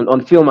stage,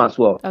 on film as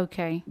well.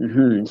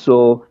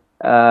 So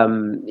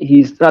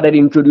he started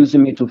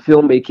introducing me to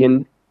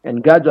filmmaking,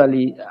 and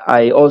gradually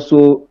I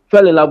also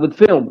fell in love with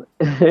film.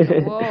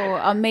 Whoa,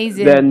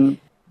 amazing. Then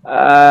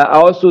I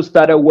also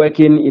started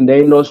working in the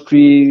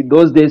industry,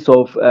 those days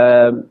of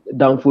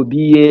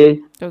Danfobiye.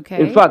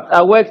 In fact,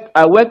 I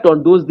worked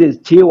on those days,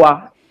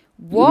 Chewa.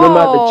 Whoa. Remember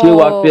the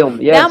Chewa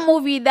film? Yes. That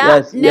movie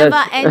that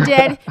never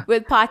ended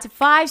with part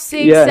 5,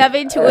 6,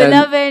 7 to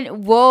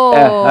 11.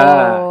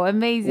 Whoa,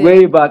 amazing.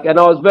 Way back. And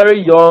I was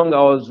very young.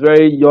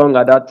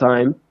 At that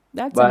time.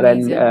 That's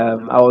amazing.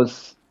 Then I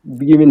was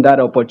given that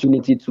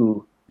opportunity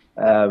to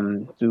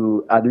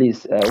at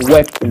least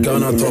work in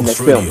the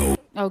film.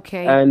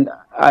 And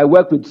I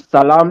worked with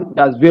Salam,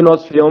 that's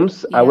Venus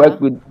Films. I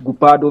worked with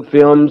Gupado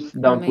Films,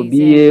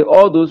 Danfobiye,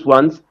 all those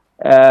ones.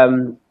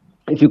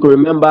 If you could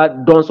remember,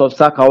 Dons of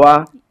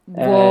Sakawa,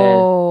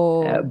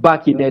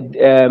 back in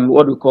the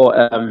what we call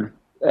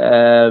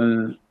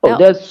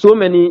there's so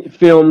many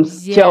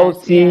films.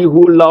 Chelsea,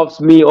 Who Loves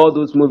Me, all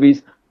those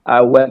movies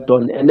I worked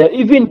on, and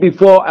even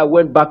before I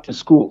went back to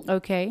school.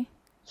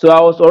 So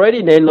I was already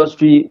in the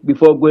industry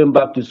before going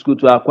back to school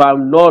to acquire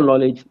more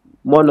knowledge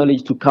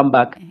to come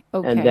back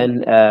and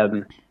then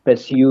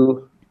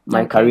pursue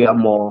my career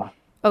more.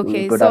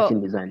 In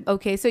production design.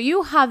 So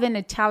you having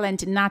a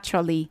talent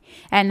naturally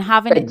and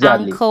having an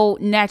uncle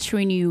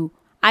nurturing you.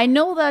 I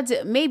know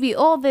that maybe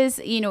all these,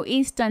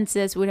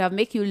 instances would have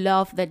make you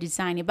love the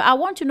designing, but I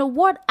want to know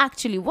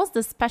what's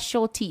the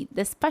specialty,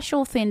 the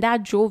special thing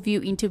that drove you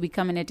into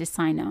becoming a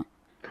designer?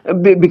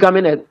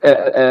 Becoming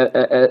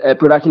a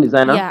production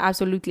designer? Yeah,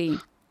 absolutely.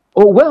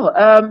 Oh, well,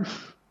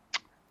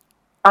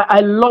 I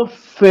love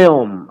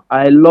film.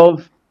 I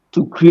love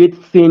to create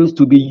things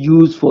to be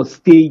used for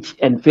stage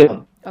and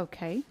film.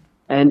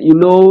 And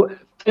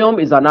film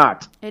is an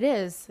art. It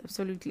is,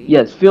 absolutely.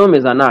 Yes, film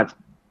is an art.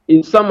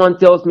 If someone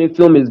tells me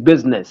film is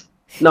business,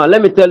 now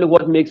let me tell you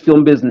what makes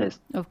film business.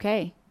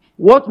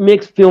 What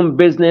makes film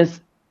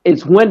business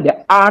is when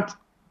the art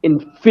in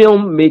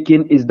film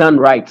making is done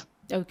right.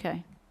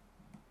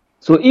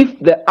 So if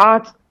the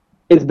art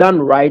is done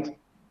right,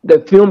 the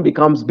film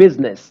becomes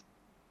business.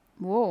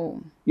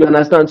 Whoa. You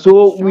understand?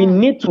 So we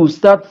need to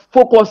start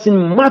focusing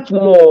much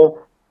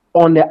more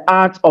on the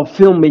art of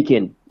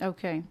filmmaking.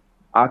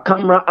 Our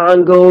camera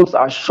angles,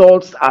 our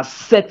shots, our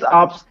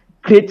setups,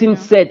 creating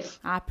sets.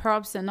 Our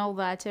props and all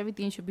that,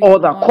 everything should be... All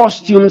the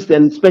costumes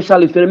and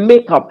special effects,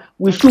 makeup.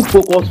 We should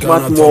focus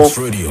much more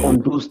on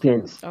those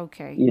things.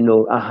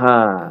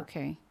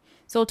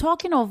 So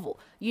talking of,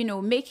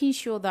 making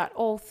sure that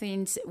all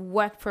things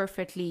work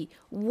perfectly,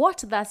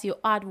 what does your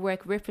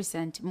artwork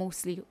represent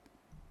mostly?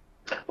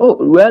 Oh,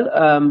 well,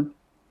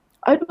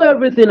 I do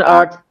everything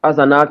art as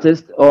an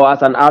artist or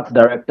as an art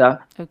director.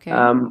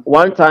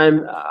 One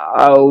time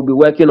I will be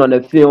working on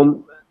a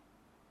film,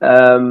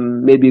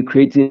 maybe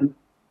creating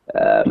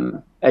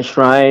a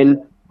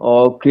shrine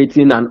or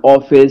creating an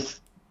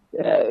office,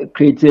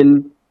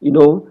 creating,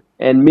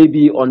 and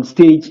maybe on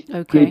stage,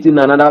 creating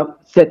another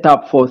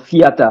setup for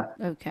theater.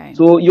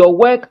 So your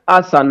work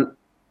as an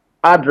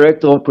art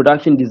director or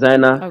production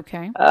designer,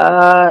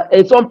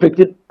 it's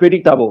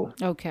unpredictable.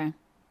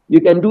 You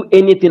can do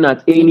anything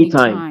at any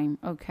time.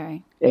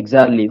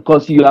 Exactly,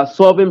 because you are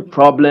solving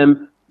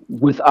problem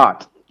with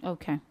art.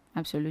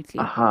 Absolutely.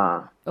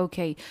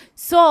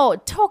 So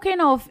talking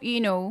of,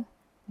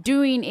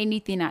 doing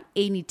anything at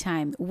any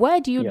time, where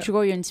do you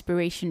draw your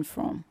inspiration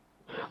from?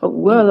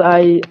 Well,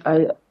 I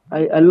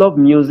love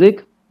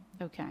music.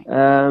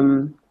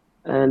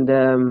 And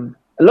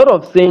a lot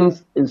of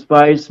things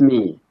inspires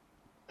me,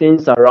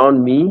 things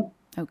around me.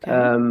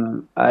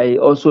 I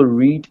also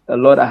read a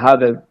lot. I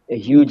have a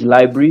huge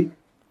library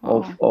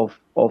of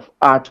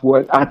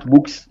artwork, art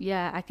books.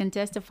 Yeah, I can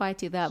testify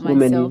to that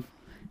myself.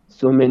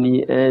 So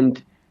many,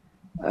 and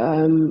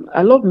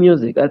I love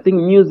music. I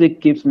think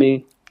music keeps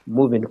me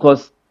moving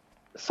because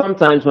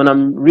sometimes when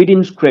I'm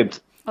reading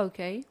scripts,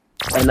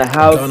 and I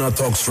have Ghana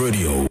Talks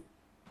Radio,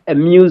 a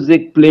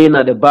music playing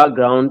at the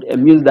background, a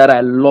music that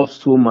I love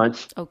so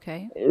much.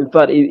 Okay. In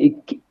fact,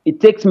 it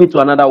takes me to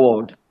another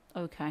world.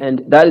 Okay.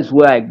 And that is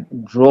where I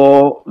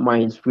draw my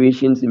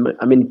inspirations.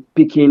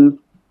 Picking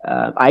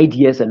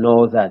ideas and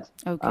all that.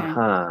 Okay.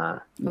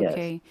 Yes.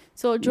 Okay.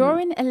 So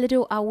drawing a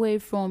little away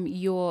from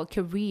your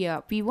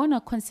career, we want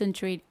to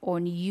concentrate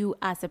on you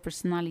as a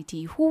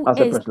personality. Who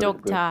is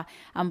Dr.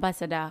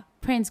 Ambassador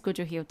Prince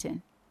Kojo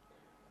Hilton?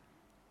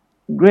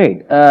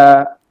 Great.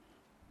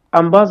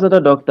 Ambassador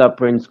Dr.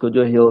 Prince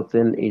Kojo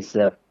Hilton is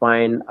a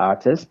fine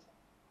artist.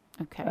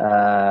 Okay.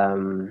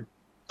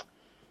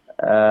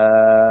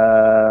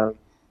 A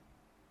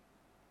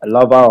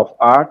lover of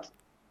art,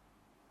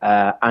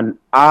 an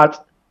art.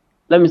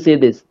 Let me say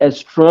this: a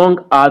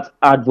strong art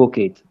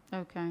advocate.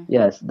 Okay.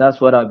 Yes, that's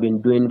what I've been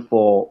doing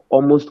for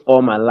almost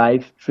all my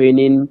life,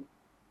 training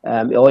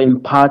or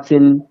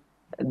imparting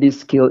this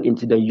skill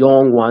into the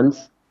young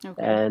ones.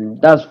 Okay. And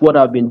that's what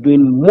I've been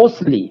doing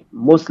mostly.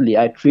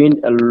 I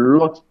trained a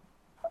lot.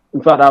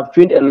 In fact, I've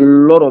trained a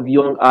lot of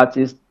young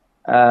artists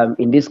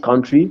in this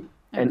country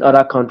and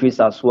other countries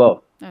as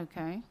well.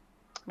 Okay.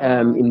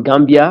 In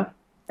Gambia,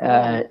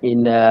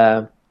 in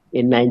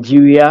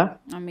Nigeria,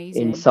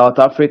 amazing. In South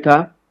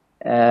Africa,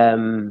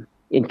 in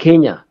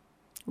Kenya.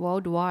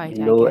 Worldwide,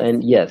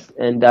 and yes,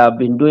 and I've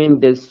been doing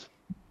this.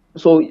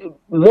 So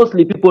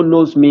mostly people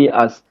knows me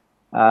as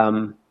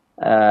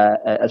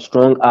a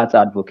strong art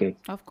advocate.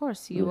 Of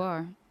course, you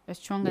are as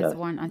strong as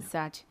one as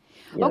such.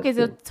 Yes, okay,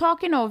 so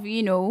talking of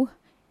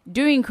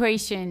doing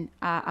creation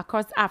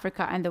across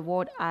Africa and the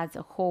world as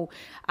a whole,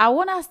 I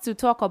want us to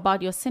talk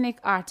about your scenic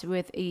art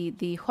with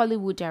the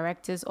Hollywood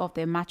directors of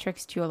the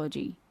Matrix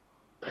trilogy.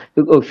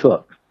 Oh,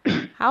 sure.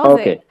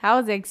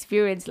 How's the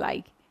experience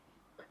like?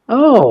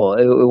 Oh,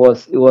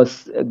 it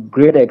was a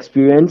great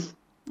experience,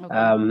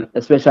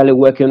 especially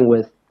working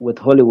with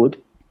Hollywood.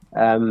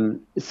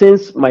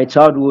 Since my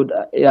childhood,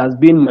 it has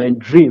been my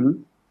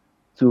dream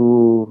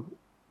to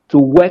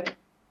work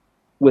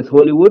with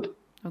Hollywood.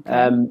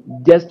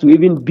 Just to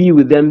even be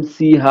with them,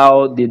 see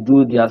how they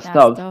do their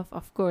stuff.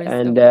 Of course.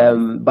 And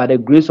by the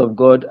grace of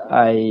God,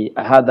 I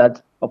had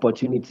that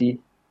opportunity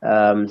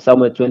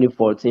somewhere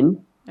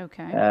 2014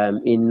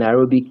 in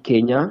Nairobi,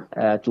 Kenya,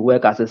 to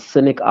work as a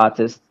scenic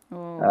artist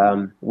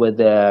with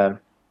the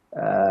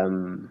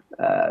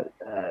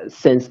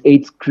Sense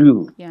 8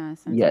 crew.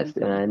 Yes,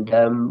 and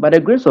by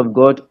the grace of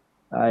God,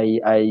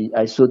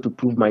 I sought to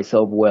prove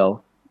myself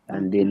well,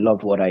 and they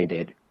loved what I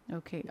did.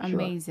 Okay,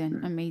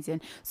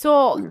 amazing.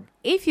 So,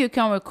 if you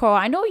can recall,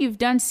 I know you've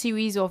done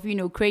series of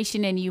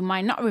creation, and you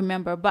might not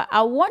remember, but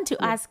I want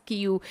to ask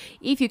you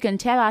if you can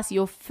tell us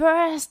your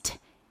first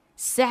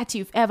set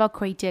you've ever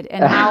created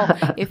and how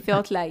it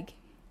felt like.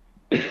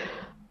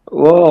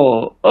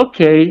 Whoa.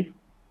 Okay.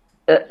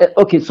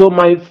 Okay. So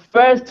my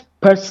first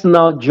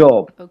personal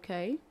job.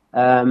 Okay.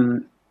 I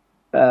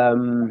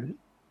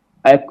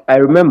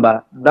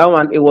remember that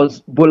one. It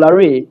was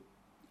Bolare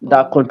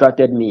that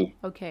contracted me.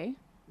 Okay.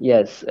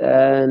 Yes,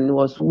 and it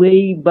was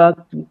way back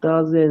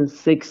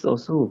 2006 or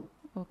so.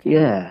 Okay.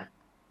 Yeah.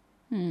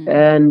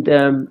 And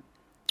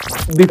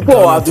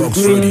before I've been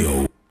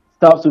doing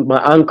stuff with my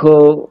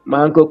uncle.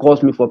 My uncle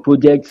calls me for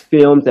projects,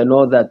 films, and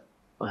all that.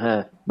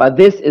 But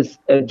this is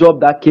a job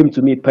that came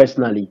to me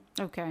personally.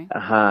 Okay.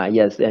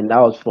 Yes, and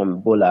that was from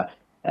Bola,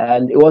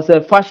 and it was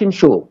a fashion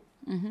show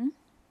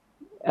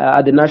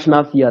at the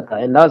National Theatre,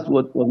 and that's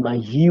what was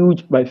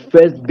my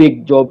first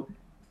big job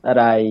that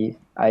I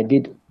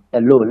did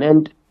alone.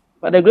 And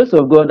by the grace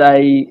of God,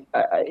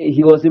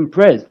 he was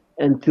impressed.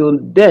 Until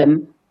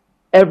then,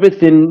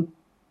 everything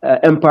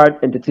Empire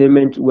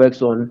Entertainment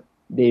works on,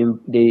 they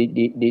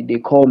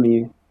call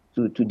me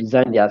to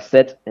design their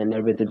set and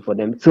everything for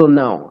them till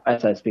now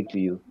as I speak to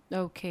you.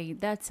 Okay,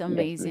 that's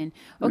amazing.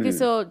 Okay,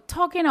 so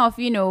talking of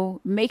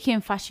making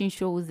fashion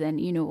shows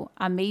and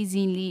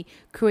amazingly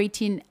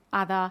creating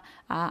other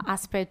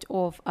aspect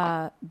of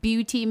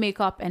beauty,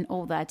 makeup, and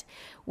all that.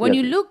 When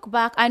you look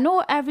back, I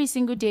know every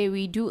single day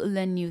we do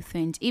learn new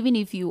things. Even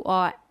if you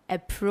are a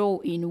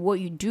pro in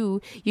what you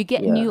do, you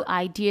get new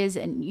ideas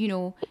and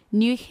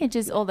new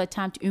hinges all the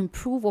time to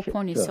improve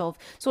upon yourself.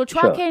 So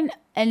tracking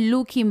and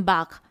looking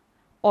back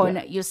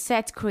on your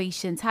set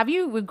creations, have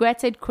you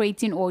regretted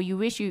creating, or you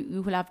wish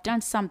you would have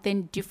done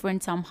something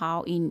different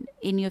somehow in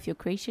any of your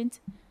creations?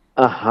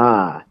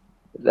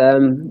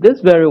 This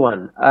very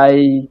one,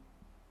 I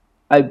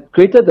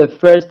created the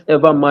first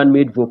ever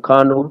man-made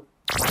volcano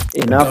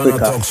in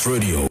Africa.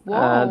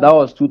 That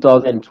was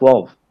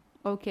 2012.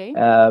 Okay.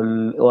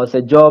 It was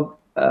a job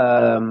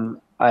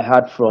I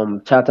had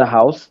from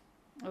Charterhouse.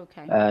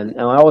 Okay. And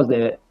I was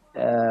the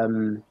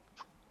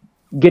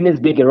Guinness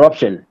Big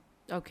Eruption.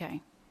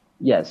 Okay.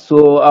 Yes,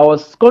 so I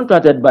was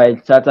contracted by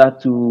Charter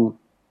to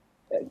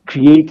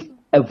create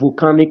a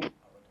volcanic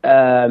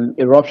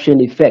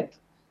eruption effect.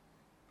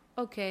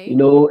 Okay.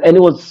 And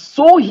it was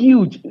so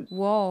huge.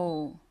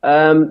 Whoa.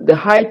 The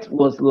height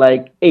was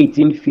like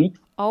 18 feet.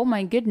 Oh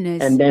my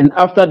goodness. And then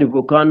after the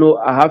volcano,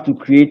 I have to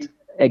create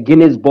a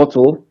Guinness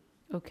bottle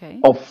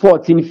of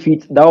 14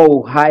 feet that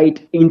will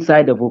hide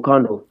inside the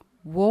volcano.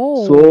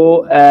 Whoa.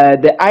 So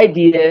the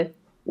idea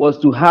was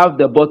to have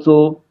the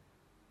bottle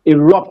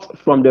erupt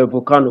from the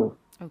volcano.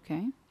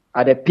 Okay.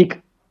 At the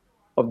peak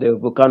of the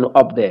volcano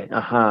up there.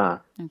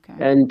 Okay.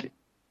 And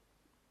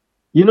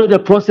the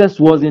process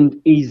wasn't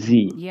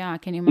easy. Yeah, I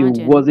can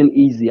imagine. It wasn't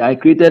easy. I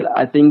created,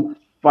 I think,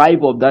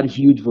 5 of that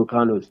huge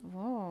volcanoes.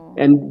 Whoa.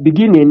 And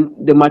beginning,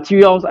 the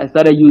materials I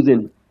started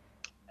using,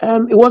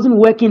 it wasn't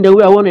working the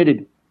way I wanted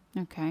it.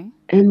 Okay.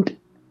 And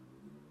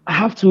I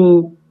have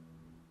to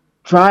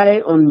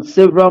try on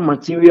several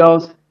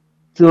materials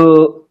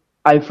till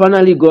I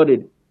finally got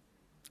it.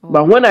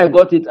 But when I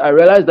got it, I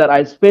realized that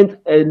I spent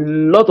a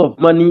lot of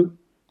money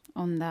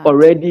on that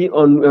already. It's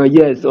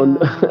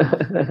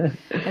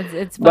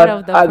part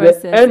of the process.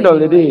 At the end of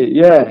the day,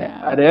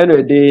 at the end of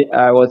the day,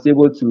 I was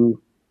able to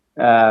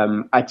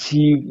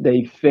achieve the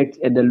effect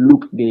and the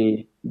look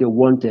they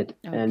wanted.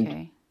 Okay.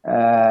 And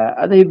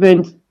at the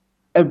event,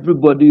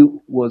 everybody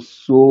was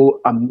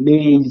so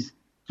amazed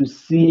to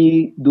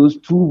see those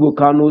 2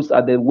 volcanoes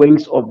at the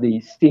wings of the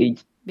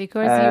stage.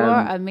 Because you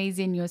are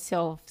amazing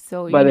yourself.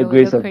 So, by the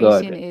grace your of God.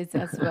 creation is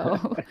as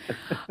well.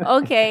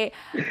 Okay.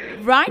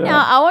 Right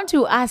now, I want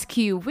to ask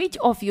you, which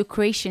of your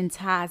creations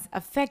has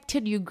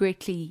affected you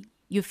greatly?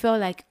 You feel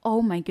like,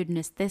 oh my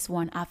goodness, this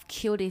one, I've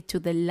killed it to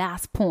the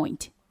last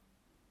point.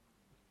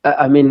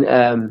 I mean,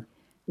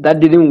 that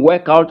didn't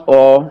work out,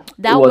 or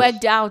that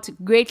worked out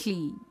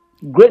greatly.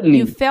 Greatly.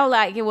 You felt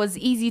like it was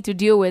easy to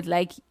deal with,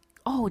 like,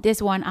 oh,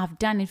 this one, I've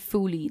done it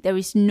fully. There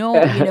is no,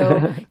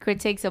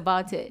 critiques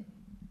about it.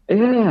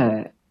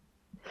 Yeah.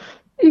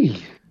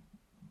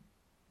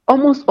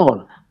 Almost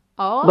all.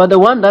 Oh. But the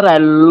one that I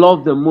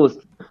love the most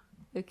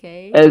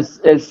is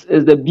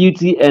the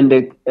Beauty and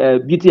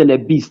the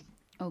Beast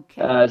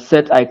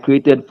set I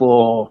created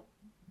for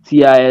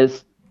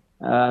TIS,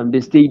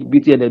 the stage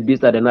Beauty and the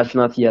Beast at the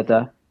National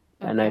Theatre.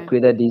 And I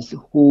created this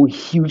whole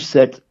huge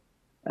set.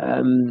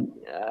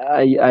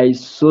 I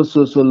so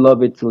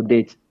love it to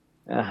date.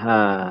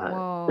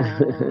 Wow.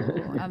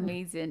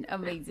 Amazing.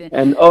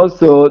 And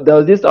also there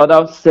was this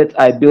other set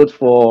I built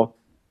for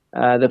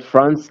the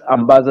France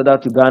ambassador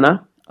to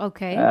Ghana.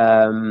 Okay.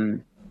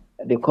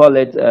 They call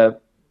it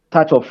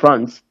Touch of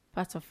France.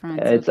 Touch of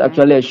France. It's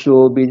actually a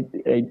show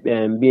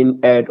being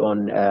aired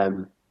on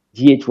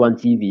GH1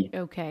 TV.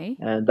 Okay.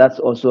 And that's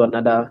also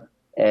another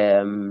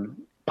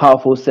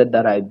powerful set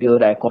that I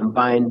built. I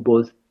combined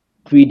both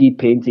 3D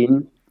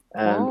painting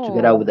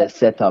together with a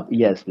setup.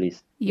 Yes,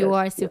 please. You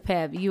are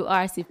superb. You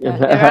are superb.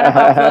 A round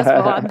of applause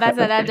for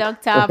Ambassador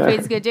Dr.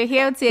 Prince Kojo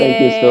Hilton.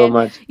 Thank you so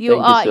much. You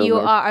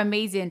are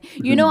amazing.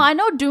 I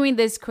know during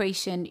this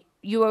creation,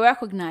 you were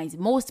recognized.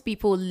 Most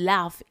people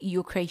love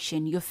your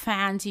creation. Your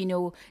fans,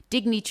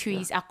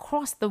 dignitaries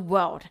across the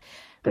world.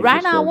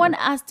 Right now, I want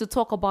us to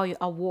talk about your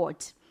award.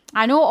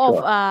 I know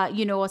of,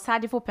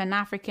 Osadifo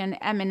Pan-African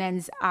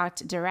Eminence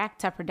Art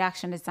Director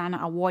Production Designer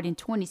Award in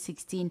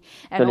 2016.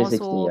 And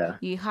also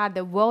you had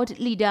the World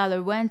Leader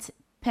Laurent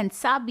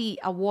Pensabi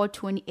Award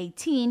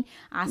 2018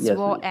 as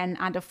well, and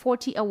Under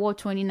 40 Award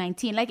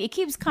 2019. Like, it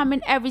keeps coming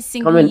every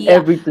single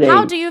year.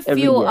 How do you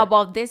feel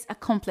about this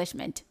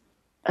accomplishment?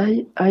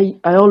 I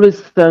always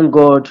thank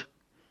God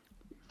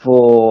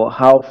for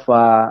how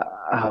far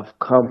I have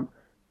come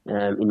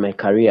in my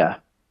career.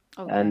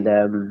 And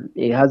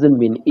it hasn't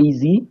been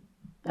easy.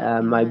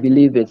 I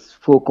believe it's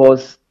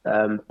focus,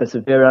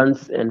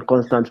 perseverance, and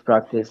constant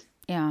practice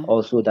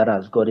also that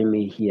has gotten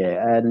me here.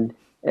 And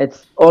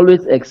it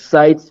always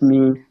excites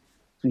me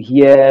to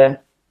hear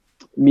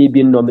me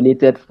being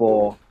nominated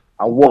for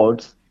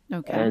awards.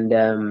 And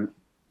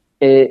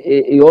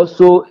it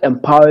also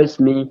empowers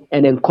me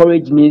and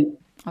encourages me,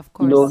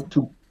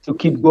 to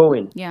keep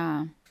going.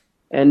 Yeah.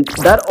 And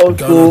that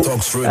also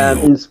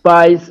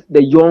inspires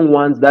the young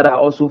ones that are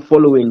also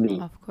following me.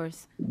 Of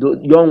course. The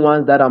young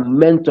ones that I'm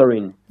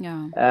mentoring.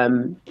 Yeah.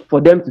 For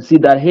them to see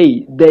that,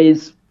 hey, there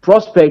is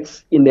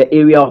prospects in the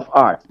area of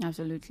art.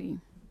 Absolutely.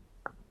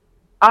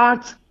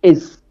 Art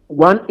is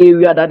one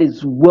area that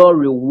is well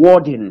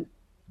rewarding.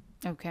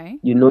 Okay.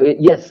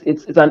 Yes,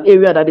 it's an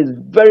area that is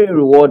very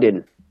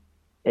rewarding.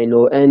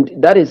 And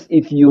that is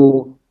if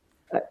you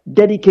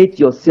dedicate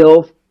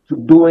yourself to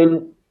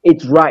doing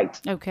it right.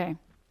 Okay.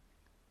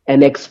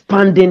 And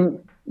expanding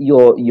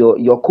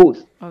your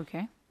course.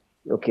 Okay.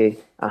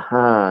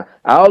 I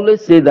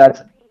always say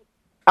that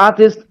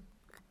artists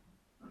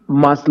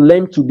must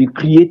learn to be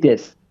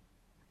creators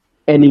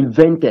and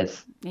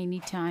inventors.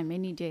 Anytime,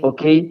 any day.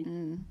 Okay.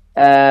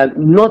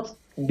 Not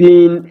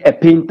being a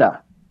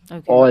painter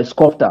or a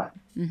sculptor.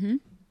 Mm-hmm.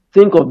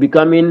 Think of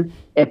becoming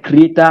a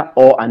creator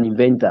or an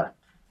inventor.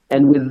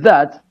 And with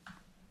that,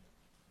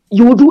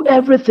 you will do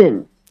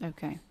everything.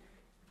 Okay.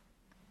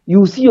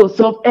 You see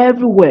yourself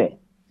everywhere.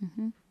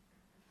 Mm-hmm.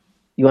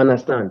 You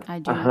understand? I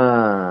do.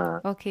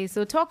 Okay,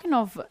 so talking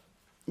of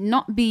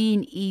not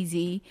being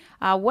easy,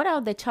 what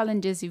are the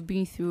challenges you've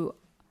been through?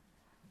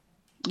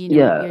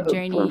 Your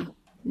journey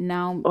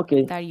now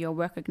that you're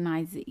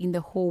recognized in the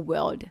whole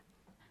world.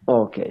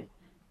 Okay.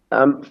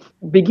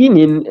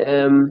 Beginning,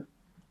 the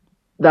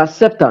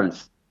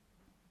acceptance.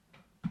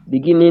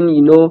 Beginning,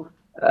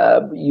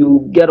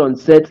 you get on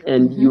set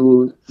and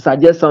you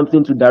suggest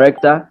something to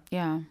director,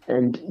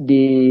 and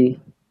they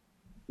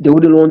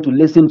wouldn't want to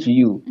listen to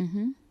you.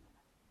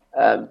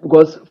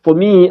 Because for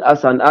me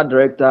as an art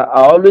director,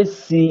 I always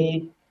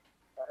see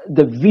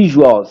the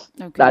visuals,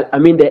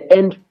 the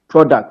end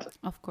product.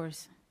 Of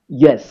course.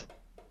 Yes.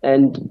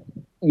 And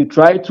you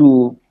try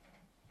to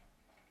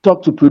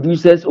talk to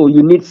producers, or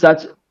you need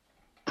such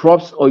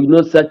props, or you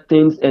know such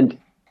things, and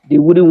they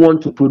wouldn't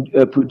want to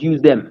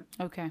produce them.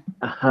 Okay.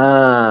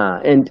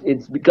 And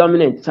it's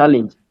becoming a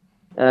challenge.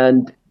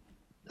 And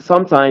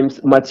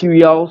sometimes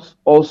materials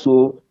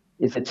also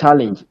is a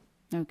challenge.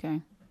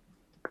 Okay.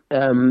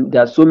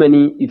 There are so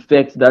many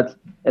effects that,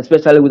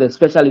 especially with a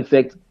special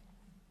effect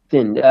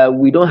thing,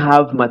 we don't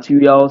have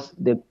materials,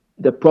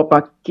 the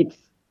proper kits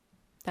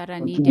that are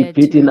needed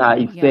to fit in our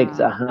effects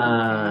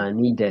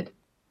needed.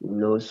 You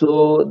know,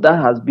 so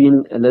that has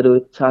been a little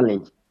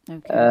challenge.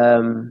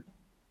 Okay.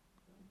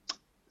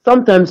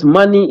 Sometimes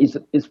money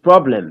is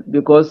problem,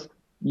 because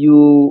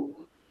you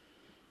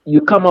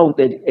come out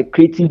with a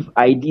creative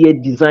idea,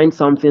 design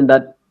something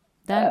that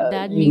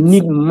you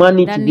need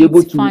money to be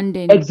able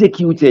funding. to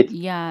execute it.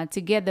 Yeah, to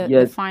get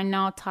the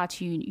final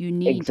touch you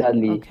need.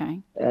 Exactly.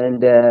 Okay.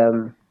 And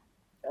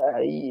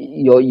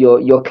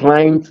your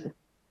client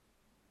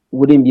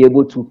wouldn't be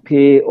able to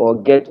pay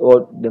or get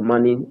all the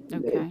money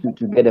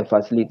to get the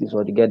facilities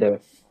or to get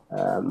the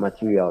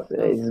materials.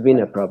 It's been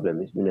a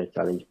problem. It's been a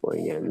challenge for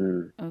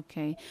you.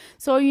 Okay.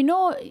 So,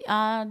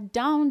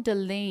 down the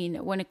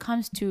lane, when it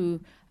comes to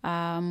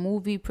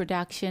movie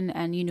production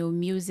and,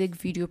 music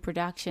video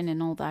production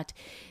and all that,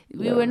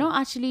 we were not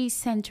actually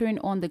centering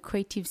on the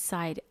creative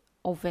side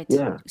of it.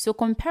 Yeah. So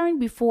comparing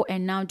before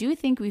and now, do you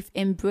think we've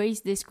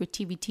embraced this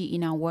creativity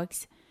in our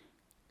works?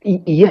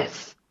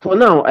 Yes. For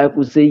now, I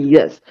could say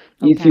yes.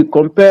 Okay. If you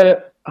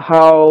compare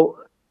how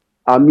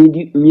our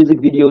music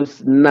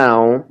videos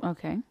now,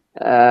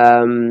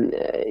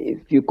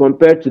 if you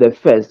compare to the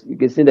first, you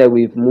can see that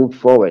we've moved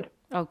forward.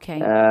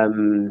 Okay.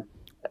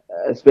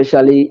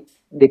 Especially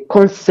the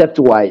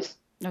concept-wise.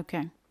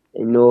 Okay.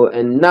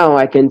 And now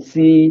I can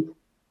see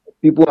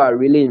people are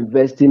really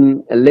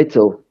investing a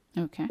little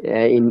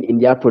in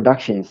their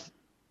productions,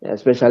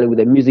 especially with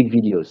the music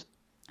videos.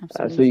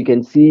 So you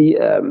can see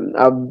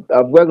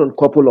I've worked on a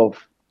couple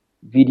of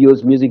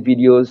music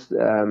videos,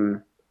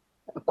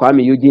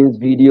 Kwame Eugene's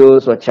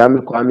videos or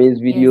Chami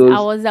Kwame's videos. Yes,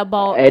 I was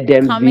about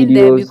Adam's coming videos.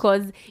 there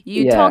because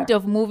you talked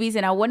of movies,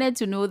 and I wanted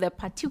to know the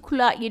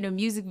particular,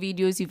 music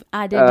videos you've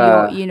added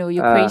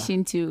your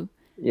creation to.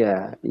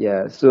 Yeah.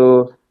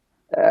 So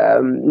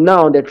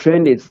now the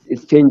trend is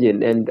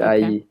changing, and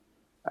I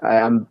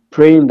am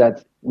praying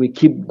that we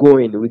keep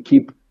going. We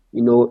keep,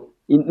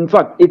 in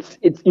fact,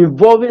 it's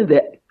involving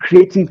the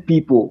creative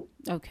people.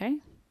 Okay.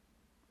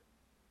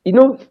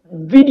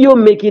 Video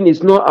making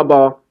is not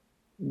about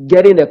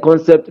getting the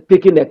concept,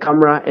 picking the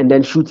camera, and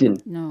then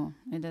shooting. No,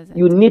 it doesn't.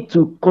 You need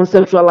to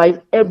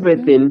conceptualize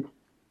everything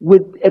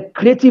with a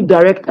creative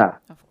director.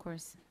 Of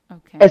course.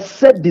 Okay. A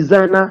set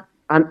designer,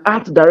 an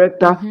art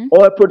director,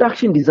 or a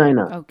production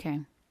designer. Okay.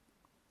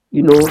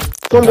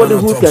 Somebody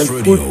who can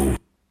put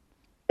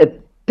a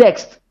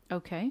text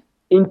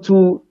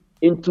into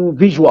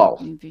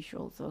visuals. In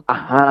visuals, okay.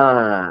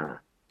 Aha.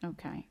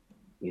 Okay.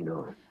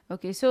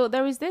 Okay, so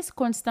there is this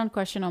constant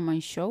question on my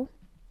show,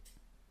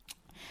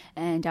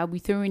 and I'll be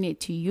throwing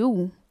it to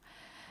you.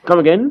 Come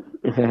again?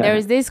 There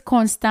is this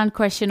constant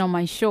question on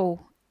my show,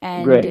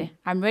 and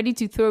I'm ready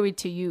to throw it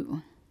to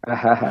you.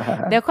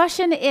 The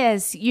question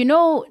is,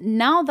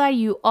 now that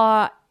you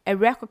are a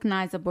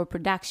recognizable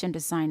production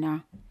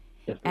designer,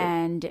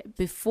 and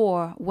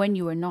before, when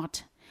you were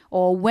not,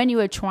 or when you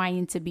were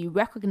trying to be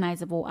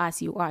recognizable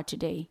as you are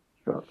today,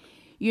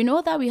 you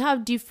know that we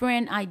have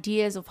different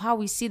ideas of how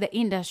we see the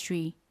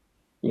industry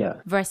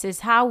versus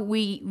how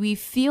we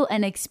feel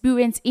and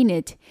experience in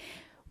it.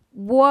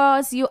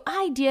 Was your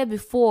idea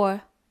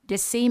before the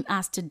same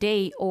as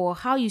today, or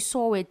how you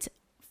saw it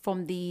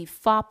from the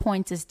far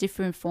point is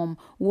different from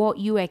what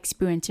you are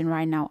experiencing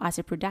right now as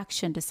a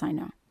production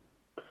designer?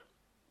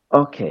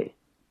 Okay.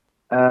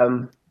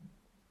 I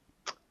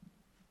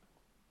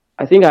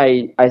think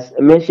I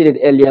mentioned it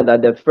earlier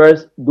that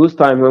those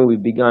times when we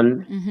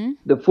began,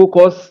 the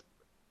focus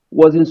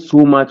wasn't so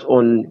much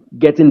on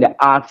getting the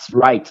arts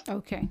right.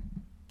 Okay.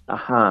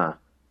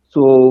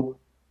 So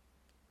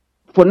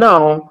for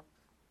now,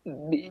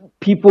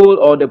 people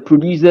or the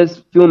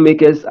producers,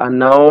 filmmakers are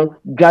now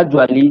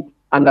gradually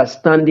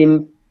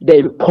understanding the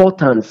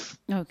importance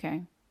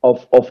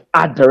of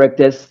art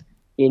directors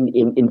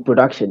in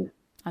production.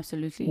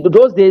 Absolutely.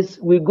 Those days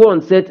we go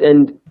on set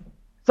and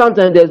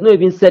sometimes there's no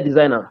even set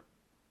designer.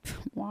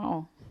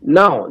 Wow.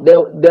 Now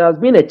there has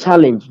been a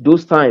challenge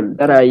those times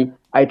that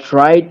I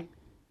tried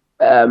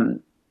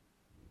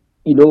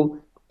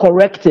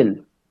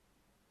correcting,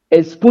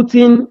 is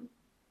putting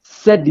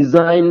set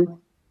design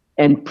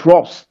and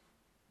props,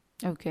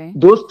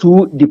 those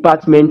two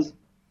departments,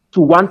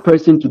 to one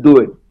person to do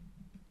it.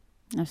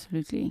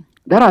 Absolutely.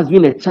 That has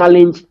been a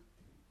challenge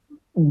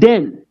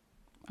then.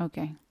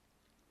 Okay.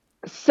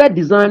 Set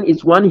design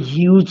is one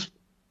huge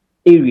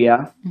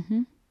area,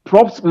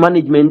 props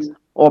management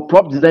or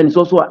prop design is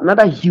also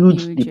another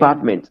huge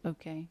department.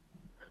 Okay.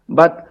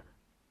 But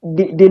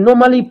they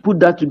normally put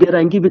that together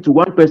and give it to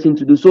one person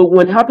to do. So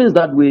when it happens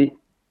that way,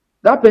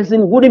 that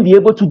person wouldn't be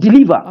able to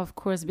deliver. Of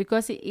course,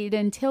 because it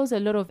entails a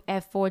lot of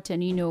effort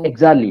and,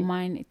 exactly,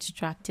 mind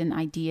extracting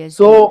ideas.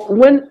 So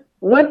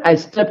when I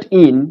stepped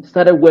in,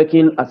 started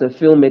working as a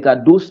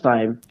filmmaker, those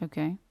time,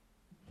 okay,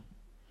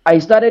 I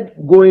started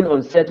going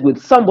on set with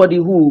somebody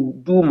who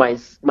do my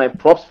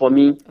props for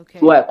me,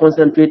 so I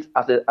concentrate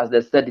as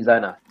the set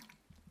designer.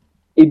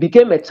 It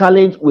became a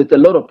challenge with a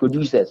lot of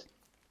producers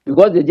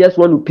because they just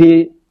want to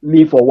pay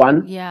me for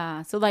one.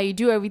 Yeah, so that you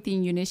do everything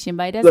in unison,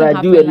 but it doesn't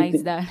happen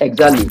like that.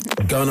 Exactly.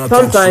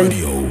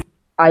 Sometimes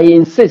I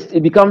insist,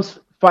 it becomes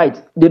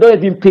fight. They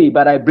don't even pay,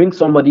 but I bring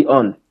somebody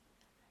on.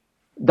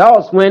 That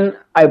was when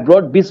I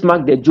brought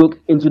Bismarck the Joke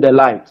into the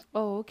light.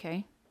 Oh,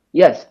 okay.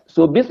 Yes.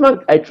 So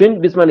Bismarck, I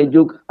trained Bismarck the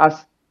Joke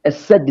as a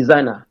set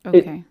designer.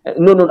 Okay.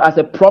 As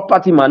a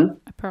property man.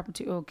 A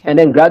property, okay. And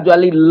then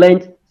gradually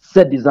learned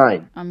set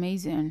design.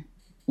 Amazing.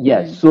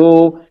 Yes.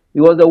 So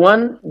he was the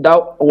one that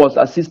was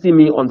assisting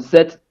me on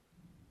set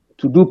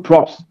to do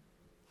props.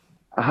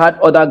 I had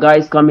other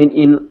guys coming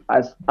in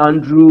as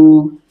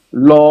Andrew,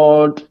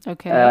 Lord,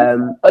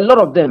 a lot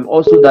of them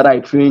also that I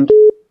trained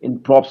in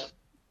props,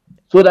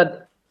 so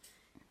that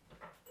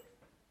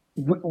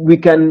we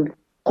can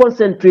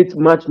concentrate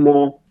much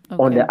more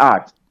on the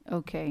art.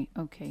 Okay,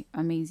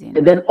 amazing.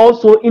 And then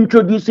also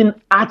introducing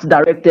art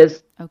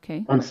directors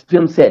on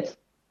film sets.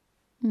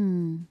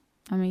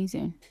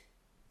 Amazing.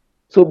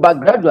 So,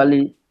 but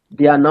gradually,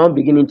 they are now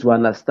beginning to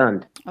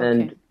understand.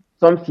 And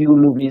some few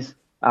movies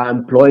are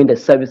employing the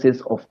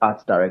services of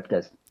art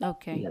directors.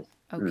 Okay. Yes.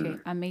 Okay,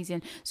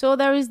 amazing. So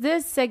there is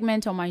this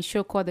segment on my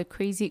show called the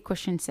Crazy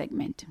Question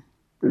segment.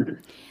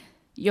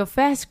 Your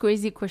first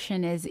crazy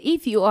question is,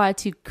 if you are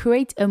to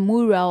create a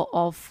mural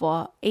of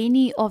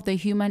any of the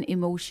human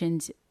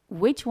emotions,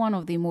 which one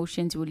of the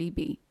emotions will it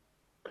be?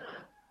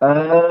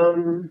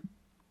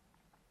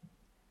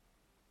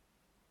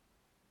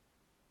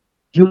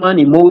 Human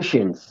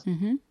emotions.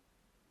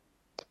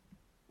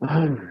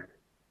 How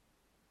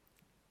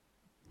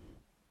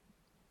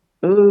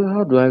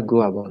do I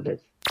go about this?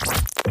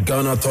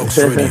 Ghana Talks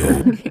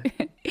Radio.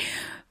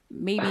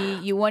 Maybe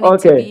you want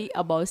it to be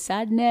about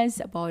sadness,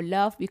 about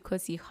love,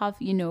 because you have,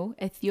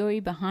 a theory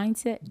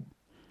behind it.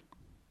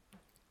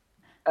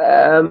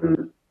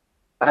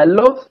 I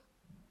love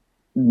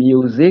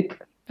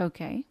music.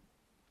 Okay.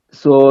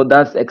 So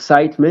that's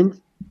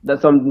excitement.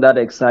 That's something that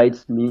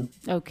excites me.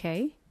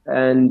 Okay.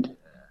 And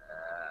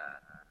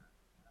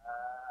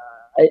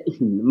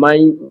my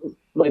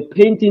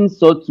painting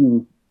sought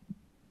to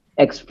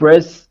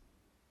express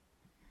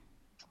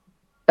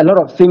a lot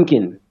of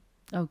thinking.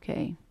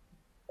 Okay.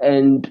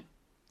 And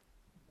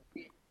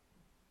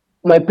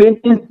my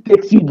painting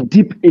takes you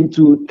deep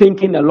into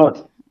thinking a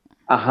lot.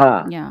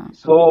 Yeah.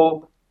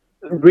 So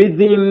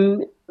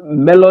rhythm,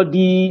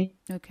 melody,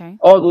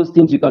 all those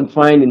things you can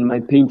find in my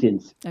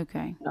paintings.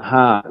 Okay.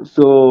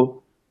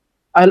 So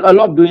I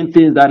love doing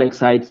things that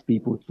excites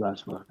people too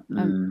as well.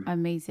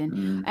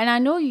 Amazing. And I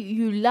know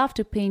you love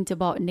to paint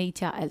about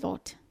nature a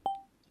lot.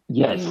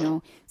 Yes.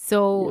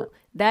 So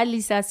that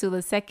leads us to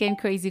the second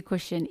crazy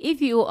question.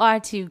 If you are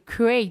to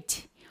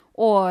create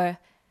or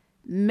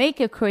make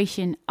a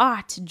creation,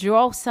 art,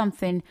 draw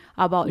something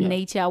about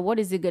nature, what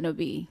is it going to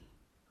be?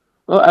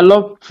 Oh, I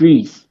love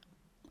trees.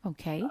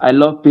 Okay. I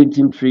love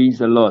painting trees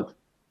a lot.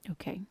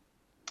 Okay.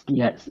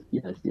 Yes.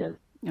 Okay.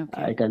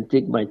 I can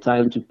take my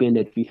time to paint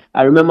a tree.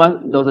 I remember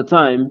there was a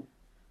time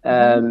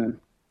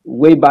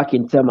way back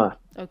in Tema.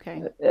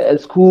 Okay. A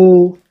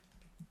school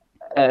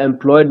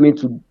employed me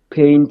to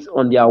paint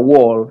on their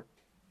wall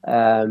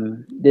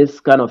this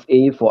kind of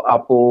A for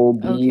apple,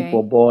 B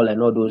for ball,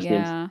 and all those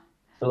things.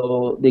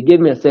 So they gave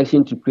me a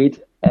section to create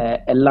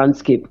a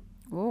landscape.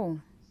 Oh.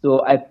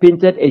 So I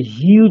painted a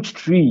huge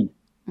tree.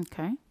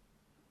 Okay.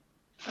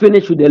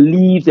 Finished with the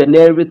leaves and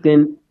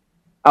everything.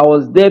 I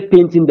was there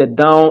painting the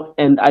down,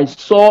 and I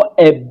saw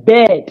a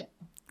bird.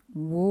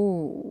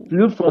 Whoa.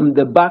 Flew from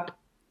the back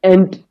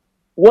and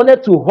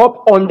wanted to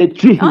hop on the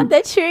tree. On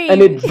the tree.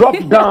 And it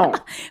dropped down.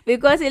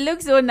 Because it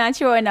looks so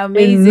natural and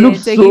amazing. It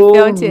looks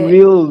so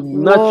real,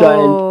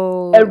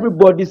 natural. And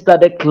everybody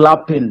started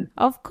clapping.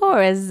 Of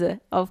course. It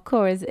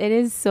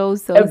is so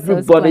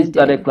everybody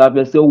started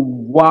clapping. So,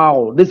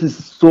 wow, this is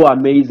so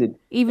amazing.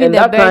 Even and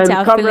the birds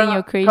are feeling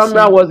your creation.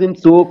 Camera wasn't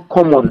so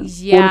common.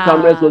 Phone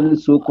cameras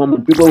wasn't so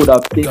common. People would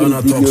have taken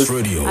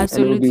videos. Absolutely. And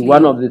it would be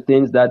one of the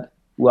things that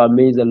will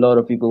amaze a lot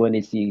of people when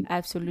they see it.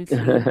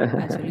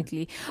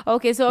 Absolutely.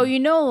 Okay, so you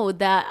know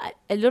that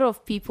a lot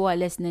of people are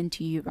listening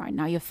to you right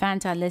now. Your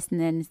fans are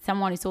listening.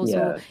 Someone is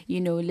also,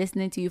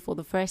 listening to you for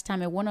the first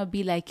time. I want to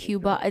be like you,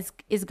 but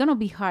it's going to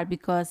be hard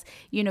because,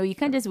 you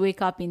can't just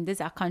wake up in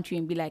this country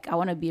and be like, I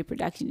want to be a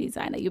production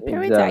designer. Your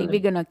parents are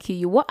even going to kill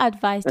you. What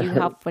advice do you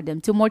have for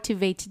them to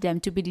motivate them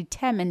to be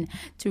determined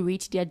to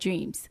reach their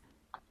dreams?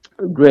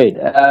 Great.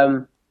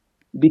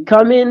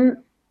 Becoming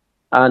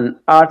an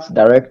arts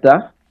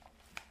director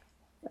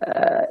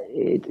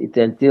it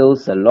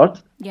entails a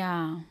lot.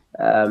 Yeah.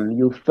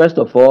 You first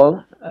of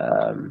all,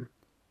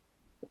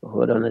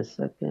 hold on a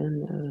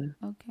second.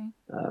 Okay.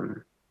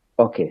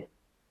 Okay.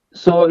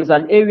 So it's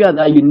an area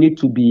that you need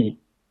to be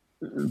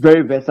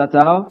very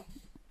versatile,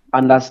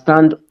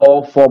 understand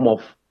all form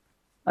of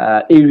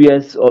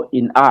areas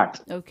in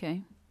art.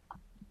 Okay.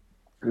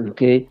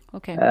 Okay.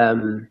 Okay.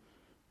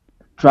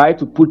 Try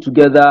to put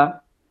together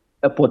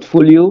a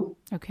portfolio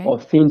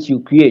of things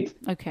you create.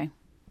 Okay.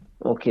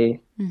 Okay.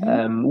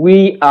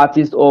 We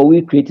artists or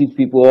we creative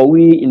people or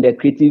we in the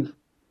creative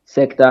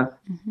sector,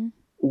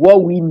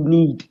 what we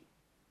need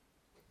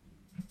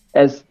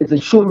is a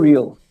show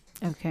reel.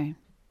 Okay.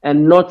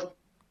 And not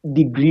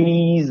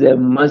degrees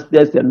and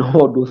masters and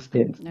all those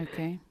things.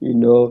 Okay. You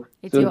know.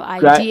 It's your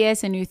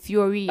ideas and your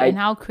theory and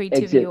how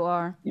creative you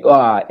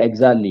are.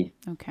 Exactly.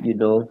 Okay. You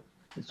know.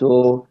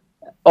 So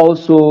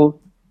also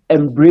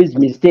embrace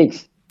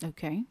mistakes.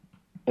 Okay.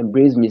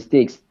 Embrace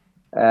mistakes.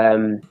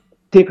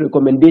 Take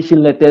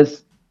recommendation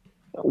letters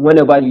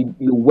whenever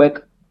you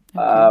work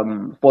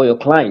for your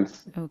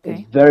clients. Okay.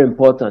 It's very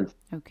important.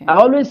 Okay. I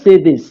always say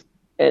this,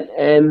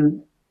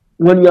 and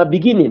when you are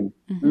beginning,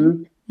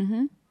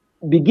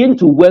 begin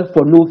to work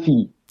for no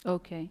fee.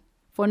 Okay.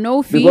 For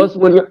no fee? Because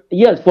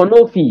for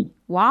no fee.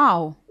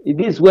 Wow.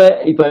 This is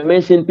where if I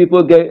mention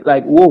people get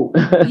like, whoa.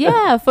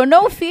 Yeah, for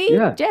no fee?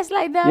 Yeah. Just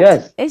like that?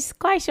 Yes. It's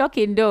quite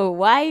shocking though.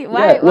 Why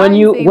when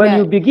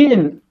you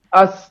begin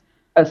as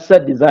a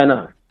set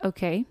designer,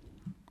 okay,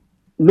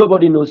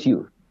 nobody knows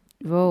you.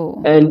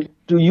 Whoa. And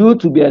to you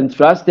to be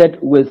entrusted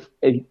with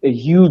a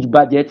huge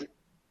budget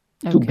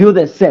to build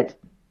a set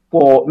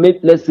for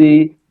let's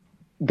say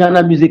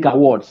Ghana Music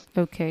Awards.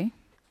 Okay.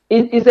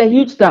 It's a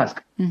huge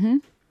task.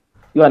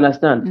 You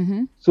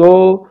understand?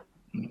 So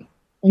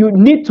you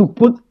need to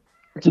put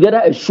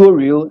together a show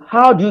reel.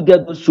 How do you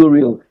get the show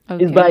reel?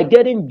 Okay. It's by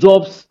getting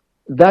jobs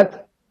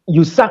that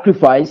you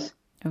sacrifice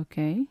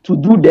to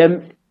do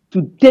them,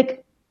 to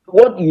take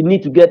what you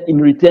need to get in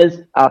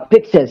returns are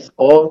pictures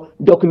or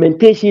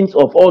documentations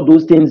of all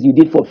those things you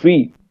did for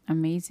free.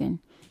 Amazing.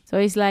 So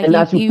it's like, and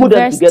as you put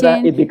them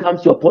together, it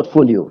becomes your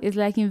portfolio. It's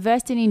like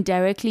investing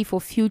indirectly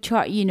for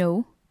future, you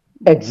know.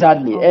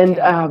 Exactly. And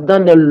I have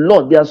done a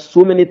lot. There are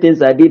so many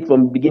things I did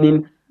from the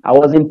beginning. I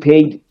wasn't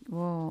paid.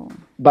 Whoa.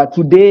 But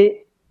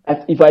today,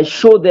 if I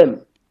show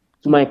them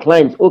to my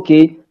clients,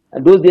 okay,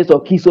 and those days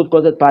of Keystone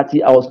concert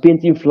party, I was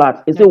painting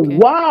flats. They say,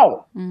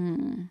 wow.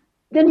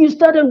 Then you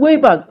started way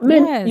back.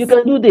 Man, you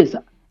can do this.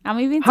 I'm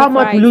even How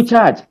much will you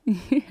charge?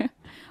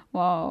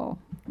 Wow.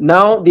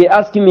 Now they're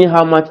asking me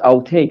how much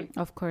I'll take.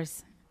 Of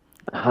course.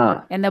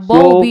 And the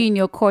ball will be in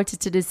your court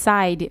to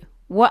decide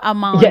what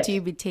amount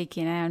you be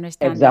taking. I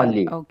understand.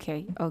 Exactly. That.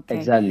 Okay.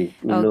 Exactly.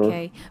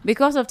 Okay.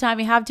 Because of time,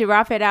 we have to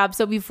wrap it up.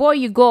 So before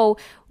you go,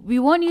 we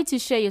want you to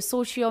share your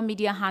social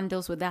media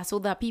handles with us so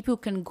that people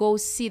can go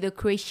see the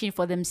creation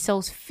for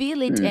themselves,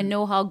 feel it, and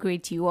know how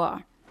great you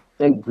are.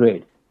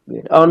 Great.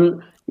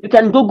 You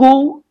can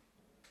Google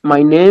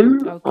my name,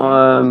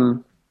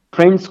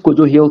 Prince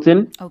Kojo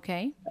Hilton.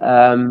 Okay.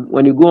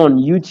 When you go on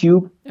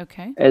YouTube,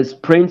 as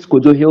Prince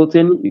Kojo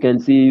Hilton, you can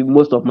see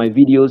most of my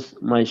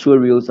videos. My show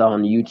reels are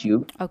on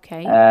YouTube.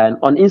 Okay. And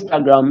on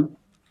Instagram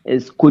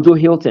is Kojo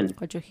Hilton.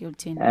 Kojo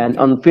Hilton. And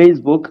on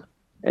Facebook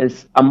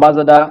is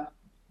Ambassador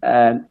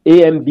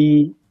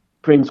AMB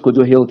Prince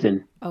Kojo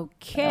Hilton.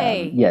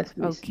 Okay. Yes.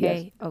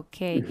 Okay.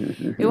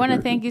 We want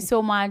to thank you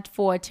so much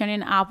for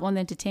turning up on the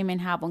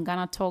Entertainment Hub on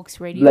Ghana Talks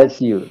Radio. Bless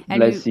you.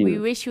 And we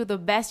wish you the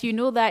best. You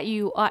know that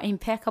you are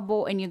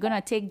impeccable and you're going to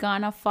take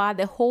Ghana far.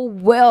 The whole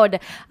world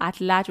at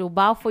large will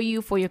bow for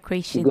you for your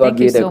creation. Thank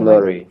you so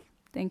much.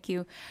 Thank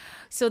you.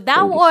 So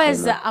that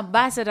was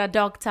Ambassador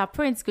Dr.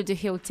 Prince Kojo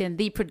Hilton,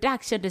 the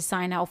production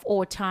designer of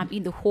all time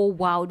in the whole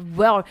wide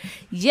world.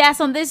 Yes,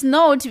 on this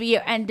note, we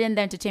are ending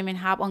the Entertainment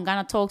Hub on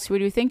Ghana Talks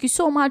Radio. Thank you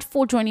so much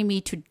for joining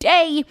me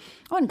today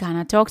on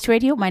Ghana Talks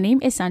Radio. My name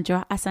is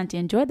Sandra Asante.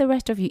 Enjoy the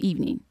rest of your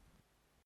evening.